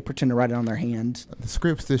 yeah. They pretend to write it on their hand. The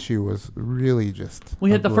scripts this year was really just.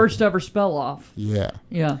 We had the ugly. first ever spell off. Yeah.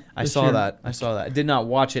 Yeah. I this saw year. that. I did not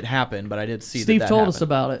watch it happen, but I did see Steve that told happened. us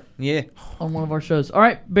about it Yeah. on one of our shows. All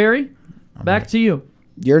right, Barry, back to you.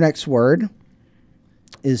 Your next word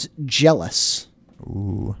is jealous.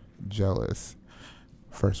 Ooh, jealous.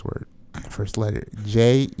 First word. First letter.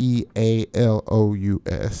 JEALOUS.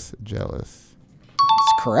 Jealous.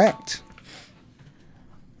 That's correct.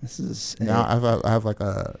 This is Now I have like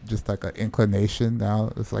an inclination.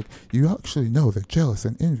 Now it's like, you actually know that jealous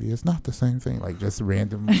and envy is not the same thing. Like just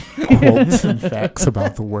random quotes and facts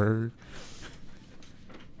about the word.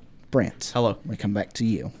 Brant. Hello. We come back to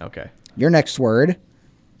you. Okay. Your next word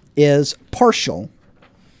is partial.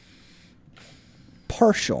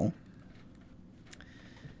 Partial.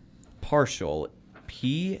 Partial.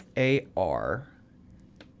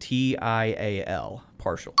 PARTIAL.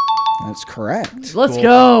 Partial. That's correct. Let's Cool.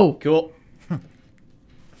 go. Cool.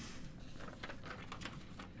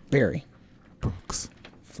 Barry. Brooks.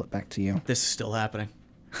 Flip back to you. This is still happening.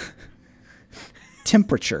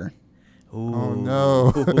 Temperature. Ooh. Oh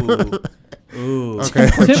no. Ooh. Okay.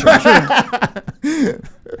 Temperature.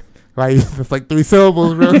 Right, it's like 3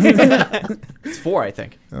 syllables, bro. It's 4, I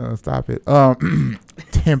think. Stop it.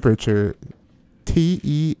 Temperature.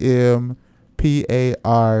 TEMPARTURE.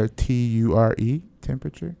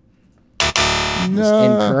 Temperature.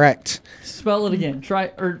 No. Incorrect. Spell it again.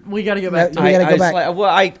 Try, or we got to go back. We gotta go back.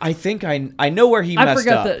 I think I know where he I messed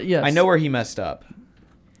forgot up. that, yes. I know where he messed up.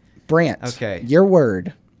 Brant. Okay. Your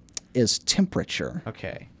word is temperature.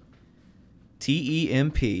 Okay.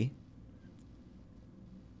 TEMPERATURE.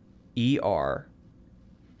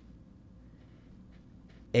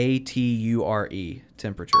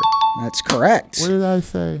 Temperature. That's correct. What did I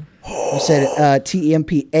say? You said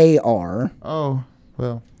TEMPAR. Oh,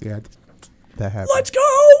 well, yeah, that happened. Let's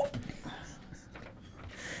go.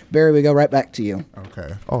 Barry, we go right back to you.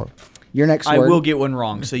 Okay. Oh, Your next I word. will get one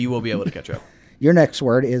wrong, so you will be able to catch up. Your next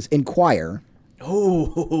word is inquire.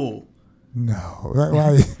 Oh. no.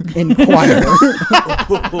 Why? Inquire.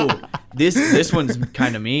 This one's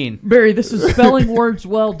kind of mean. Barry, this is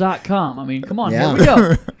spellingwordswell.com. I mean, come on. Yeah. Here we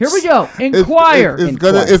go. Here we go. Inquire.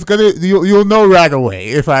 It's gonna. You'll know right away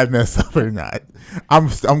if I mess up or not. I'm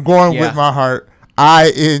going with my heart.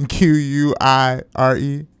 INQUIRE.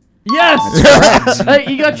 Yes.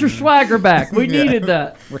 Hey, you got your swagger back. We needed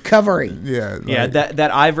that. Recovery. Yeah. Yeah,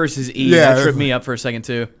 that I versus E Yeah, that tripped me up for a second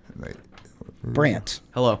too. Brant.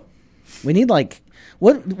 Hello. We need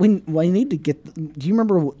we need to get. Do you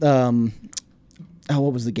remember?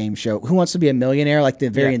 What was the game show? Who Wants to Be a Millionaire? Like the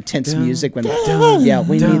very intense music when. Yeah,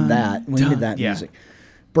 we need that. We need that music.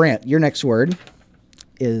 Brant, your next word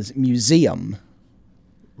is museum.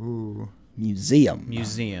 Ooh. Museum.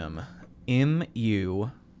 Museum.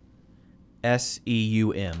 MUSEUM.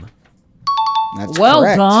 That's Well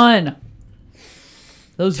correct. done.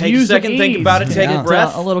 Those Take a U's second, and think E's about it, take a get,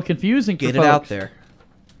 breath. a little confusing for Get folks. it out there.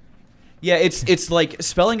 Yeah, it's like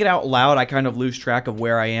spelling it out loud. I kind of lose track of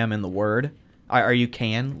where I am in the word. You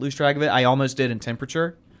can lose track of it. I almost did in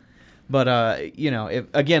temperature, but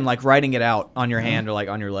again, like writing it out on your hand or like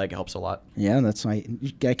on your leg helps a lot. Yeah, that's why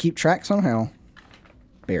you gotta keep track somehow.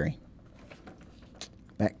 Barry,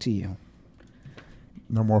 back to you.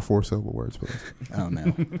 No more 4-syllable words, please. Oh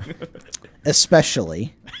no.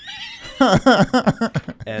 Especially.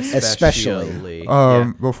 Especially.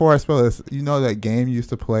 Before I spell this, you know that game you used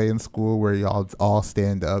to play in school where y'all all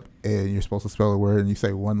stand up and you're supposed to spell a word and you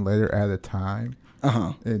say one letter at a time?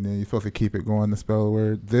 Uh-huh. And then you're supposed to keep it going to spell a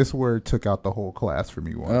word. This word took out the whole class for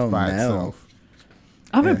me once by itself.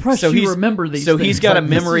 I'm impressed you remember these So things. he's got a Like,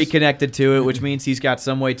 this memory is- connected to it, which means he's got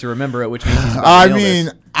some way to remember it, which means he's about I to nail mean,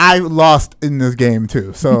 this. I lost in this game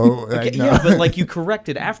too. So Okay, yeah, but like you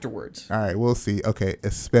corrected afterwards. All right, we'll see. Okay,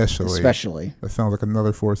 especially. Especially. That sounds like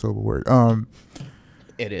another 4-syllable word.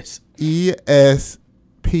 It is.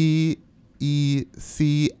 ESPECIALLY,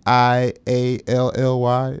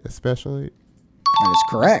 especially. That is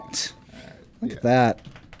correct. Look at that.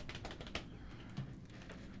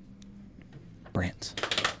 Brent.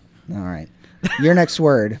 All right. Your next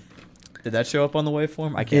word Did that show up on the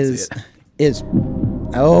waveform? I can't see it. is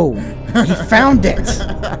oh, he found it.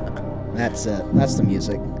 That's it. That's the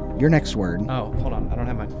music. Your next word Oh, hold on. I don't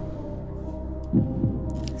have my.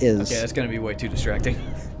 is Okay, that's gonna be way too distracting.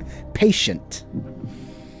 patient.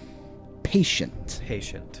 Patient.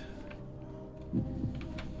 Patient.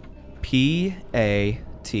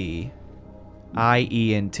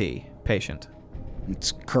 PATIENT. Patient.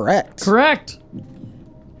 It's correct. Correct.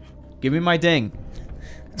 Give me my ding.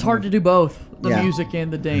 It's hard to do both, the Yeah. music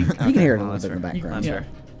and the ding. You can hear it a Well, little bit in the that's fair. background. That's fair.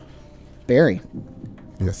 Barry,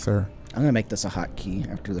 Yes, sir. I'm gonna make this a hotkey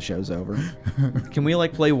after the show's over. Can we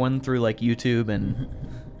like play one through like YouTube and?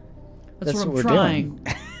 That's what I'm we're trying. doing.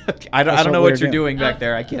 I That's don't know what what we're you're doing. doing back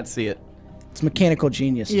there. I can't see it. It's mechanical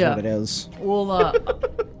genius is Yeah. what it is. Well,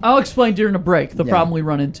 I'll explain during the break the Yeah. problem we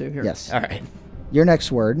run into here. Yes. All right. Your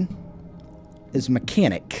next word is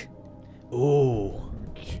mechanic. Ooh.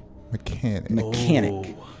 Mechanic.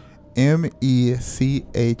 Mechanic.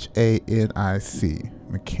 MECHANIC.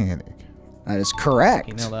 Mechanic. That is correct.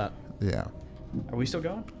 You know that. Yeah. Are we still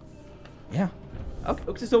going? Yeah.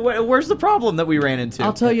 Okay. So where's the problem that we ran into?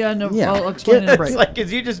 I'll tell you. Yeah. I'll explain in the break. It's like,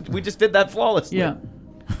 'cause we just did that flawlessly. Yeah.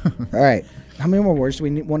 All right. How many more words do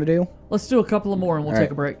we want to do? Let's do a couple of more and we'll All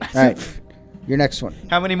take right. a break. All right. Your next one.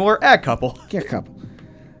 How many more? A couple. Get a couple.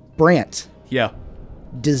 Brant. Yeah.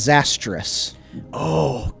 Disastrous.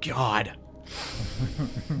 Oh God.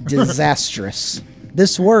 Disastrous.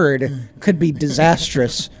 This word could be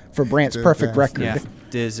disastrous for Brant's perfect record. Yeah.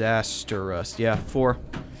 Disastrous. Yeah. 4.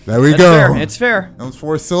 There we That's go. fair. It's fair. Those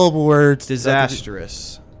 4-syllable words.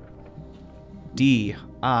 Disastrous.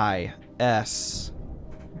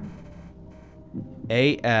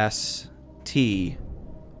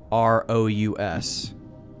 DISASTROUS.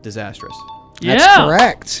 Disastrous. That's Yeah.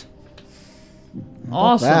 correct.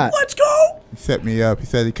 Awesome. That. Let's go. He set me up. He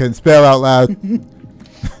said he couldn't spell out loud.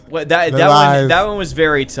 Well, that lies. one was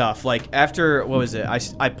very tough. Like after what was it?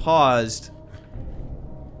 I paused.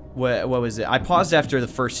 What was it? I paused after the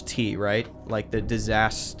first T, right? Like the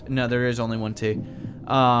disaster. No, there is only one T.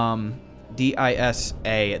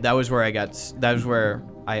 DISA. That was where I got. That was where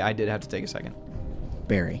I did have to take a second.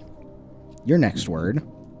 Barry. Your next word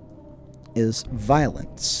is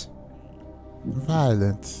violence.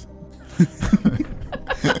 Violence.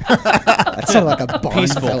 That sounded like a Bond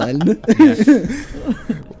Peaceful. villain.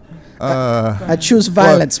 I choose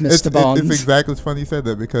violence, Well, Mr. Bond. It's exactly funny you said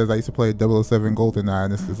that because I used to play 007 GoldenEye,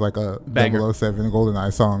 and this is like a Banger. 007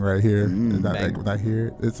 GoldenEye song right here. Not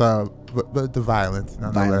here. It's but the violence,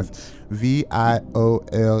 nonetheless. VIOLENCE.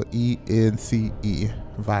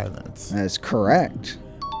 Violence. That is correct.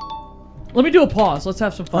 Let me do a pause. Let's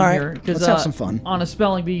have some fun All right, here. 'cause, let's have some fun. On a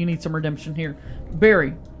spelling bee, you need some redemption here.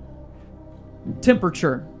 Barry.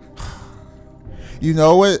 Temperature. You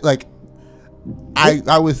know what? Like,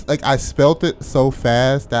 I was like I spelt it so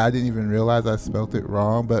fast that I didn't even realize I spelt it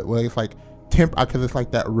wrong. But well, it's like because it's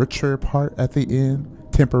like that richer part at the end,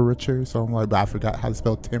 temperature. So I'm like, but I forgot how to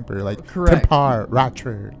spell temper. Like Correct. tempar,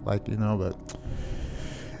 richer. Like but.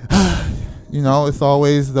 You know, it's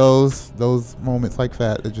always those moments like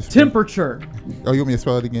that that just Temperature. Oh, you want me to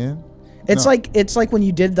spell it again? It's No. like when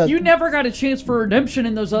you did the You never got a chance for redemption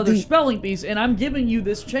in those other spelling bees, and I'm giving you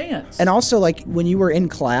this chance. and also like when you were in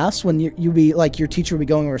class, when you be like your teacher would be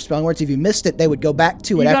going over spelling words. If you missed it, they would go back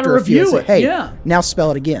to it You gotta after a few and review say, it, "Hey, yeah. now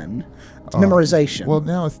spell it again." It's memorization. Well,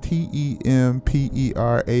 now it's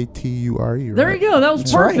TEMPERATURE. Right? There you go. That was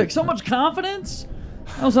That's perfect. right. So much confidence.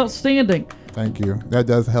 That was outstanding. Thank you. That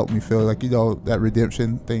does help me feel like, that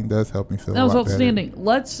redemption thing does help me feel That a was lot outstanding. better.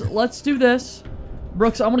 Let's do this.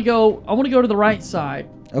 Brooks, I want to go to the right side.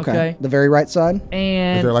 Okay. The very right side?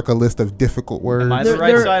 And Is there like a list of difficult words? Am I the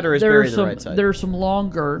right side or is Barry the right side? There are some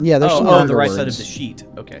longer. Yeah, there's some the longer right words. side of the sheet.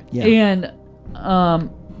 Okay. Yeah. And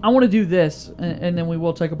I want to do this, and then we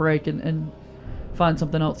will take a break and find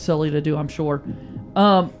something else silly to do, I'm sure.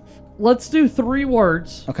 Let's do 3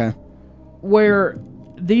 words. Okay. Where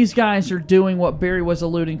these guys are doing what Barry was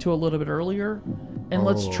alluding to a little bit earlier, and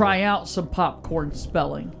let's try out some popcorn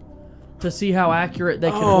spelling to see how accurate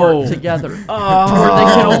they can work together. Where they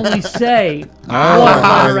can only say one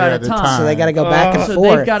letter at a time. So they got to go back and so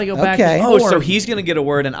forth. they've got to go back Okay. and forth. So he's going to get a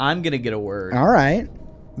word and I'm going to get a word. All right.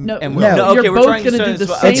 No, And no, you're okay, we're both trying going to to do the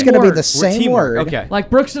so- same It's going to be word. the same teamwork. word. Okay. Like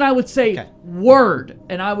Brooks and I would say word,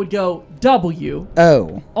 and I would go W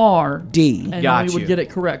O R D. and Got then we would you. get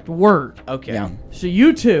it correct. Word. Okay. Yeah. So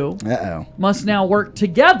you two Uh-oh. must now work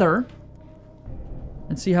together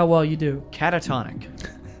and see how well you do. Catatonic.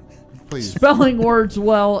 Please.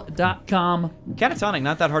 Spellingwordswell.com. Catatonic,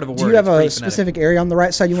 not that hard of a word. Do you have It's pretty a phonetic. specific area on the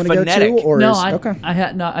right side you want to go to? Phonetic. Or No, is, I okay.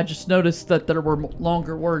 had not. I just noticed that there were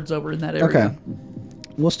longer words over in that area. Okay.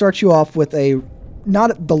 We'll start you off with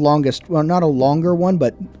not the longest, well, not a longer one,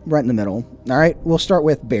 but right in the middle. All right. We'll start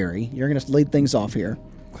with Barry. You're going to lead things off here.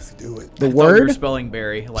 Let's do it. The I thought you were word. spelling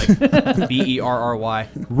Barry, like B-E-R-R-Y.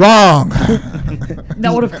 Wrong.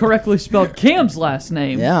 That would have correctly spelled Cam's last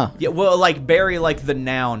name. Yeah. Yeah, well, like Barry, like the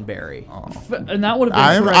noun Barry. And that would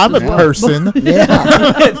have been correct I'm a as well. person.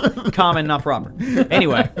 Yeah. Common, not proper.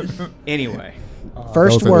 Anyway.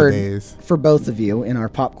 First Those are the word days. for both of you in our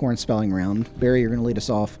popcorn spelling round. Barry, you're going to lead us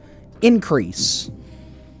off. Increase.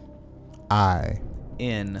 I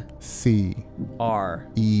N C R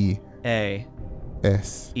E A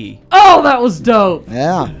S. E. Oh, that was dope.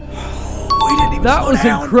 Yeah. That was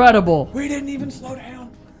incredible. We didn't even slow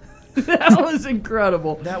down. That was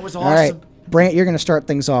incredible. That was awesome. All right. Brant, you're going to start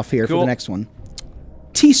things off here for Cool. the next one.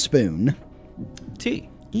 Teaspoon. T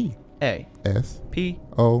E A S P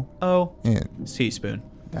O O N. teaspoon.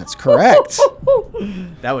 That's correct.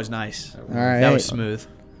 That was nice. All right. That was smooth.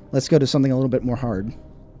 Let's go to something a little bit more hard.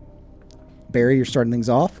 Barry, you're starting things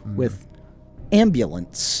off with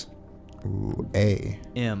ambulance. Ooh, A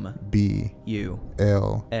M B U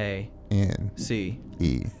L A N C.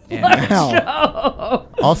 E. Wow.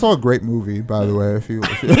 Also a great movie, by the way. If you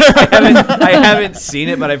I haven't seen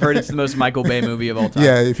it, but I've heard it's the most Michael Bay movie of all time.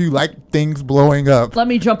 yeah, if you like things blowing up. Let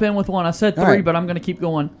me jump in with one. I said 3, right. but I'm going to keep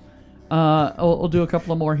going. I'll do a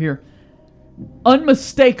couple of more here.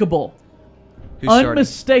 Unmistakable. Who's starting?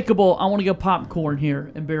 Unmistakable. I want to go popcorn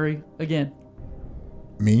here. And Barry, again.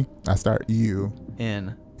 Me, I start U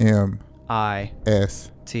N M I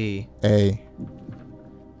S T A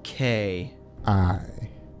K I.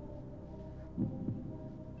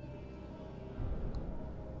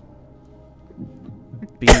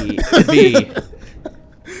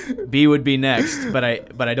 B would be next, but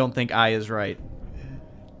I don't think I is right.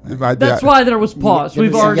 That's why there was pause.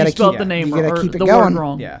 We've already spelled the name You got or to keep it the going. word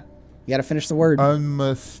wrong. Yeah. You got to finish the word.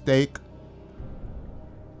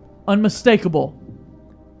 Unmistakable.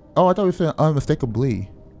 Oh, I thought we said unmistakably.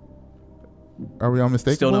 Are we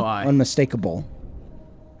unmistakable? Still no I. Unmistakable.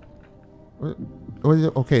 What is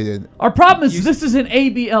it? Okay then. Our problem is this is an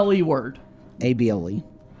ABLE word. ABLE.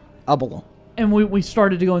 Ubble. And we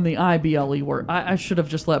started to go in the IBLE word. I should have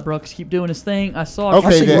just let Brooks keep doing his thing. I saw it.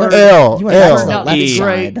 Okay, then word. L. You went L. back to Turned the out to left be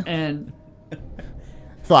great. side. And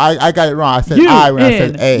So I got it wrong. I said I when I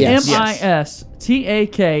said A. Yes.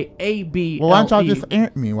 MISTAKABLE. Well, why don't y'all just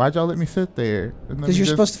ant me? Why'd y'all let me sit there? Because you're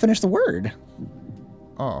supposed to finish the word.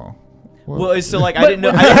 Oh. Well, it's so like I didn't know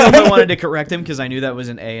if I wanted to correct him because I knew that was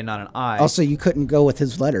an A and not an I. Also, you couldn't go with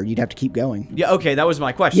his letter. You'd have to keep going. Yeah, okay, that was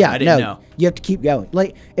my question. Yeah, I didn't no, know. you have to keep going.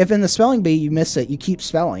 Like if in the spelling bee you miss it, you keep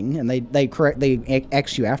spelling, and they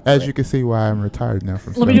X you after. As it. you can see, why I'm retired now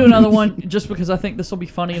from. Let me do another one just because I think this will be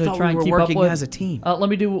funny to thought try we and were keep up working with. as a team. Let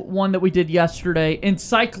me do one that we did yesterday.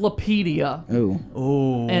 Encyclopedia. Ooh.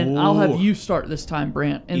 Oh. And I'll have you start this time,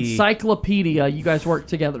 Brant. E. Encyclopedia. You guys work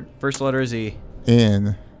together. First letter is E.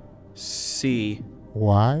 N C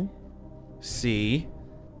Y C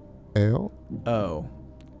L O.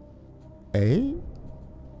 A.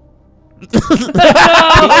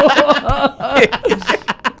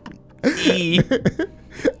 E.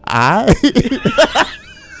 I.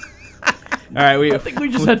 All right, I think we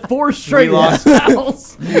just had 4 straight lost-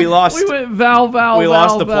 vowels. We lost. We went vowel. We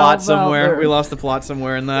lost the vowel, plot vowel somewhere. there. We lost the plot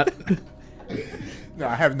somewhere in that. No,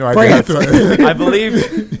 I have no idea.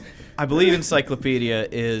 I believe encyclopedia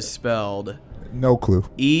is spelled No clue.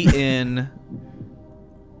 ENCYCLOPEDIA.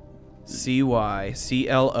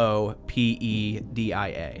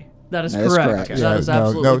 Cyclopedia. That is That is correct. correct. That is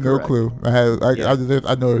absolutely no correct. clue. I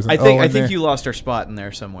know there's an I O think in there. you lost our spot in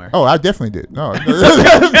there somewhere. Oh, I definitely did. No.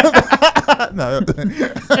 No.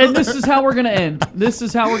 And this is how we're going to end. This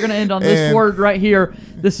is how we're going to end on this And- word right here.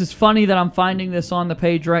 This is funny that I'm finding this on the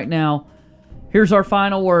page right now. Here's our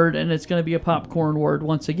final word, and it's going to be a popcorn word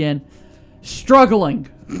once again. Struggling.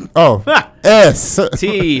 Oh. S.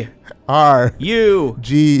 T. R. U.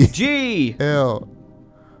 G. G. L.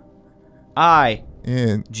 I.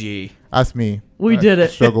 N. G. That's me. We did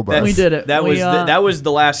it. Struggle bus. We did it. That We, was that was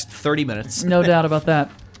the last 30 minutes. No doubt about that.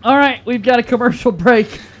 All right, we've got a commercial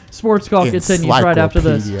break. Sports Call continues right after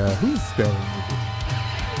this. Encyclopedia. Who's spelling it?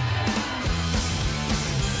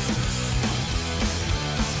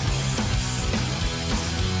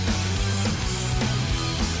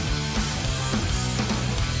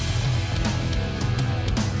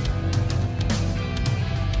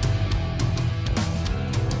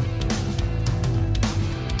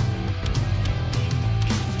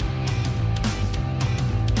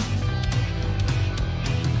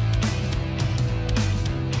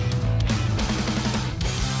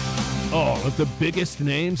 All of the biggest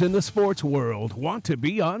names in the sports world want to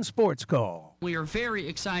be on Sports Call. We are very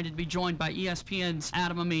excited to be joined by ESPN's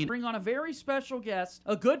Adam Amin. Bring on a very special guest,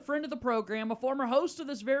 a good friend of the program, a former host of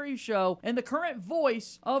this very show, and the current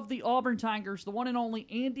voice of the Auburn Tigers, the one and only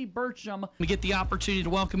Andy Burcham. We get the opportunity to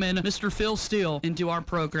welcome in Mr. Phil Steele into our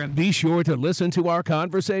program. Be sure to listen to our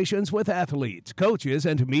conversations with athletes, coaches,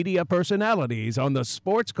 and media personalities on the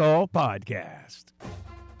Sports Call podcast.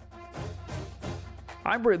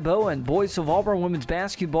 I'm Britt Bowen, voice of Auburn women's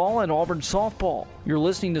basketball and Auburn softball. You're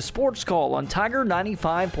listening to Sports Call on Tiger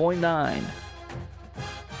 95.9.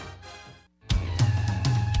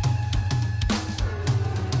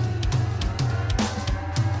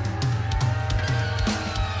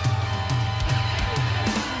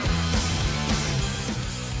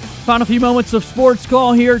 Final few moments of Sports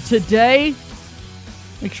Call here today.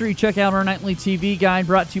 Make sure you check out our nightly TV guide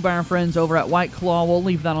brought to you by our friends over at White Claw. We'll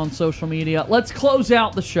leave that on social media. Let's close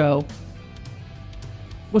out the show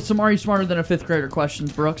with some Are You Smarter Than a Fifth Grader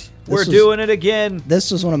questions, Brooks. We're doing it again.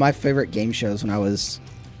 This was one of my favorite game shows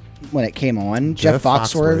when it came on. Jeff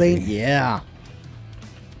Foxworthy. Yeah.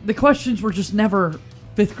 The questions were just never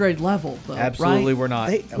fifth grade level, though. Absolutely, right? we're not.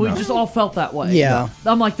 We just all felt that way. Yeah.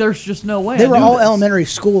 I'm like, there's just no way. They I were knew all this. elementary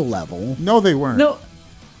school level. No, they weren't. No.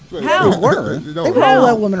 How? They were. They were all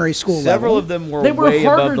elementary school level. Several of them were They were way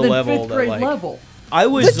harder above the than level. fifth that, grade like, level. I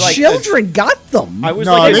was The like children got them. I was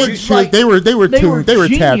No, like, they were They were tapped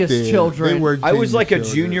genius in. children. They were I was genius like a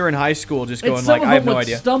children. junior in high school, just And going some like, of I have them no would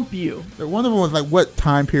idea. stump you. One of them was like, what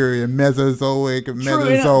time period? Mesozoic and True,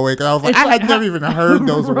 Mesozoic. And I was like, it's I like had never even heard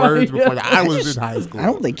those Right, words before yeah. I was in high school. I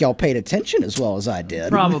don't think y'all paid attention as well as I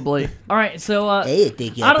did. Probably. All right, so I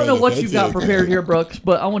think y'all I don't know paid what you've got attention. prepared here, Brooks,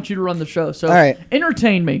 but I want you to run the show. So All right.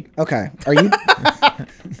 entertain me. Okay. Are you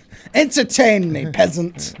entertain me,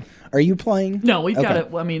 peasant? Are you playing? No, we've got Okay.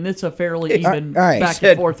 it. I mean, it's a fairly even all right. back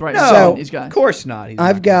Said, and forth right no, now. So- with these guys. Of course not. He's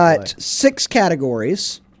I've not gonna got play. 6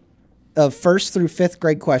 categories of first through fifth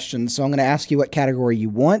grade questions. So I'm going to ask you what category you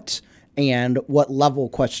want and what level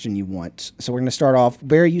question you want. So we're going to start off.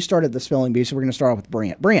 Barry, you started the spelling bee, so we're going to start off with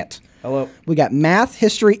Brant. Brant. Hello. We got math,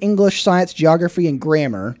 history, English, science, geography, and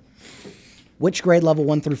grammar. Which grade level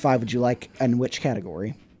 1 through 5 would you like, and which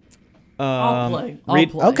category? I'll play. I'll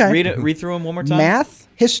Read, play. Okay. read through them one more time. Math,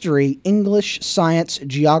 history, English, science,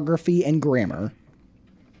 geography, and grammar.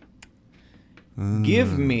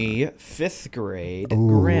 Give me fifth grade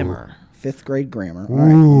grammar. Fifth grade grammar. All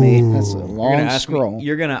right, that's a You're long gonna ask scroll. me.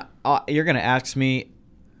 You're gonna ask me.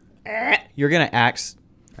 You're gonna ask.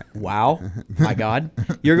 Wow, my God!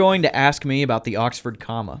 You're going to ask me about the Oxford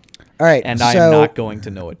comma. All right, and I so am not going to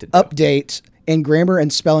know what to do. Update. In grammar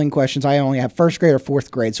and spelling questions, I only have first grade or fourth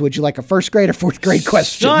grade. So would you like a first grade or fourth grade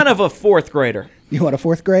question? Son of a fourth grader. You want a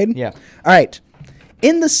fourth grade? Yeah. All right.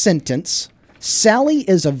 In the sentence, Sally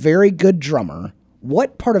is a very good drummer,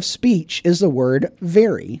 what part of speech is the word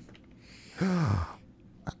very?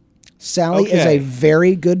 Sally is Okay. a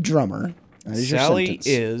very good drummer. That is your Sally sentence.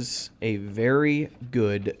 is a very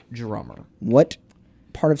good drummer. What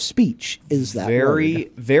part of speech is that word?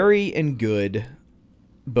 Very and good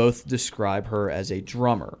both describe her as a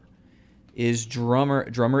drummer.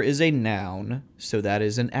 Drummer is a noun, so that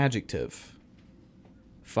is an adjective.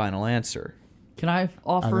 Final answer. Can I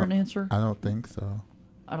offer an answer? I don't think so.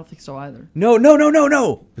 I don't think so either. No.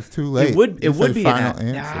 It's too late. It would You be said an final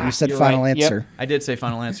ad- answer. You said You're final right. answer. Yep, I did say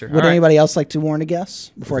final answer. Would All right. anybody else like to warn a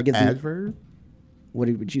guess before I give the Adverb? What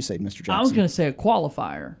would you say, Mr. Jackson? I was going to say a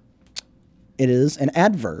qualifier. It is an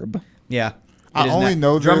adverb. Yeah. I only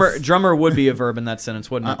know drummer. this. Drummer would be a verb in that sentence,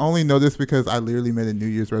 wouldn't I it? only know this because I literally made a New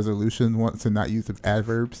Year's resolution once to not use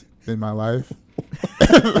adverbs in my life.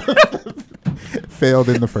 Failed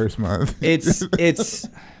in the first month.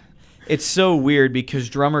 It's so weird because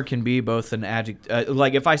drummer can be both an adjective.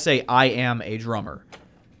 Like if I say I am a drummer,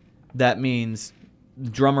 that means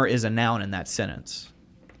drummer is a noun in that sentence.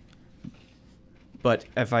 But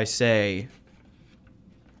if I say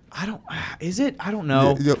I don't know. I don't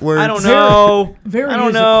know. Very I don't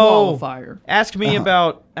is know. a qualifier. Ask me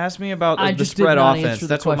about I the just spread did not offense. answer the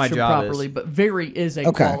That's what my question job properly, is. but very is a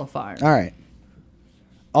Okay. qualifier. All right.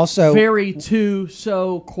 Also, Very, to,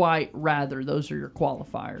 so, quite, rather. Those are your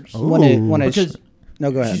qualifiers. Because no,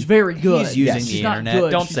 go ahead. She's very good. He's using She's the not internet.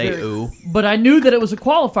 good. Don't She's say very- ooh. But I knew that it was a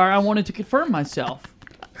qualifier. I wanted to confirm myself.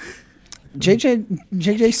 JJ,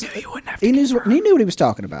 he knew what he was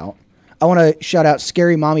talking about. I want to shout out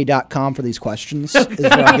scarymommy.com for these questions. Is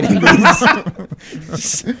where I'm getting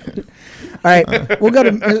these. All right, we'll go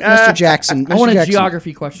to Mr. Jackson. I want Mr. a Jackson,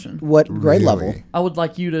 geography question. What grade level? I would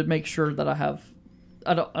like you to make sure that I have.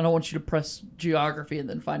 I don't want you to press geography and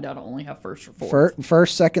then find out I only have first or fourth.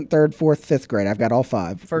 First, second, third, fourth, fifth grade. I've got all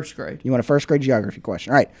five. First grade. You want a first grade geography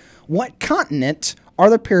question? All right. What continent are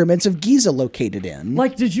the pyramids of Giza located in?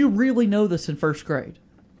 Like, did you really know this in first grade?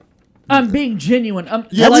 I'm being genuine.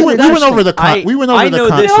 Yeah, like, we went over the continent. We went over the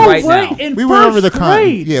continent. No right way, now. in We went over the first continent.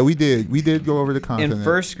 grade. Yeah, we did. We did go over the continent. In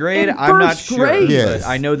first grade, In I'm not first sure. grade? Yes. But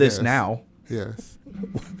I know this Yes. now. Yes.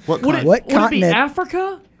 What Would it, continent? What would it be continent?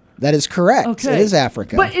 Africa? That is correct. Okay. It is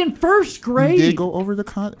Africa. But in first You grade, did go over the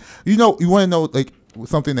continent. You know, you want to know like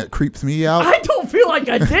something that creeps me out? I don't feel like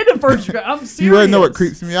I did in first grade. I'm serious. You want to know what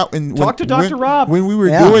creeps me out? And Talk to Dr. Rob. When we were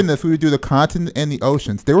Yeah. doing this, we would do the continent and the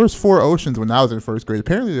oceans. There was 4 oceans when I was in first grade.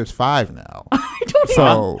 Apparently, there's 5 now. I don't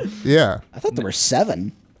So yeah, I thought there were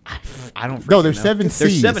 7. I don't. No, freaking there's know. 7 There's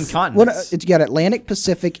seas. 7 What? continents. You got Atlantic,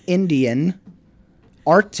 Pacific, Indian,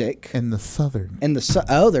 Arctic, and the southern. and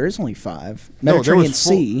there is only 5. No, there Mediterranean was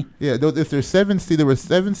 4 Sea. Yeah, if there's 7 seas, there were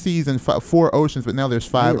 7 seas and 4 oceans, but now there's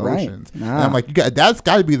 5 You're right. oceans. Nah. And I'm like, that's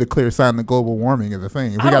got to be the clear sign that global warming is a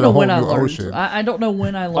thing. If we I got don't a know whole when I new learned. ocean. I don't know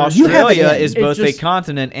when I learned. You have Australia it in. is It both just- a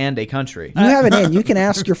continent and a country. You have it in. You can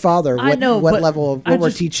ask your father I know, what but level of I what we're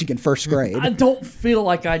just- teaching in first grade. I don't feel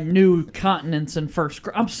like I knew continents in first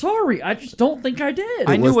grade. I'm sorry. I just don't think I did.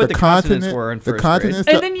 I It knew was what the continents were in the first continents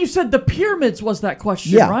And that- then you said the pyramids was that question,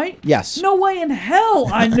 Yeah. right? Yes. No way in hell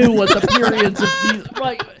I knew what the pyramids of Giza.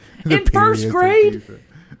 Like the in first periods of grade. Giza.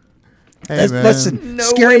 Hey, man, Listen, No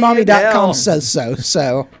way in scarymommy.com hell. says so.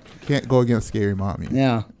 So, can't go against Scary Mommy.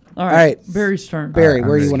 yeah. All right. right, Barry's turn. Barry, I'm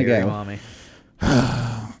where do you ready. want to Scary go?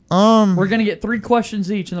 mommy. We're gonna get 3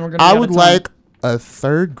 questions each, and then we're gonna. I be out would of time. like a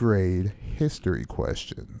third grade history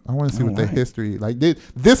question. I want to see what the history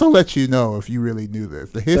this will let you know if you really knew this.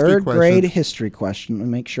 The history Third question. grade history question. Let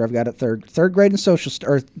me make sure I've got it. Third grade in social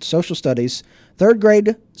studies. Third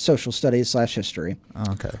grade social studies / history.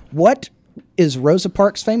 Okay. What is Rosa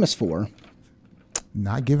Parks famous for?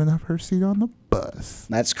 Not giving up her seat on the bus.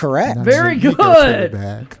 That's correct. Not Very gonna go to the good.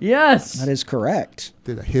 back. Yes. That is correct.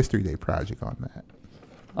 Did a history day project on that.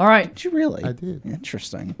 All right. Did you really? I did.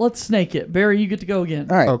 Interesting. Let's snake it. Barry, you get to go again.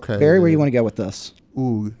 All right. Okay. Barry, where do you want to go with this?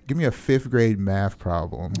 Ooh, give me a 5th grade math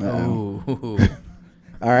problem. Ooh.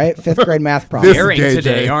 All right. 5th grade math problem. This Daring JJ.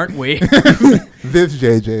 today, aren't we? This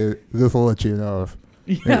JJ, this will let you know if.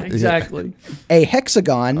 Yeah, exactly. A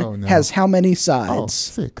hexagon Oh, no. has how many Oh, sides?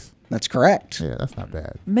 6. That's correct. Yeah, that's not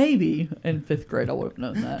bad. Maybe in 5th grade I would have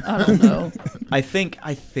known that. I don't know. I think.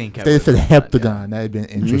 I They would've said known that, heptagon. That'd been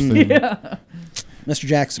interesting. Yeah. Mr.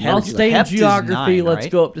 Jackson. I'll what would you stay in Hept is geography. 9, Let's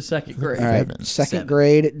right? go up to 2nd grade. All right. 7. 2nd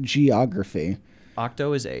grade geography.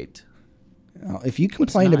 Octo is 8. If you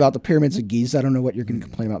complained 9? about the pyramids of Giza, I don't know what you're going to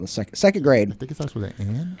complain about in the second grade. I think it starts with an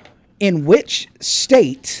N. In which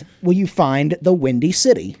state will you find the Windy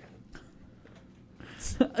City?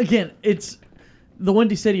 Again, it's the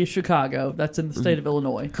Windy City of Chicago. That's in the state of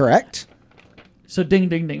Illinois. Correct. So ding,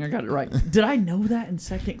 ding, ding. I got it right. Did I know that in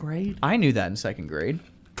 2nd grade? I knew that in 2nd grade.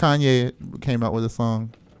 Kanye came out with a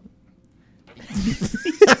song.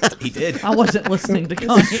 He did. I wasn't listening to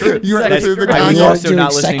Kanye. You were That's listening to true. I was Kanye? also Dude,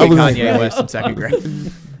 not listening to second Kanye grade. West in 2nd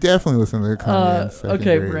grade. Definitely listen to Kanye. in second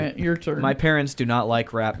Okay, grade. Brent, your turn. My parents do not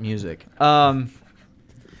like rap music.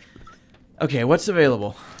 Okay, what's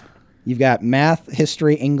available? You've got math,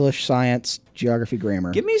 history, English, science, geography,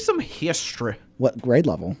 grammar. Give me some history. What grade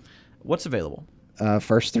level? What's available?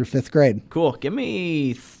 1st through 5th grade. Cool. Give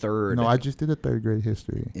me 3rd. No, I just did a 3rd grade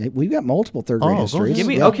history. We've got multiple 3rd grade Oh, go histories. ahead. Give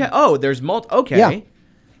me Yeah. okay. Oh, there's Okay. Yeah.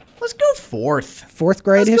 Let's go 4th. 4th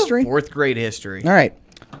grade Let's history? Go 4th grade history. All right.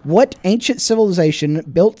 What ancient civilization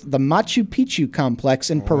built the Machu Picchu complex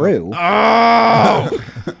in Peru?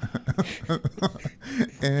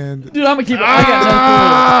 And Dude, I'm gonna keep it. I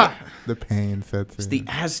got the pain sets It's in. the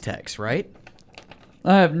Aztecs, right? no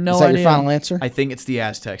clue. I have no Is that idea. your final answer? I think it's the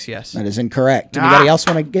Aztecs, yes. That is incorrect. Anybody else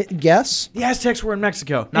want to guess? The Aztecs were in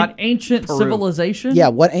Mexico, An not ancient Peru. civilization? Yeah,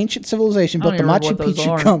 what ancient civilization I built don't the even Machu remember what those Picchu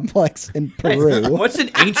are. complex in Peru? What's an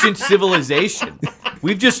ancient civilization?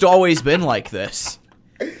 We've just always been like this.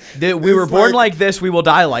 We were born like this, we will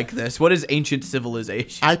die like this. What is ancient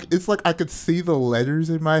civilization? It's like I could see the letters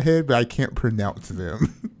in my head, but I can't pronounce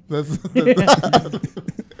them.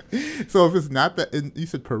 So if it's not that, you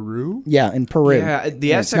said Peru? Yeah, in Peru. Yeah,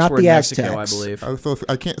 the It's Aztecs not were the in Mexico, I Aztecs. believe. So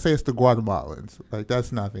I can't say it's the Guatemalans. Like,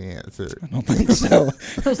 that's not the answer. I don't think so.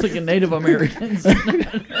 I was thinking Native Americans.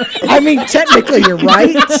 I mean, technically, you're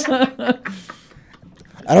right.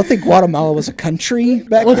 I don't think Guatemala was a country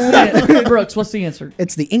back then. Brooks, what's the answer?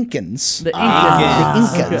 It's the Incans. The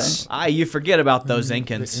Incans. The Incans. You forget about those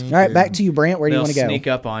Incans. All right, back to you, Brant. Where do you They'll want to go? sneak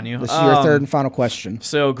up on you. This is your third and final question.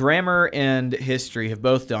 So grammar and history have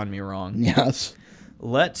both done me wrong. Yes.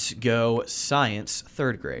 Let's go science,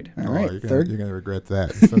 third grade. All right, you're gonna regret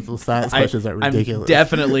that. Since those science questions are ridiculous. I'm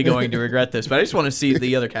definitely going to regret this, but I just want to see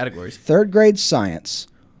the other categories. Third grade science.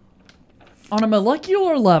 On a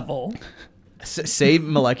molecular level. Say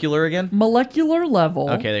molecular again? Molecular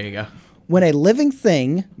level. Okay, there you go. When a living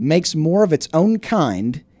thing makes more of its own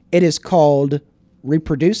kind, it is called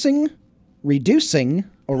reproducing, reducing,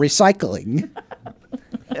 or recycling.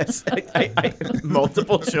 Yes,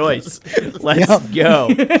 multiple choice. Let's go.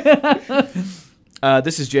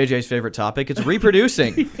 This is JJ's favorite topic. It's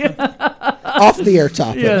reproducing. Off the air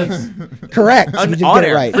topic. Yes. Correct. You did On get it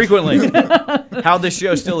air, right. frequently. How this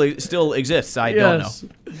show still exists, I don't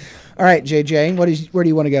know. All right, JJ, where do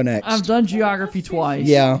you want to go next? I've done geography twice.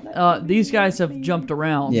 Yeah. These guys have jumped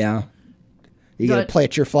around. Yeah. You got to But,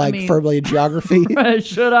 plant your flag I mean- firmly in geography.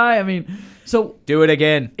 Should I? I mean, so do it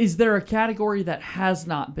again. Is there a category that has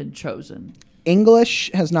not been chosen? English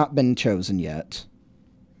has not been chosen yet.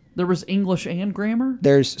 There was English and grammar?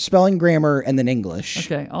 There's spelling, grammar, and then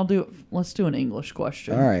English. Okay, let's do an English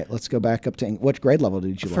question. All right, let's go back up to what grade level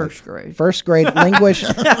did you like? First grade. First grade English.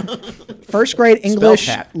 First grade English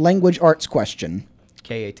cat. language arts question.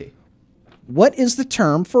 KAT. What is the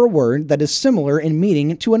term for a word that is similar in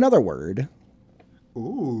meaning to another word?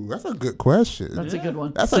 Ooh, that's a good question. That's a good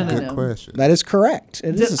one. That's a Synonym. good question. That is correct.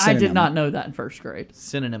 It is a I synonym. did not know that in first grade.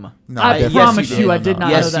 Synonym. No, I definitely promise you you, did. I did not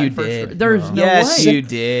Yes, know that you in first did. grade. There is no Yes, way. you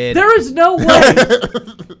did. There is no way.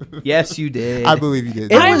 Yes, you did. I believe you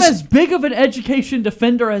did. I am as big of an education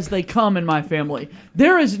defender as they come in my family.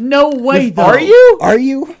 There is no way, though. Are you? Are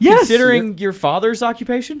you? Yes. Considering your father's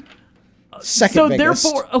occupation? Second So biggest.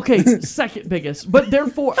 therefore, okay, second biggest. But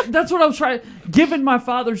therefore, that's what I was trying. Given my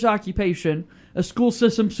father's occupation, a school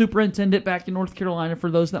system superintendent back in North Carolina, for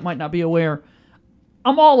those that might not be aware,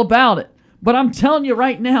 I'm all about it. But I'm telling you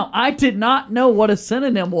right now, I did not know what a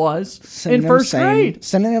synonym was Synonym in first same, grade.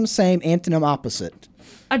 Synonym same, antonym opposite.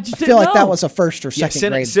 I just I didn't feel like that know. was a first or second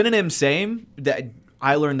grade. Synonym same. That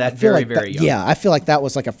I learned that I feel very, like very that- young. Yeah, I feel like that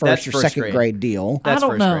was like a That's first or first second grade. grade deal. That's I don't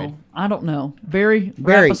first know. grade. I don't know. Barry,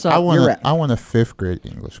 Barry, wrap us up. I want a fifth grade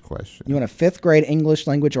English question. You want a fifth grade English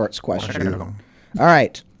language arts question. All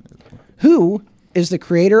right. Who is the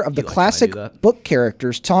creator of the classic book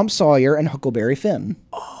characters Tom Sawyer and Huckleberry Finn?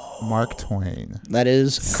 Mark Twain. That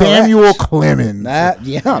is Samuel correct. Clemens.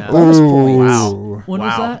 Bonus points. Wow. When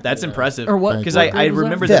was that? That's impressive. Or what? Because What I grade was that?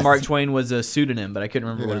 remember Fifth. that Mark Twain was a pseudonym, but I couldn't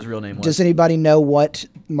remember what his real name was. Does anybody know what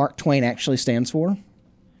Mark Twain actually stands for?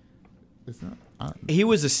 He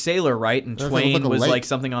was a sailor, right? And That sounds Twain like a was lake. like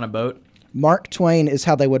something on a boat. Mark Twain is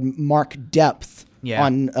how they would mark depth Yeah.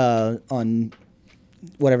 on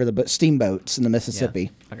whatever the steamboats in the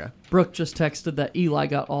Mississippi. Okay. Brooke just texted that Eli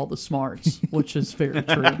got all the smarts, which is very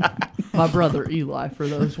true. My brother Eli, for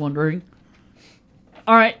those wondering.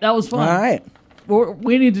 All right, that was fun. All right.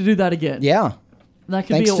 We need to do that again. Yeah. That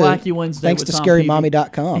could Thanks be a to- wacky Wednesday. thanks with to Tom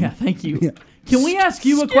scarymommy.com. Peavy. Yeah, thank you. Can we ask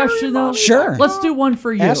you a question though? Sure. Let's do one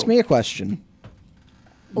for you. Ask me a question.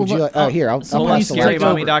 Would you like, here, I'll someone pass needs the to take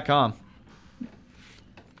laptop. over. ScaryMommy.com.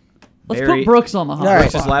 Let's put Brooks on the hot All right.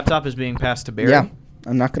 Brooks' laptop is being passed to Barry. Yeah,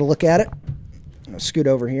 I'm not going to look at it. I'm going to scoot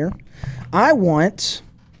over here. I want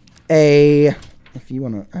a. If you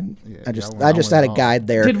want to, I just had a guide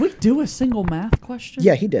there. Did we do a single math question?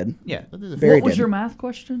 Yeah, he did. Yeah. Barry What was did. your math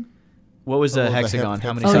question? What was a What was the hexagon?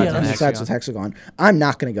 How many Oh, sides yeah, on a How many sides hexagon? with hexagon? I'm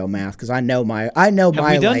not going to go math because I know my Have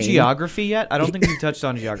my we done lane. geography yet? I don't think we touched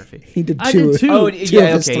on geography. He did I two. did two. Oh, two yeah,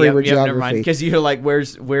 of his okay, three yeah, were never mind. geography. Because you're like,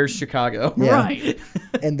 where's Chicago? Yeah. Right.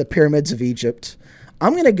 And the pyramids of Egypt.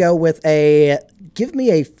 I'm going to go with give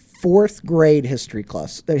me a fourth grade history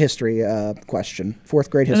question. Fourth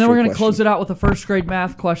grade history. And then we're going to question. close it out with a first grade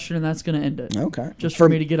math question, and that's going to end it. Okay. Just for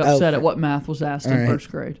me to get upset at what math was asked in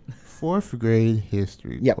first grade. Fourth grade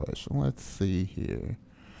history question. Let's see here.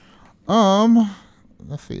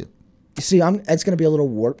 Let's see. See, it's going to be a little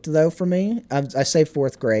warped, though, for me. I say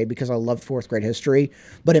fourth grade because I love fourth grade history.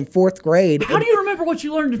 But in fourth grade... How do you remember what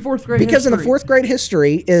you learned in fourth grade because history? in the fourth grade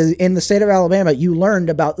history, in the state of Alabama, you learned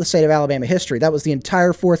about the state of Alabama history. That was the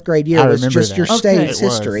entire fourth grade year. Was just your state's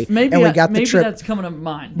history. Maybe, and we got maybe the trip. that's coming to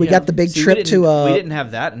mind. We got the big trip to... we didn't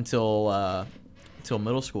have that until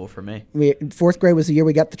middle school for me. Fourth grade was the year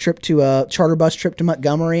we got the trip to charter bus trip to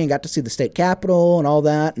Montgomery and got to see the state capitol and all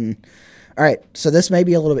that. And all right, so this may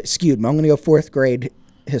be a little bit skewed, but I'm going to go fourth grade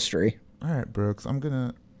history. All right, Brooks, I'm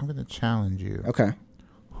gonna challenge you. Okay.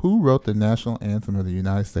 Who wrote the national anthem of the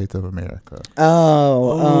United States of America?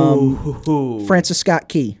 Francis Scott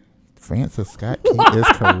Key. Francis Scott Key is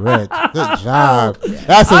correct. Good job.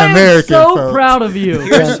 That's an American. I'm so folks. proud of you.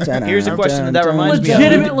 Here's a question that reminds me of.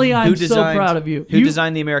 Legitimately, I'm so proud of you. Who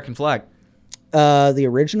designed the American flag? The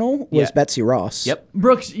original was Betsy Ross. Yep.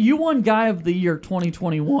 Brooks, you won Guy of the Year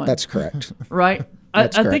 2021. That's correct. Right?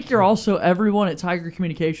 That's I correct. think you're also everyone at Tiger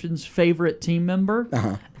Communications' favorite team member.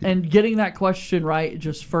 And getting that question right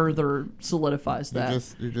just further solidifies that.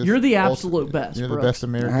 You're the absolute best, You're Brooks. the best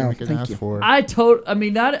American we can ask for. Let's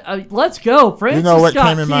go. Francis You know what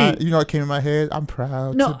Scott came in Key. You know what came in my head? I'm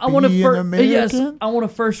proud No, to I want be an American. Yes, I want a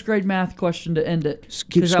first grade math question to end it.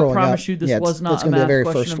 Keep Because I scrolling promise up. you this Yeah, was not that's a gonna be the math very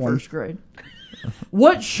question first in one. first grade.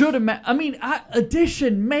 What should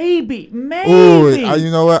addition? Maybe. Ooh, you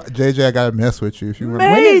know what, JJ? I gotta mess with you if you want.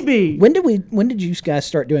 Maybe. When did you guys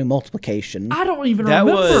start doing multiplication? I don't even That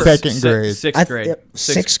remember. was Second grade. Sixth grade.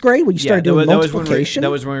 Sixth grade when you started doing multiplication. That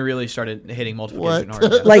was when we really started hitting multiplication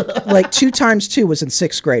hard. like 2 times 2 was in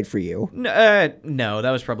sixth grade for you. No, that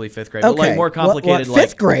was probably fifth grade. Okay, But like more complicated.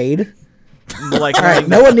 Fifth grade. Like all right,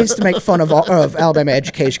 no one needs to make fun of Alabama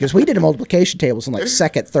education because we did multiplication tables in like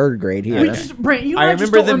second, third grade here. I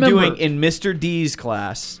remember them doing in Mr. D's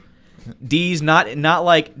class. D's not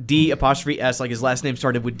like D apostrophe S, like his last name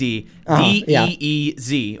started with D.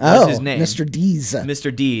 D-E-E-Z was his name. Mr. D's.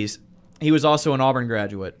 Mr. D's. He was also an Auburn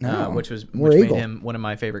graduate, which made him one of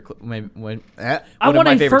my favorite. I want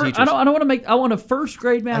a first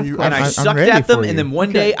grade math question. And I sucked at them, and then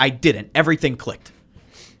one day I didn't. Everything clicked.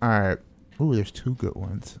 All right. Ooh, there's 2 good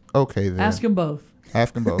ones. Okay, then. Ask them both.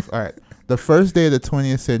 Ask them both. All right. The first day of the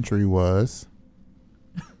 20th century was...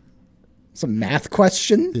 It's a math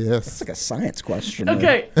question? Yes. It's like a science question.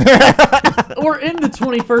 Okay. We're in the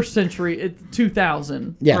 21st century. It's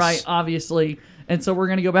 2000, right? Obviously. And so we're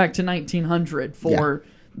going to go back to 1900 for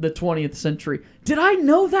the 20th century. Did I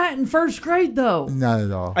know that in first grade, though? Not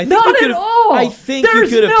at all. Not at all. I think you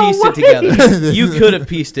could have pieced it together. You could have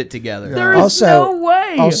pieced it together. There is no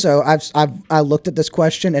way. Also, I looked at this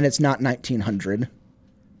question, and it's not 1900.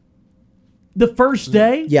 The first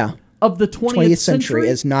day? Yeah. Of the 20th century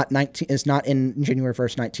is not in January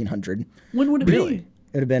 1st, 1900. When would it be? It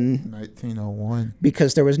would have been 1901.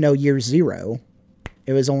 Because there was no year 0.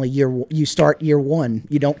 It was only you start year 1.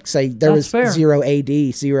 You don't say there was 0 AD,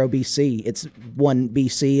 0 BC. It's 1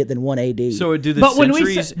 BC and then 1 AD. So do the but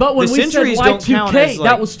centuries? When we said Y2K,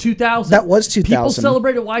 that was 2000. That was 2000. People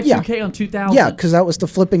celebrated Y2K on 2000. Yeah, because that was the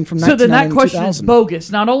flipping from 1999 So then that to question 2000. is bogus.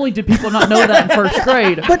 Not only did people not know that in first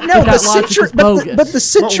grade, but no, that logic is bogus. but the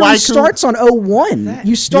century starts on 01.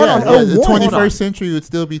 You start on 01. The 21st century would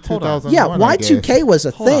still be 2001. Yeah, Y2K was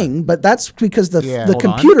a thing, but that's because the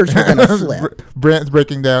computers were going to flip. Brent's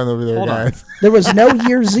breaking down over there, guys. There was no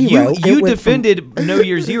year 0. You defended no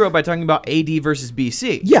year 0 by talking about AD versus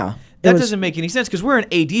BC. Yeah. That doesn't make any sense because we're in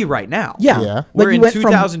AD right now. Yeah. We're in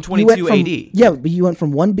 2022 AD. Yeah, but you went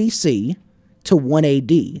from 1 BC to 1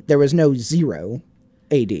 AD. There was no 0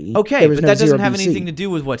 AD. Okay, but that doesn't have anything to do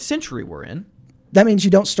with what century we're in. That means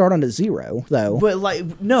you don't start on a 0, though. But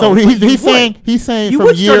no. So he's saying you from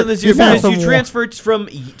would year, start on the 0 because you transferred from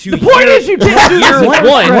to the point is you didn't do year this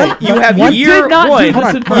 1. You have year 1.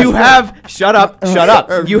 You have shut up.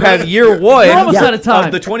 You have year 1 of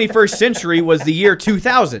the 21st century was the year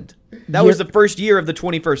 2000. That was the first year of the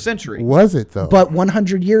 21st century. Was it though? But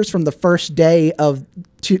 100 years from the first day of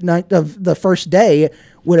the first day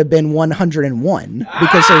would have been 101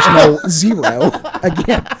 because there's no 0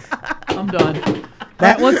 again. I'm done.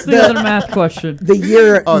 What's the other math question? The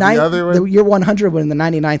year the year 100 was in the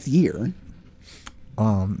 99th year.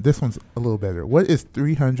 This one's a little better. What is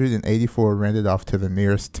 384 rounded off to the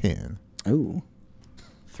nearest 10? Ooh.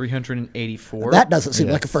 384. That doesn't seem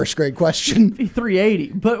like a first grade question.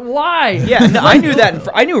 380, but why? Yeah, no, I knew that.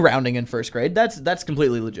 I knew rounding in first grade. That's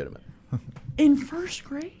completely legitimate. In first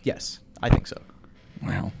grade? Yes, I think so.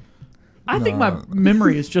 Wow. I think my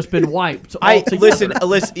memory has just been wiped. Altogether.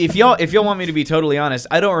 Listen. If y'all want me to be totally honest,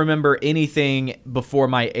 I don't remember anything before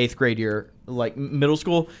my 8th grade year, like middle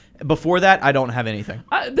school. Before that, I don't have anything.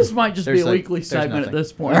 This might just be a weekly segment at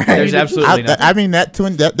this point. Right. There's absolutely nothing. I mean, that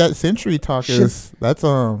century talk that's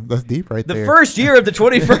deep right there. The first year of the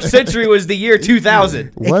 21st century was the year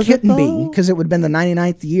 2000. It couldn't be, because it would have been the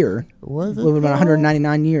 99th year. Was it? It would have been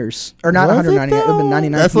 199 years. Or not 199, it would have been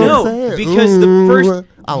 99 That's years. what I'm saying. Because the first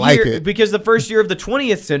I like year, it. because the first year of the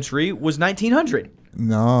 20th century was 1900.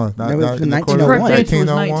 No, it was 1901. Correct answer was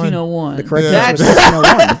 1901. The correct answer was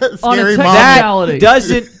 1901. On a Scary technicality. That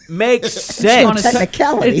doesn't make sense. On a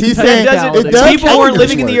technicality. He That said doesn't, people weren't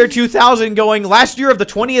living in the year 2000 going, last year of the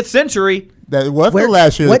 20th century. That was the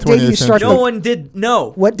last year of the 20th century. No one did.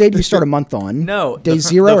 No. What day do you start a month on? No. Day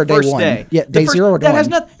 0 or day first 1? Day. Yeah, day 0 or day 1.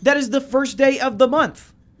 That is the first day of the month.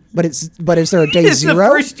 But is there a day It's 0? the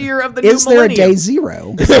first year of the new Is there a millennium. day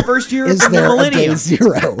 0? It's the first year of the new millennium. Is there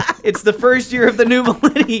a day 0? It's the first year of the new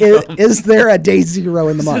millennium. Is there a day 0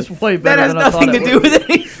 in the month? This is way That better has than I thought nothing it to do would. with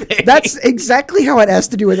anything. That's exactly how it has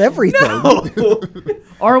to do with everything. No.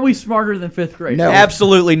 Are we smarter than 5th grade? No.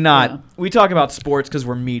 Absolutely not. We talk about sports because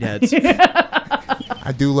we're meatheads.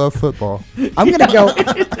 I do love football. I'm going to go.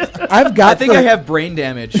 I think I have brain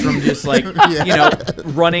damage from just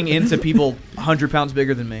running into people 100 pounds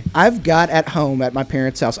bigger than me. I've got at home at my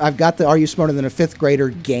parents' house, I've got the Are You Smarter Than a 5th Grader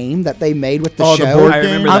game that they made with the Oh, show. the board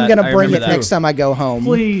game? I'm going to I bring it remember that. next time I go home.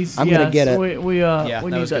 Please. I'm going to get it. We that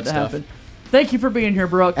need was that good to stuff. happen. Thank you for being here,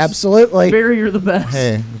 Brooks. Absolutely. Barry, you're the best.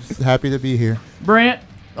 Hey, just happy to be here. Brant,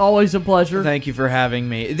 always a pleasure. Thank you for having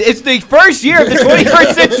me. It's the first year of the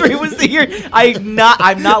 21st century was the year. I'm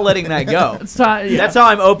not letting that go. It's time, yeah. That's how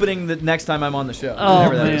I'm opening the next time I'm on the show. Oh,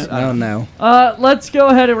 Whatever that man. is. I don't know. Let's go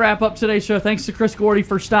ahead and wrap up today's show. Thanks to Chris Gordy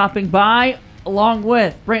for stopping by, along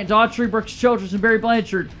with Brant Daughtry, Brooks Childress, and Barry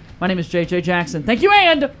Blanchard. My name is JJ Jackson. Thank you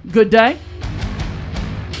and good day.